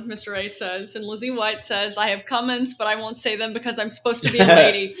Brown, Mr. A says. And Lizzie White says, I have comments, but I won't say them because I'm supposed to be a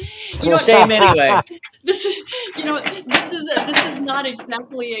lady. You know what? Say him anyway. This is, this is not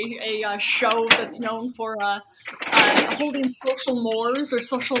exactly a show that's known for holding social mores or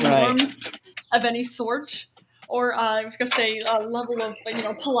social norms of any sort, or I was going to say a level of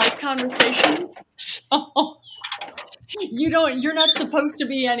polite conversation. So you're not supposed to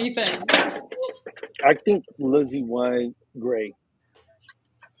be anything. I think Lizzie White Gray.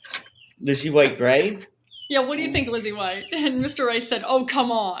 Lizzie White Gray? Yeah, what do you think, Lizzie White? And Mr. Ray said, "Oh,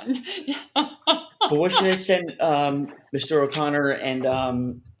 come on." But what should I send Mr. O'Connor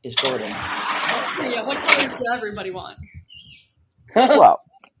and his daughter? Yeah, what colors do everybody want? Well,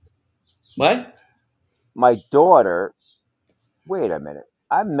 What? my daughter. Wait a minute.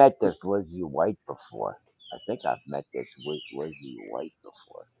 I met this Lizzie White before. I think I've met this Lizzie White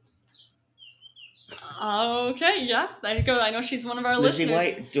before. Okay, yeah, there you go. I know she's one of our Lizzie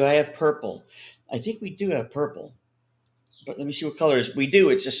listeners. White? Do I have purple? I think we do have purple. But let me see what colors. We do.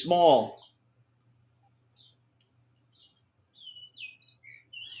 It's a small.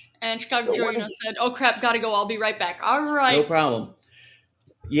 And Chicago So Joe, what is it? said, "Oh crap, gotta go. I'll be right back." All right. No problem.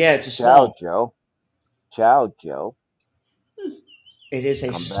 Yeah, it's a Ciao, small. Joe. Ciao, Joe. It is a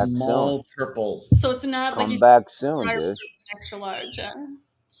Come back soon. small purple. So it's not like Come you back soon, dude. extra large. Yeah.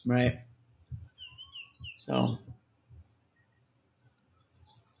 Right. So.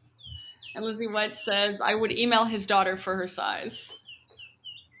 And Lizzie White says, "I would email his daughter for her size."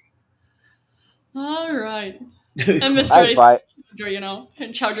 All right. And Mr. I Ace, buy.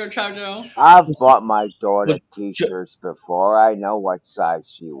 and Chow Joe. I've bought my daughter What, T-shirts before. I know what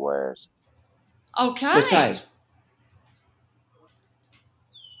size she wears. Okay. what size?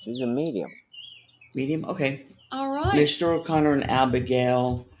 She's a medium. Medium? Okay. All right. Mr. O'Connor and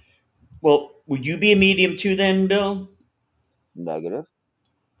Abigail. Well, would you be a medium too then, Bill? Negative.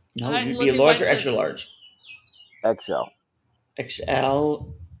 No, And you'd be a Lizzie large White or extra says- large? XL. XL.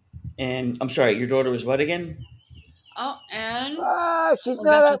 And I'm sorry, your daughter was what again? Oh, and She's we're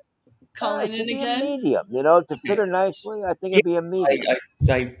not back a. to calling She'd in be a again. medium. To fit her nicely, I think it'd be a medium.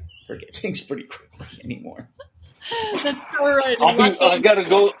 I forget things pretty quickly anymore. That's all right. I gotta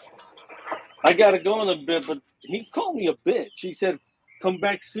go. I gotta go in a bit, but he called me a bitch. He said, "Come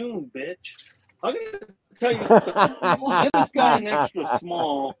back soon, bitch." I'm gonna tell you something. Get this guy an extra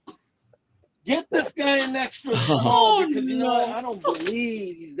small. Get this guy an extra small because you know what? I don't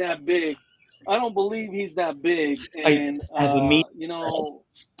believe he's that big. I don't believe he's that big, and I have a medium.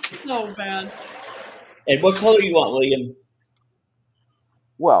 So bad. And what color do you want, William?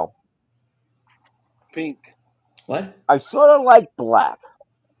 Well, pink. What? I sort of like black.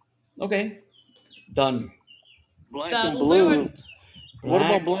 Okay. Done. Black That'll and blue. do What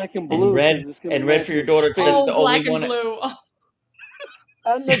about black and blue? And red, 'Cause it's gonna and red match for your his daughter because it's Oh, the only black and one. blue.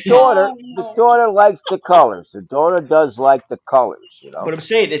 And the daughter, no. the daughter likes the colors. The daughter does like the colors, But I'm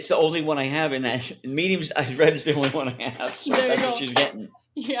saying it's the only one I have in that. In mediums, red is the only one I have. So There you that's go. what she's getting.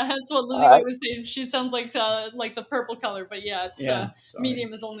 Yeah, that's what Lizzie All right. was saying. She sounds like the purple color, but yeah, it's Sorry.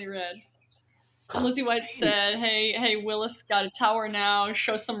 medium is only red. And Lizzie White said, "Hey, Willis got a tower now.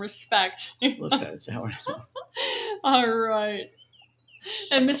 Show some respect." Willis got a tower now. All right.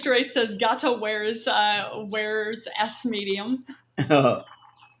 And Mr. A says, "Gato wears S medium." No,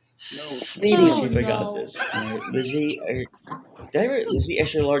 Let me see if I got this. Lizzie, did I write Lizzie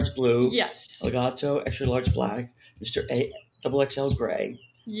extra large blue? Yes. Legato extra large black. Mr. A double XL gray.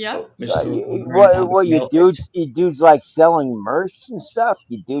 Yep. So you dudes like selling merch and stuff?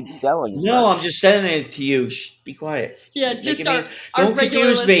 You dudes selling No, merch. I'm just sending it to you. Shh, be quiet. Yeah, just our don't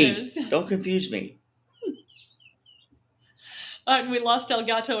regular confuse listeners. me. Don't confuse me. We lost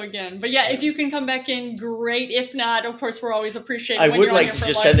Elgato again. But yeah, if you can come back in, great. If not, of course, we're always appreciating. I when would you're like on to here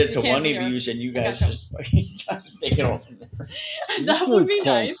just for send live, it to one of be here. you and you guys Elgato. just take it off from there. That would be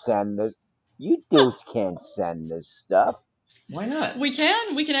can't nice. send this. You dudes can't send this stuff. Why not? We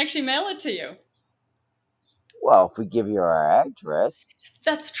can. We can actually mail it to you. Well, if we give you our address.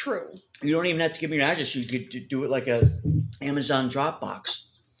 That's true. You don't even have to give me your address. You could do it like a Amazon Dropbox.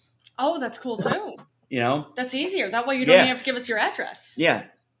 Oh, that's cool too. That's easier. That way you don't even have to give us your address. Yeah,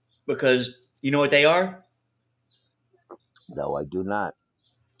 because you know what they are? No, I do not.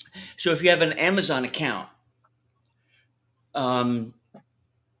 So if you have an Amazon account,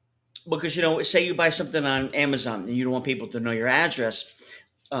 because say you buy something on Amazon and you don't want people to know your address,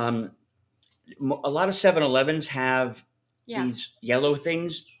 a lot of 7-Elevens have these yellow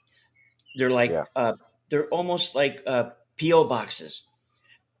things. They're like they're almost like PO boxes,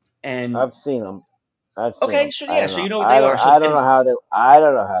 and I've seen them. Okay, so yeah, so you know what I they are. So I don't know how they. I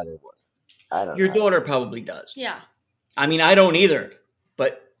don't know how they work. I don't. Your daughter probably does. Yeah. I mean, I don't either,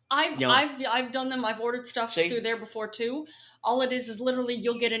 but I've done them. I've ordered stuff See? through there before too. All it is literally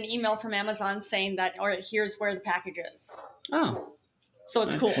you'll get an email from Amazon saying that, all right, here's where the package is. Oh, So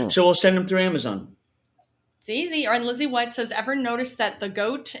it's cool. so we'll send them through Amazon. It's easy. And Lizzie White says, ever notice that the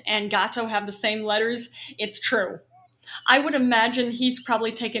goat and gato have the same letters? It's true. I would imagine he's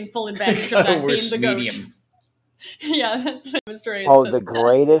probably taken full advantage of that being the goat. Yeah, that's what Mr. A Oh, said. the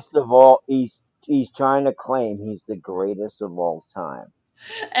greatest of all. He's trying to claim he's the greatest of all time.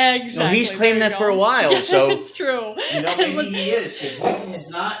 Exactly. No, he's claimed that for a while, so it's true. Maybe he is, because he has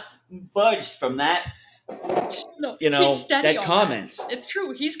not budged from that. No, he's steady that comment. That. It's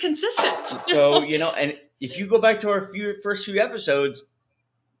true. He's consistent. So and if you go back to our first few episodes,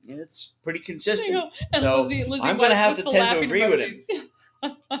 it's pretty consistent. And so Lizzie I'm going to have to tend to agree with him.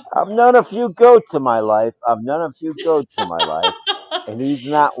 I've known a few goats in my life. And he's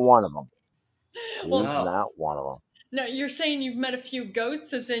not one of them. He's not one of them. No, you're saying you've met a few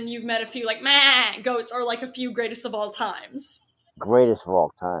goats, as in you've met a few goats, or like a few greatest of all times. Greatest of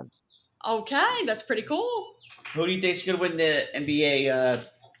all times. Okay, that's pretty cool. Who do you think's going to win the NBA?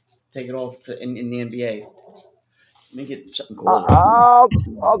 Take it all in the NBA. Let me get something cool. I'll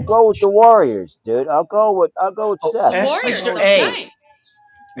go with the Warriors, dude. I'll go with Seth. Warriors, Mr. okay. A.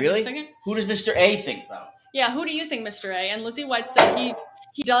 Really? Who does Mr. A think though? Yeah, who do you think, Mr. A? And Lizzie White said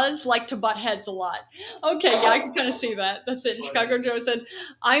he does like to butt heads a lot. Okay, yeah, I can kind of see that. That's it. Chicago Joe said,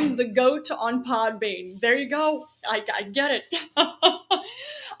 I'm the goat on Podbean. There you go. I get it. I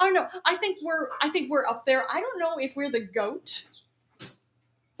don't know. I think we're up there. I don't know if we're the goat,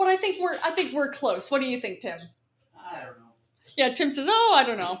 but I think we're close. What do you think, Tim? I don't know. Yeah, Tim says, oh, I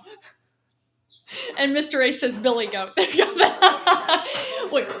don't know. And Mr. A says, Billy Goat. There you go.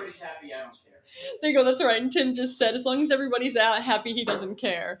 Wait. Everybody's happy, I don't care. There you go, that's right. And Tim just said, as long as everybody's happy, he doesn't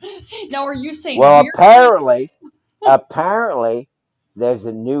care. Now, are you saying... Well, apparently, there's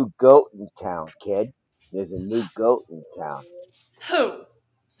a new goat in town, kid. There's a new goat in town. Who?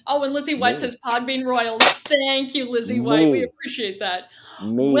 Oh, and Lizzie White says Podbean Royals. Thank you, Lizzie White. We appreciate that.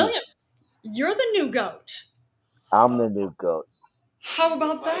 William, you're the new goat. I'm the new goat. How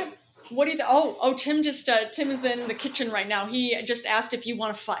about that? What do you... Tim just... Tim is in the kitchen right now. He just asked if you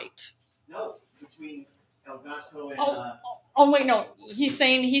want to fight. No, between El Gato and... wait, no. He's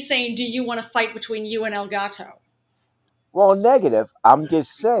saying, do you want to fight between you and El Gato? Well, negative. I'm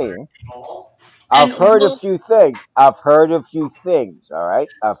just saying. I've heard a few things. All right?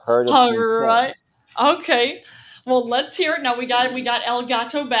 I've heard a few things. Okay. Well, let's hear it. Now we got El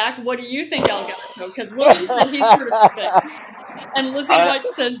Gato back. What do you think, El Gato? Because William said he's heard a few things. And Lizzie White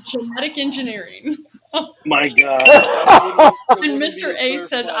says genetic engineering. My God. And Mr. A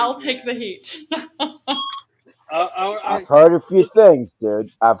says, I'll take the heat. I've heard a few things,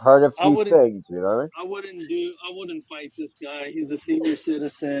 dude. I've heard a few things, you know what I mean? I wouldn't fight this guy. He's a senior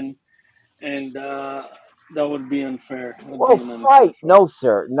citizen, and that would be unfair. Well, fight. No,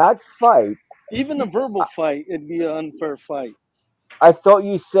 sir. Not fight. Even a verbal fight, it'd be an unfair fight. I thought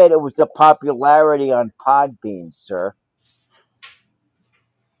you said it was a popularity on Podbean, sir.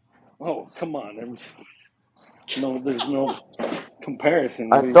 Oh, come on. There's no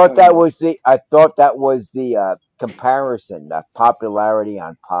comparison. I thought that was the comparison, the popularity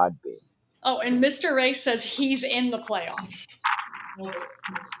on Podbean. Oh, and Mr. A says he's in the playoffs. No,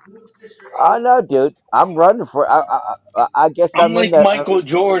 dude. I'm running for. I guess I'm like Michael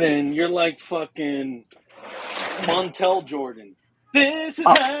Jordan. You're like fucking Montel Jordan. This is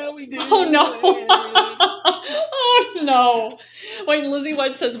how we do it. Oh no! Oh no! Wait, Lizzie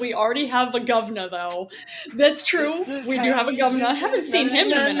White says we already have a governor, though. That's true. We do have a governor. I haven't seen him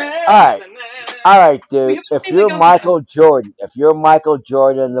in a minute. All right, dude. If you're Michael Jordan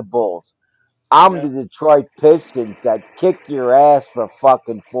and the Bulls, I'm the Detroit Pistons that kicked your ass for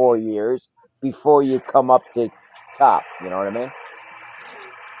fucking 4 years before you come up to top. You know what I mean?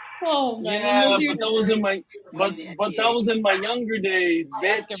 Oh man! Yeah, but that was in my younger days,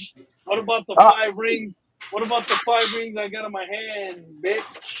 bitch. What about the 5 rings? What about the 5 rings I got in my hand,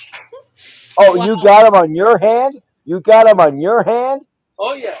 bitch? Oh, wow. You got them on your hand?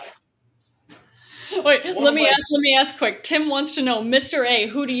 Oh yeah. Wait, let me ask quick. Tim wants to know, Mr. A,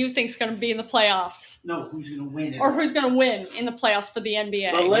 who do you think's going to be in the playoffs? No, who's going to win? Or who's going to win in the playoffs for the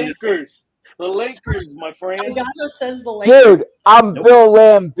NBA? The Lakers. The Lakers, my friend. Elgato says the Lakers. Dude, I'm Bill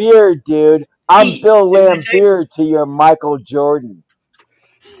Laimbeer, dude. I'm Bill Laimbeer to your Michael Jordan.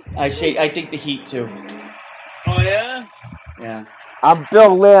 I think the Heat too. Oh yeah? Yeah. I'm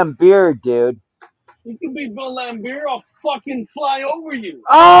Bill Laimbeer, dude. You can be Bill Laimbeer. I'll fucking fly over you.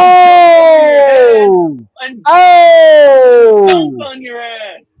 Oh! And oh! dunk on your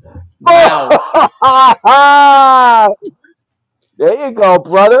ass. Wow. There you go,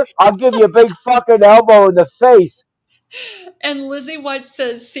 brother. I'll give you a big fucking elbow in the face. And Lizzie White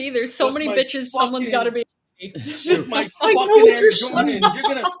says, "See, there's so with many my bitches. Someone's got to fucking be." It's with true. my I know fucking what Air you're saying. Jordans. You're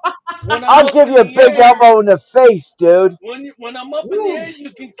gonna when I'm I'll up give in you a the big air. elbow in the face, dude. When I'm up in the Ooh. air,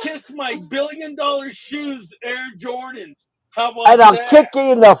 you can kiss my $1 billion shoes, Air Jordans. How about And I'll kick that? you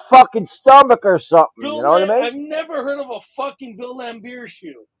in the fucking stomach or something. You know what I mean? I've never heard of a fucking Bill Lambier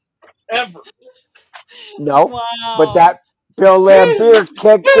shoe ever. No. But Wow. that Bill Lambier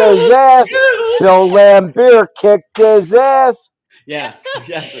kicked his ass. Bill Lambier kicked his ass. Yeah,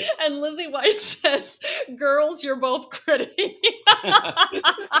 exactly. And Lizzie White says, "Girls, you're both pretty."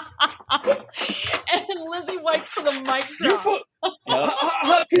 And Lizzie White for the mic You drop. put Yep.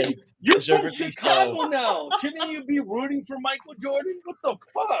 how could And you're from deservedly so. Chicago now? Shouldn't you be rooting for Michael Jordan? What the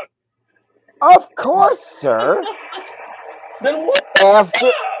fuck? Of course, sir. Then what?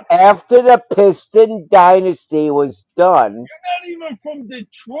 After after the Piston dynasty was done, Not even from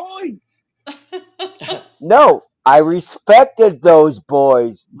Detroit. no, I respected those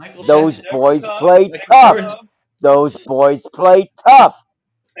boys. Michael Those Jackson, They were boys tough. played They Michael were tough. Jordan's. tough. Those boys played tough.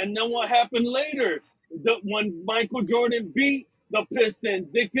 And then what happened later? When Michael Jordan beat the Pistons,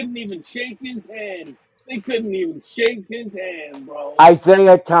 they couldn't even shake his hand. They couldn't even shake his hand, bro.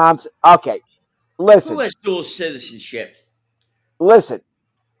 Isaiah Thompson. Okay, Who listen, has dual citizenship? listen.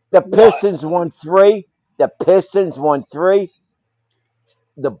 The What? Pistons won three. The Pistons won three.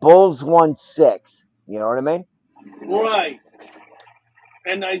 The Bulls won six. You know what I mean? Right.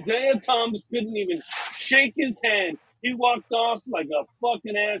 And Isaiah Thomas couldn't even shake his hand. He walked off like a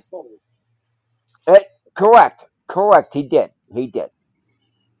fucking asshole. Eh, correct. Correct. He did. He did.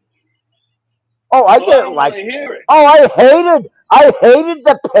 Oh, I So I didn't don't want like. to hear it. Oh, I hated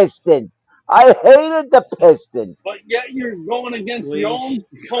the Pistons. I hated the Pistons. But yet you're going against the Please, own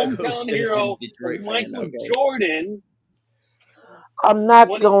Chicago hometown citizen hero of Detroit fan. Michael Okay. Jordan. I'm not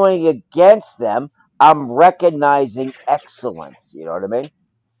When he, going against them. I'm recognizing excellence. You know what I mean?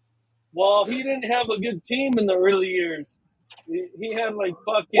 well, he didn't have a good team in the early years. He had like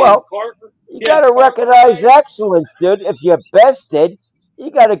fucking Well, Cart. you He had gotta recognize Cartwright. excellence, dude. If you're bested,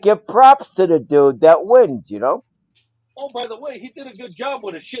 you gotta give props to the dude that wins. You know? Oh, by the way, he did a good job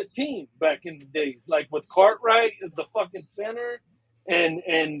with a shit team back in the days, like with Cartwright as the fucking center, and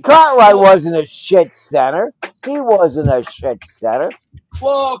Cartwright well, wasn't a shit center. He wasn't a shit center.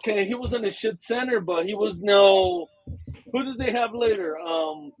 well, okay, he wasn't a shit center, but he was no. Who did they have later?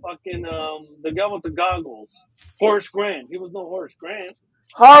 Fucking the guy with the goggles, Horace Grant. He was no Horace Grant.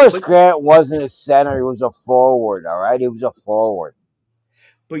 Horace But Grant wasn't a center. He was a forward. All right, he was a forward.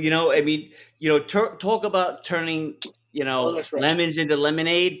 I mean, talk about turning Oh, that's right. lemons into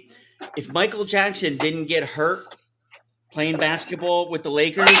lemonade. If Michael Jackson didn't get hurt playing basketball with the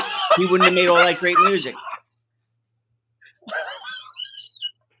Lakers, he wouldn't have made all that great music.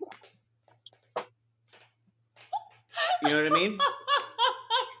 You know what I mean?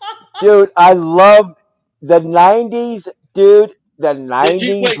 Dude, I loved the '90s, dude. The Did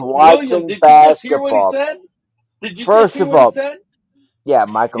you '90s wait, William? watching Did you just hear what he basketball. said? Did you just First hear of what he all, said? yeah,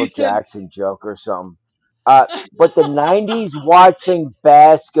 He Michael said Jackson joke or something. But the '90s watching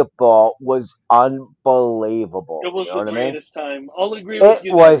basketball was unbelievable. it You was know the what I mean? greatest time. I'll agree with It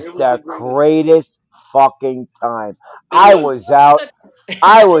you there. was It was the the greatest time. greatest fucking time. It I I was. was love out. that.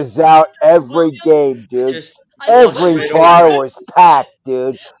 I I was out every William. game, dude. Just I gloss love Every right that over you. bar it. was packed,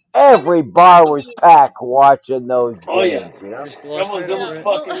 dude. I was Every bar was familiar. packed watching those Oh yeah, games, you know? Just gloss right it Yeah, was over it.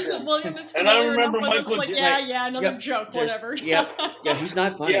 fucking good. William is And I familiar enough remember with us. Like, yeah, Right. yeah, another Yep. joke, Just whatever. yep. Yeah, he's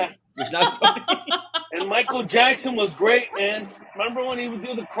not Yeah, funny. He's not funny. and Michael Jackson was great, man. Remember when he would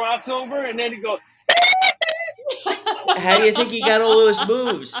do the crossover and then he'd go, How do you think he got all those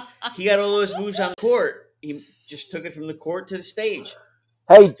moves? He got all those moves on the court. He just took it from the court to the stage.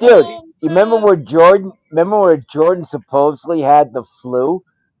 Hey, "That's dude, right." Oh you remember man. where Jordan? Remember where Jordan supposedly had the flu,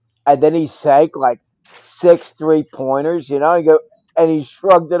 and then he sank like six three-pointers. You know, and he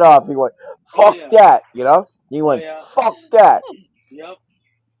shrugged it off. He went, Oh "Fuck yeah, that," you know. He oh went, yeah, "Fuck that." yep.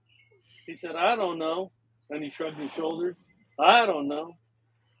 He said, "I don't know," and he shrugged his shoulders. I don't know.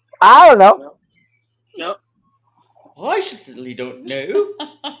 I don't know. Yep, yep. I certainly don't know.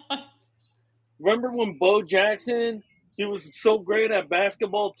 Remember when Bo Jackson? He was so great at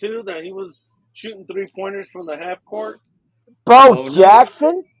basketball too that he was shooting 3 pointers from the half court Bo Bo knows.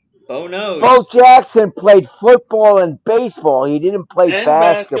 Jackson. Bo Bo knows. Jackson played football and baseball. He didn't play and basketball.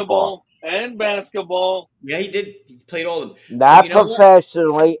 basketball and basketball. Yeah, he did. He played all of them. But you Not know what?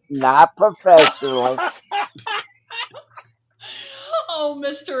 professionally. Not professionally. Oh Oh,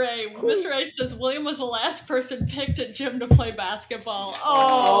 Mr. A. Mr. A says William was the last person picked at gym to play basketball.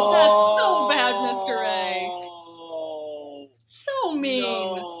 Oh, that's so bad, Mr. A. So mean.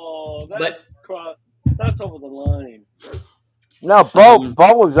 No, But that's over the line. No, Bo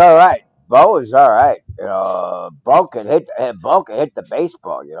was all right. Bo was all right. Bo can hit the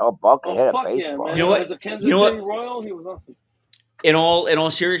baseball. Bo can hit a Fuck yeah, baseball. man! you know what? As a You Kansas know City what? Royal, he was awesome. In all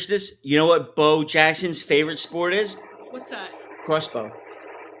seriousness, you know what Bo Jackson's favorite sport is? What's that? Crossbow.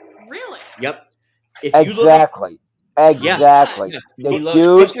 Really? Yep. If you look up, Exactly. Exactly. he The loves He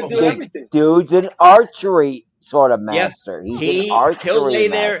dude, could crossbow do the hunting. everything. dude's an archery sort of Yeah, master. He's an he'll archery lay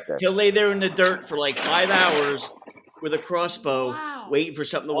there. master. He'll lay there in the dirt for like 5 hours with a crossbow, Wow. waiting for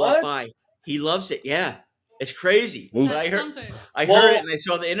something to walk What? by. He loves it. Yeah, it's crazy. He's But That's something. I heard Well- it, and I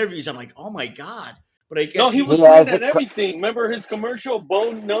saw the interviews. I'm like, oh my god. But I No, guess he was He great has at a everything. Remember his commercial,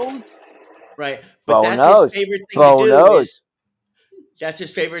 Bone Nose? right. But Bo that's his knows. favorite thing Bo to do. knows. That's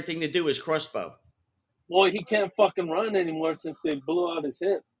his favorite thing to do is crossbow. Well, he can't fucking run anymore since they blew out his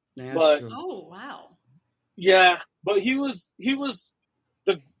hip. Yeah, But- that's true. Oh, wow. Yeah, but he was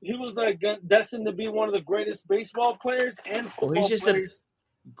like destined to be one of the greatest baseball players and football Well, he's just players.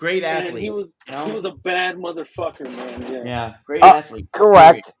 a great And athlete. he was a bad motherfucker, man. Yeah. Yeah, great athlete.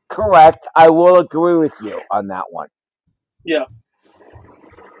 Correct. I will agree with you on that one. Yeah.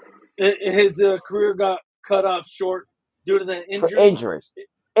 His career got cut off short due to that For injury. injuries.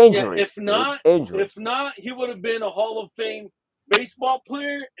 Yeah, if dude. not, Injuries. he would have been a Hall of Fame baseball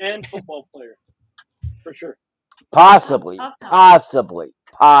player and football player for sure. Possibly.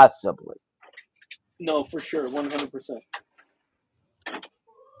 No, for sure, 100%.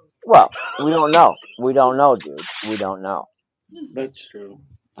 Well, we don't know. We don't know, dude. We don't know. That's true.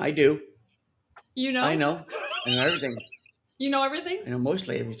 I do. You know? I know everything. You know everything? I know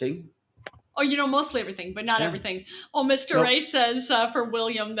mostly everything. Oh, you know mostly everything, but not Yeah. everything. Oh, Mr. Nope. Ray says for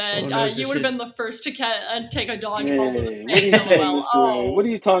William that knows you this would have is- been the first to take a dodgeball to Hey, the what are you face. saying, LOL. Mr. Ray? What are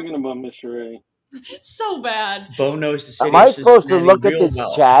you talking about, Mr. Ray? So bad. Bo knows the city Am I of supposed to Cincinnati look at real this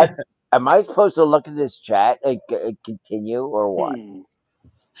well. chat? Am I supposed to look at this chat and continue or what?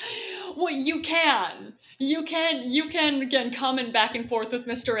 Well, you can. You can again comment back and forth with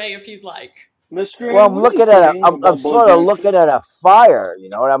Mr. A if you'd like. Mr. Ray, Well, I'm what are you looking at saying I'm about Bo sort of Jackson? looking at a fire,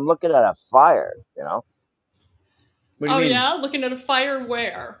 I'm looking at a fire, What do you mean? Yeah, looking at a fire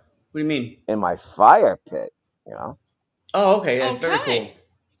where? What do you mean? in my fire pit, Oh, okay. That's very Okay. cool.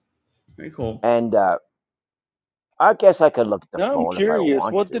 Very cool. And I guess I could look at the Now phone I'm curious. if I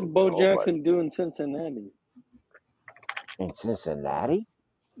want What to. did Bo but Jackson do in Cincinnati? in Cincinnati?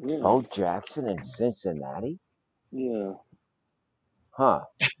 Yeah. Bo Jackson in Cincinnati? Yeah. Huh.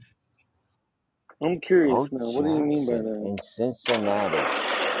 I'm curious Bo now. What do you mean by Jackson that? in Cincinnati.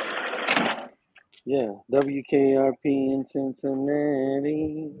 Yeah. WKRP in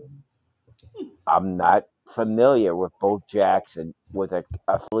Cincinnati. I'm not familiar with Bo Jackson with an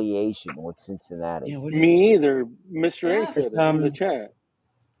affiliation with Cincinnati. Yeah. What, Me either. Mr. A Yeah. said it in the chat.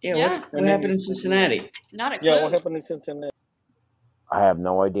 yeah. Yeah. What happened in Cincinnati? Not a clue. Yeah, what happened in Cincinnati? I have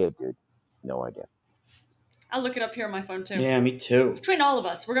no idea, dude. No idea. I'll look it up here on my phone too. Yeah, me too. Between all of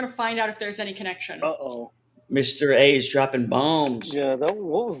us, we're gonna find out if there's any connection. Uh-oh. Mr. A is dropping bombs. Yeah,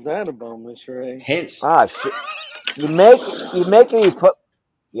 what was that about, Mr. A? Hints. Ah, shit. You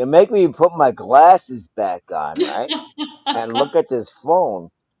make me put my glasses back on, right? And look at this phone.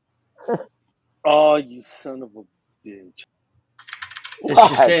 Oh, you son of a bitch. This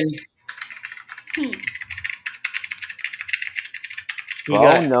just What? in. He Bo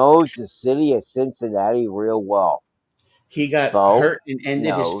got knows the city of Cincinnati real well. he got Bo hurt and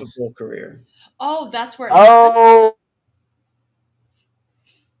ended his knows. football career. Oh, that's where it happened. Oh,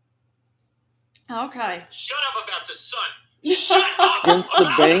 Okay. Shut up about the sun. Shut up Against the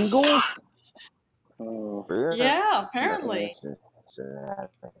about the Bengals? sun. Oh. Yeah, apparently. Cincinnati.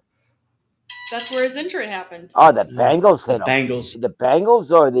 That's where his injury happened. Oh, the Bengals The hit him. Bengals. The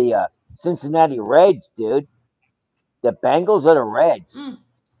Bengals or the Cincinnati Reds, dude. The Bengals or the Reds. Mm.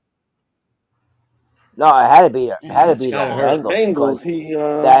 No, it had to be the that's gotta hurt. Bengals. Bengals,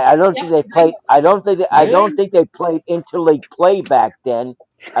 because I don't think they played. I don't think they played interleague play back then.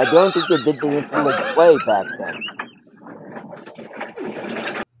 I don't think they did the interleague play back then.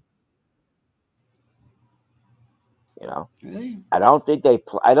 Really? I don't think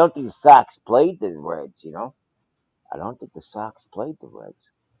I don't think the Sox played the Reds. I don't think the Sox played the Reds.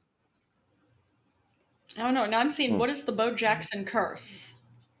 I don't know. Now I'm seeing what is the Bo Jackson curse?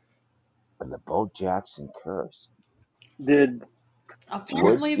 But the Bo Jackson curse.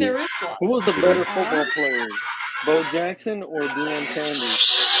 Apparently there is one. Who was the better football player? Bo Jackson or Deion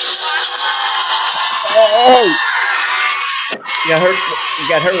Sanders? Hey! You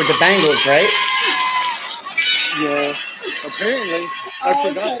got hurt with the Bengals, right? Yeah. Apparently, I Oh,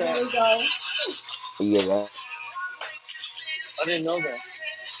 forgot okay, there that. we go. You know. I didn't know that.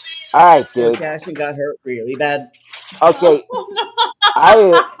 All right, Joe dude. Jackson got hurt really bad. Okay, Oh, I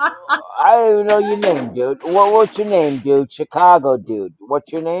no. I don't even know your name, dude. What's your name, dude? Chicago, dude.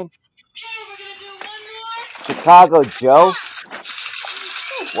 What's your name? Chicago Joe.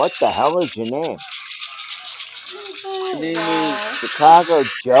 What the hell is your name? My name is Wow. Chicago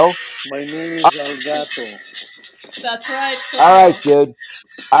Joe. my name is El Gato. That's right, All Claro. right, dude.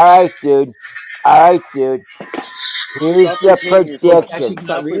 All right, dude. All right, dude. Here's Stop the repeating Joe yourself. Jackson prediction.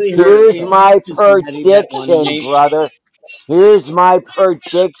 got Stop really repeating hurt Here's yourself. in my Cincinnati that one prediction, night. brother. Here's my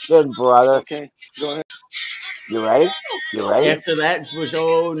prediction, brother. Okay, go ahead. You ready? You ready? After that was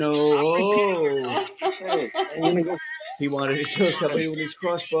oh no, oh. Hey, I'm gonna go. He wanted to kill somebody with his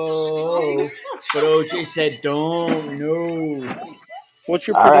crossbow, but OJ said, "Don't, no." What's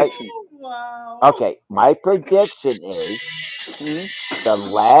your All right. prediction? Wow. Okay. My prediction is Hmm. the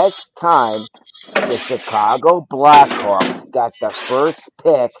last time the Chicago Blackhawks got the first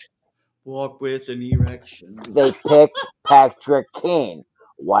pick, Walk with an erection. they picked Patrick Kane.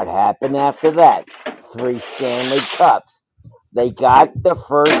 What happened after that? 3 Stanley Cups. They got the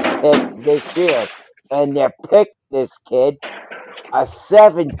first pick this year, and they picked this kid, a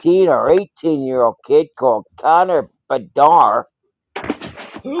 17 or 18-year-old kid called Connor Bedard.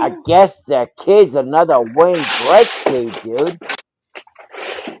 I guess the kid's another Wayne Gretzky, dude.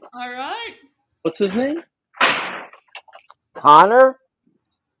 All right. What's his name? Connor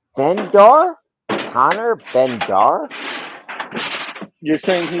Bendar? Connor Bendar? You're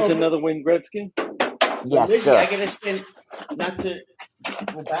saying he's Oh, another Wayne Gretzky? but Yes, Lizzie, I sir. gotta send not to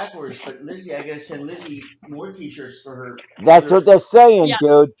go backwards, but Lizzie, I gotta send Lizzie more T-shirts for her That's what other. they're saying, Yeah,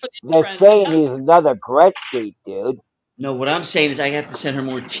 dude. for the They're friend. saying he's another Gretzky, dude. No, what I'm saying is I have to send her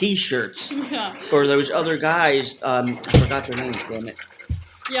more T-shirts Yeah. for those other guys. I forgot their names. Damn it.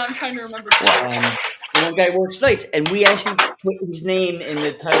 Yeah, I'm trying to remember What? too. The one guy works nights, and we actually put his name in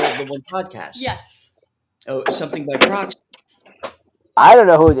the title of the one podcast. Yes. Oh, something by proxy. I don't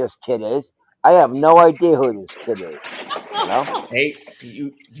know who this kid is. I have no idea who this kid is. You know? Hey,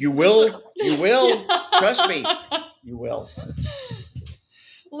 you So, will, you will. Trust me, you will.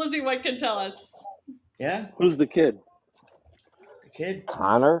 Lizzie White can tell us. Yeah, Who's the kid? the kid.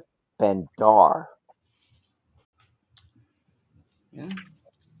 Connor Bendar. Yeah.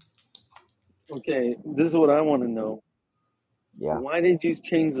 Okay, this is what I want to know. Yeah. Why did you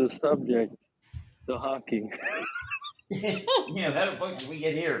change the subject to hockey? Yeah, how the fuck did we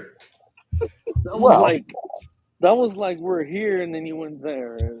get here? That was Well, like that was like we're here and then you went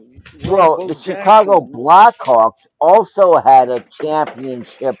there. We're on well, Bo the Chicago Jackson. Blackhawks also had a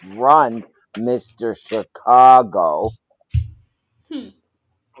championship run, Mr. Chicago. Hmm.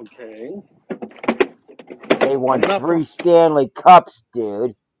 Okay, They won I'm not from. 3 Stanley Cups,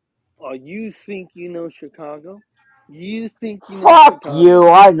 dude. Oh, you think you know Chicago? You think you know Fuck you.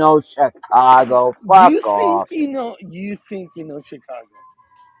 Chicago? I know Chicago. You Fuck think off. you know? You think you know Chicago?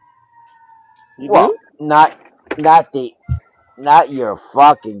 You Well, do? not the not your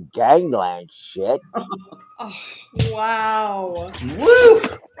fucking gangland shit. Oh, wow. Woo!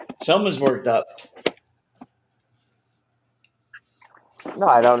 Someone's worked up. No,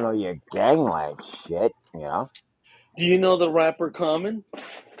 I don't know your gangland shit, you know. Do you know the rapper Common?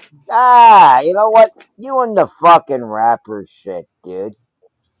 You know what? You and the fucking rapper shit, dude.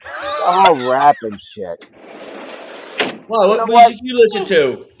 The whole rapping shit. Wow, You what know what? music you listen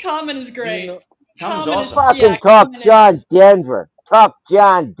to? Common is Do you great. know? Common's Common is, awesome. yeah, Fucking talk Common John is. Denver. Talk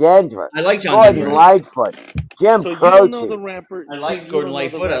John Denver. I like John Gordon Denver. Lightfoot. Jim So you don't know the Croce. rapper. I So like you Gordon don't know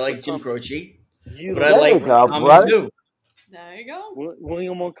the Lightfoot. I rapper like Jim Common. Croce, You but don't I know There the you like go, rapper Common brother. Common. too. There you go.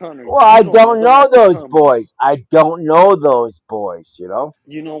 William O'Connor. Well, You I don't know don't the know rapper those Common. boys. I don't know those boys, you know?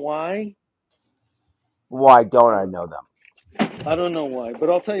 You know why? Why don't I know them? I don't know why, but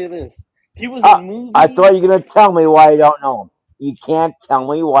I'll tell you this: he was Uh, in I thought movies. you were going to tell me why I don't know them. You can't tell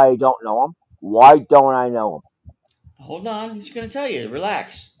me why I don't know them. Why don't I know them? Hold on, he's gonna tell you.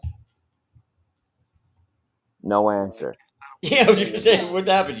 Relax. No answer. Yeah, I was just Say gonna it. say, what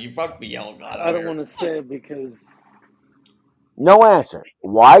happened? You fucked me, oh god, I over don't here. want to say it because No answer.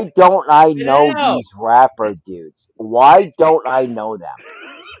 Why don't I Get know out. these rapper dudes? Why don't I know them?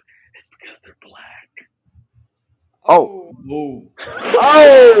 it's because they're black. Oh. Oh. Boom.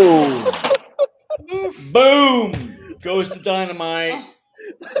 Oh! Oof. Boom! Goes the dynamite.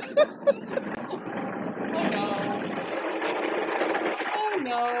 Oh, oh no. Oh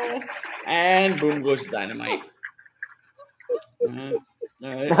no. And boom goes the dynamite. All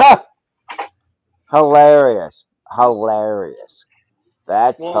right. Hilarious. hilarious.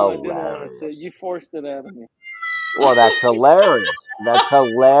 That's Well, I didn't want to say. hilarious. You forced it out of me. Well, that's hilarious. That's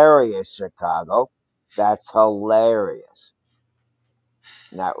hilarious, Chicago. That's hilarious.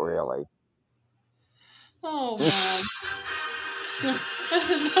 Not really. Oh man.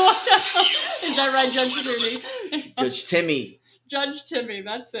 Is that right, Judge Timmy? Judge Timmy. Judge Timmy,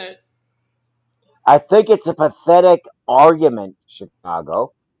 that's it. I think it's a pathetic argument,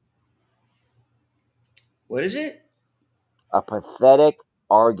 Chicago. What is it? A pathetic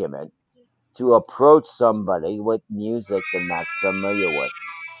argument to approach somebody with music they're not familiar with.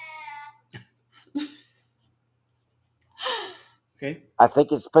 Okay. I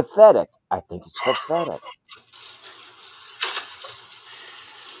think it's pathetic. I think it's pathetic.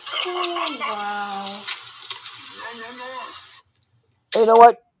 Oh, wow. You know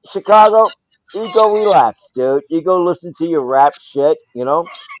what, Chicago? You go relax, dude. You go listen to your rap shit, you know?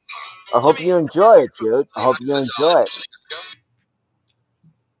 I hope Jimmy. you enjoy it, dude. I hope you enjoy it.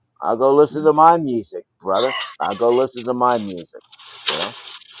 I'll go listen to my music, brother. I'll go listen to my music, you know?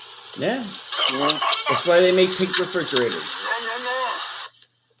 Yeah. Yeah. That's why they make pink refrigerators.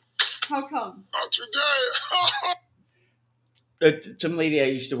 How come? Some lady I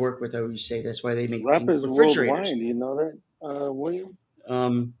used to work with, I always say that's why they make Rap pink is refrigerators. worldwide. You know that, William?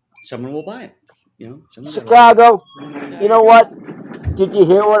 Someone will buy it. Someone got to buy it. Chicago, you There know you what? go. Did you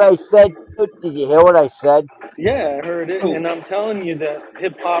hear what I said, dude? Did you hear what I said? Yeah, I heard it, Oh, and I'm telling you that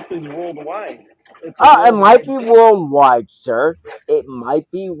hip hop is worldwide. It's a It might worldwide be thing. worldwide, sir. It might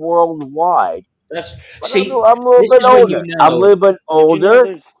be worldwide. that's But see. I'm a little This bit is when you older. I'm a know. little bit Did you know older.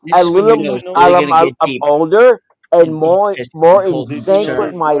 there's? This is when you Did know you it's know? really gonna get I'm deep. older and And he more has more been in called Did you sync know with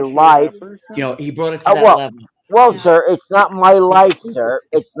sir. there's my Russian life. rappers now? He brought it to that Well, level. well, Yeah. sir, it's not my He, life, sir.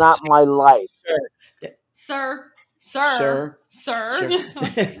 It's not my life. sir, Sir, sir, sir, sir. sir.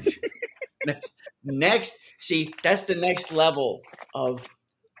 next, see, that's the next level of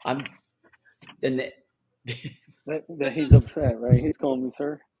I'm. Then That This he's is, upset, right? He's calling me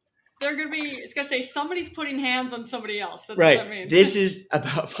sir. they're gonna be, it's gonna say somebody's putting hands on somebody else. That's what right. that means. This is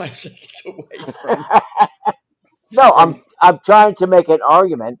about 5 seconds away from No, from. I'm trying to make an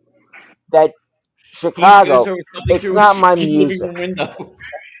argument that He's gonna Chicago, throw something it's through his not my fucking living music. room window.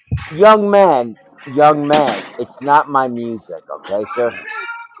 Young man, it's not my music, okay, sir?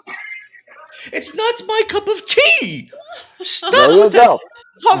 It's not my cup of tea. There Stop you with that go.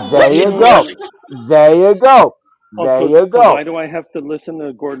 There wretched you Oh, go. music. There you go. There you so why go. do I have to listen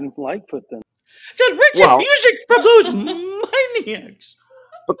to Gordon Lightfoot then? That wretched Well, music from those maniacs.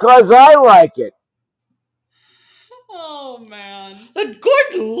 because I like it. Oh man. That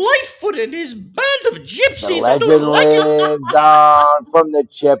Gordon Lightfoot and his band of The gypsies. I legend don't like it. lives on from the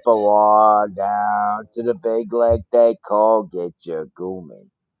Chippewa down to the big lake they call Gitchagumi.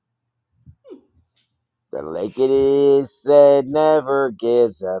 The lake it is said never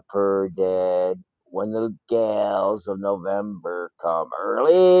gives up her dead when the gales of November come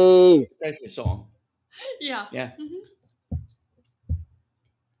early. That's your song. Yeah. Yeah.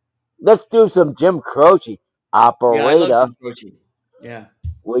 Let's do some Jim Croce. Yeah, I love Operator, Jim Croce. Yeah.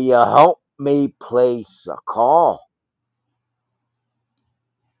 will you help me place a call?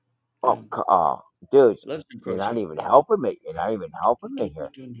 Yeah. Dudes, Love Jim you're not Croce. even helping me. You're not even helping me here.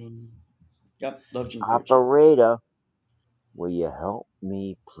 Yep, love Jim Croce. Operator, will you help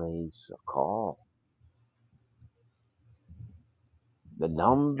me place a call? The Yep.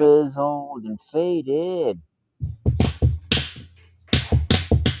 number's old and faded.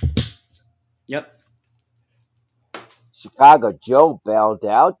 Yep. Chicago Joe bailed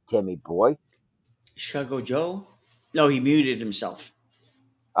out, Timmy boy. Chicago Joe? No, he muted himself.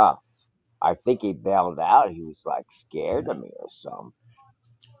 Oh, I think he bailed out. He was like scared Yeah. of me or something.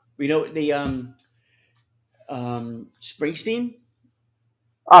 We know the Springsteen?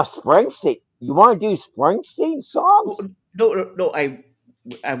 Oh, Springsteen. You want to do Springsteen Oh, songs? no,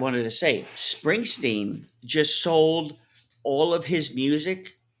 I wanted to say Springsteen just sold all of his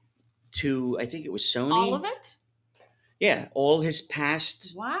music to I think it was All of Sony. it? Yeah, all his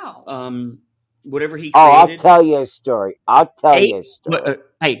past Wow. whatever he Oh, I'll created. tell you a story. I'll tell you a story.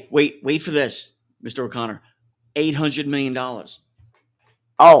 Hey, wait for this, Mr. O'Connor. $800 million.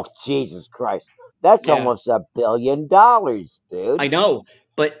 Oh, Jesus Christ. That's Yeah, almost $1 billion, I dude. know,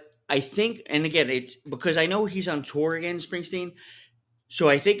 but I think, and again, it's because I know he's on tour again, Springsteen. So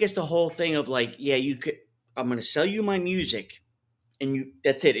I think it's the whole thing of like, yeah, you could. I'm going to sell you my music, and you.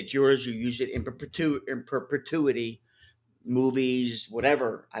 That's it. It's yours. You use it in perpetuity. Movies,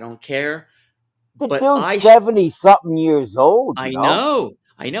 whatever. I don't care. The But dude's 70 something years old, I you know? know,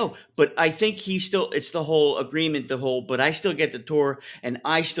 I know, but I think it's the whole agreement, but I still get to tour and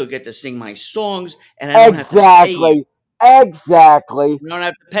I still get to sing my songs and I don't have to pay you. Exactly. Exactly. I don't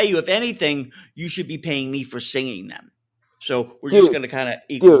have to pay you. If anything, you should be paying me for singing them. So we're just Dude, going to kind of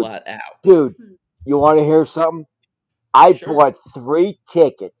equal dude, that out. dude, you want to hear something? I Sure. bought 3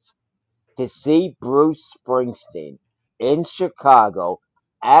 tickets to see Bruce Springsteen in Chicago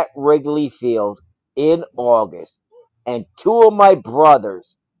at Wrigley Field in August. And 2 of my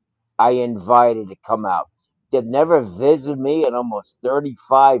brothers I invited to come out. They've never visited me in almost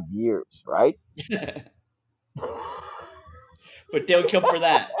 35 years, right? But they'll come for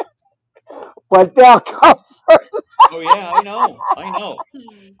that. But they'll come, Oh yeah, I know. I know.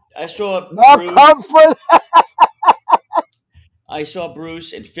 I saw they'll Bruce. come for I saw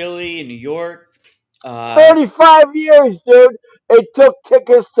Bruce in Philly, in New York. Uh, 35 years, dude. It took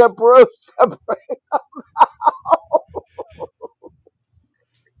tickets to Bruce.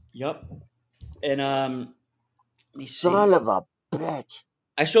 yep. And let me Son see. of a bitch.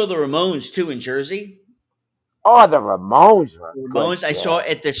 I saw the Ramones too in Jersey. Oh, the Ramones were a The good Ramones I saw band.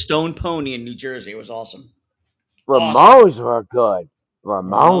 at the Stone Pony in New Jersey. It was awesome. Awesome. Ramones were good.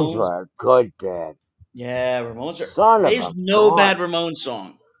 Ramones Ramones. were a good band. Yeah, Ramones are. Son of There's a no bad gun. Ramones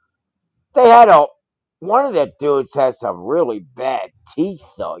song. They had a one of the dudes had some really bad teeth,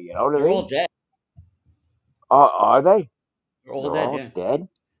 though. You know what I They're all mean? dead. Are they? They're all They're dead. all Yeah, dead. all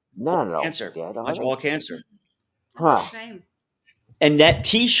None of them cancer. dead, are Bunch of they? all cancer. That's a Huh? shame. And that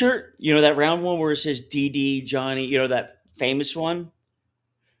T-shirt, that round one where it says DD Johnny, that famous one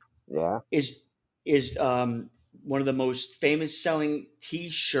Yeah. is is one of the most famous selling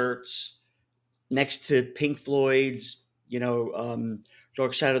T-shirts next to Pink Floyd's,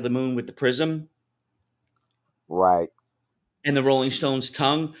 Dark Side of the Moon with the prism Right. and the Rolling Stones'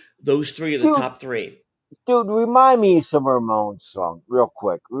 Tongue. Those three are the Dude, top three. dude, remind me of some Ramones song, real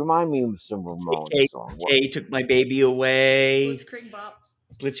quick. Remind me of some Ramones Kay, song. What? Kay took my baby away. Blitzkrieg Bop.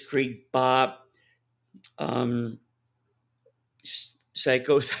 Blitzkrieg Bop. Um,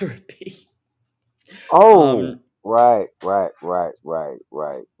 Psychotherapy. Oh, Um, right, right, right, right,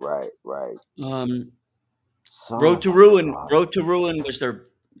 right, right, right. um, Son Road of to a Ruin. gun. Road to Ruin was their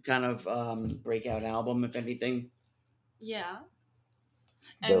kind of breakout album, if anything. Yeah.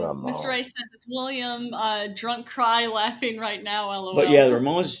 The And Mr. Ramones. A says it's William, drunk cry laughing right now, But yeah, the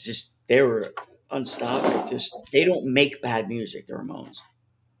lol. Ramones they were unstoppable. They don't make bad music. The Ramones,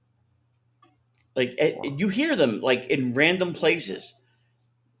 like you hear them like in random places.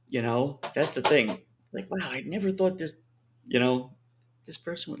 That's the thing. Like, wow, I never thought you know, this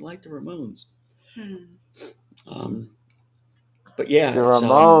person would like the Ramones. Hmm. Um, but yeah, The it's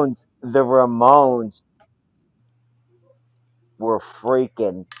Ramones. The Ramones were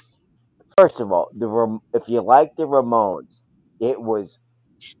freaking. First of all, if you like the Ramones, it was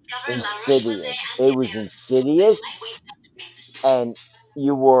insidious. It was insidious, and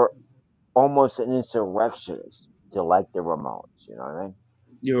you were almost an insurrectionist to like the Ramones. You know what I mean?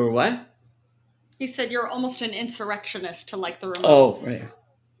 you were what? He said you're almost an insurrectionist to like the Oh, Ramones. right.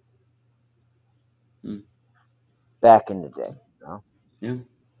 Hmm. Back in the day. You know? Yeah.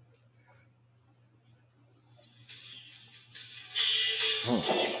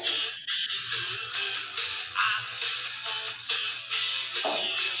 Hmm.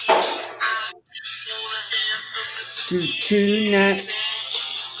 Tonight,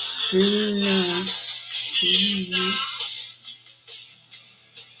 tonight, tonight.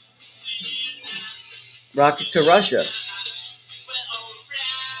 Rocket to Russia.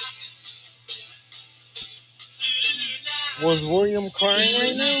 Was William crying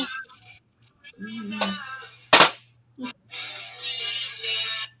right now?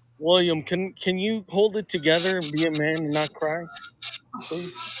 William, can you hold it together and be a man and not cry,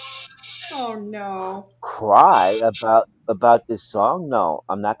 please? Oh no. Cry about this song? No,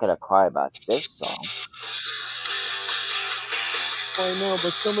 I'm not gonna cry about this song. Well, I know,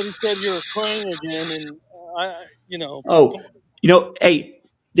 but somebody said you were crying again, and Oh, hey,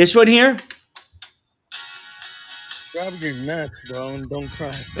 this one here. grab your nuts, bro, and don't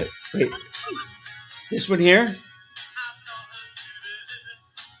cry. Wait, this one here.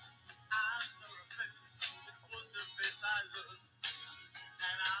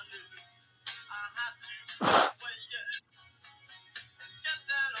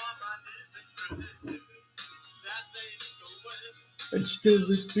 And still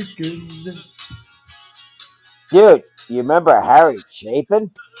it begins. Dude, you remember Harry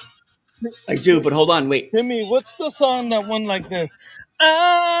Chapin? I do, but hold on, wait. Timmy, what's the song that went like this?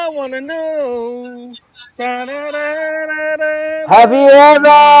 I wanna know. Da, da, da, da, da, Have you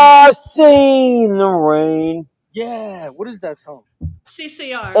da. ever seen the rain? Yeah, what is that song?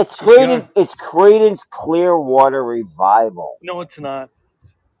 CCR. It's CCR. Credence. It's Credence Clearwater Revival. No, it's not.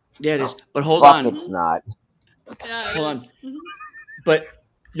 Yeah, it is. But hold Fuck, on, it's not. Yeah, hold it on. is. Mhm. But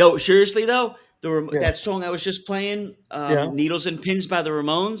no, seriously though, Yeah, that song I was just playing, yeah, "Needles and Pins" by the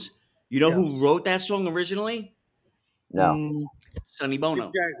Ramones. You know yeah. who wrote that song originally? No. Sonny Mick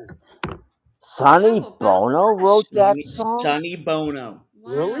Bono. Jagger. Sonny How about Bono that? wrote that song. Sonny Bono.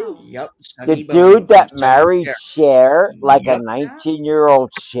 Really? Wow. Yep, The Sonny Bono dude from that Sonny and married Cher. Cher, like a Yep,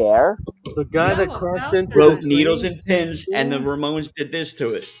 19-year-old Cher, The guy yep. that How crashed about into the that? Wrote "Needles train and in Pins," and the school? Ramones did this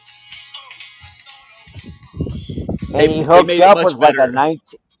to it. and he They hooked made it up much with like a better. 19.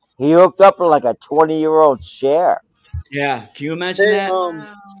 He hooked up with like a 20-year-old Cher. Yeah, can you imagine Hey, that?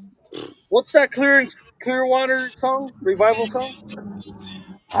 Wow. what's that Clearwater song? Revival song?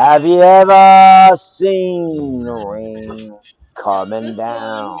 Have you ever seen the rain coming This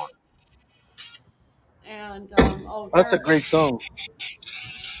down? one and oh, That's a there. great song.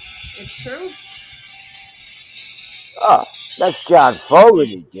 It's true. Oh, that's John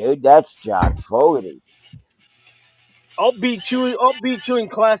Fogerty, dude. That's John Fogerty, I'll beat you. I'll beat you in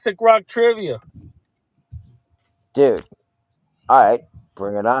classic rock trivia. dude. All right,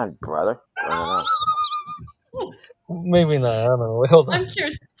 bring it on, brother. Bring it on. Maybe not. I don't know. Hold on. I'm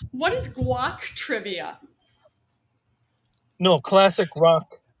curious. What is guac trivia? No, classic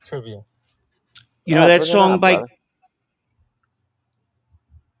rock trivia. You All know right, that bring it song on, by brother.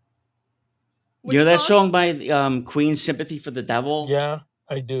 you Which know that song? song by Queen, "Sympathy for the Devil." Yeah,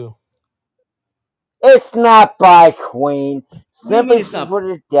 I do. It's not by Queen. What do you mean Sympathy it's not? for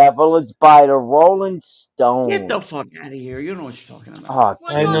the Devil is by the Rolling Get the Stones. fuck out of here! You know what you're talking about. Oh,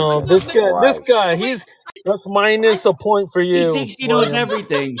 What? I No, know I Jesus thought. this guy. This Christ. guy. Oh wait, He's that's I minus a point for He you, thinks he knows William.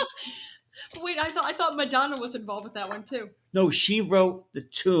 everything. wait. I thought Madonna was involved with that one too. No, she wrote the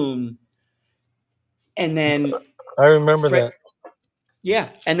tune, and then I remember Fred, that. yeah,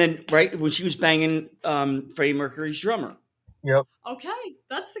 and then right when she was banging Freddie Mercury's drummer, Yep. Okay,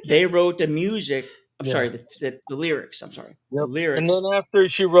 that's the they case. wrote the music. I'm Yeah. sorry, the lyrics. I'm sorry, the Yep. And then lyrics. after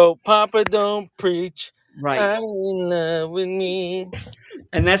she wrote "Papa Don't Preach," Right, I'm in love with me.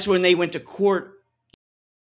 and that's when they went to court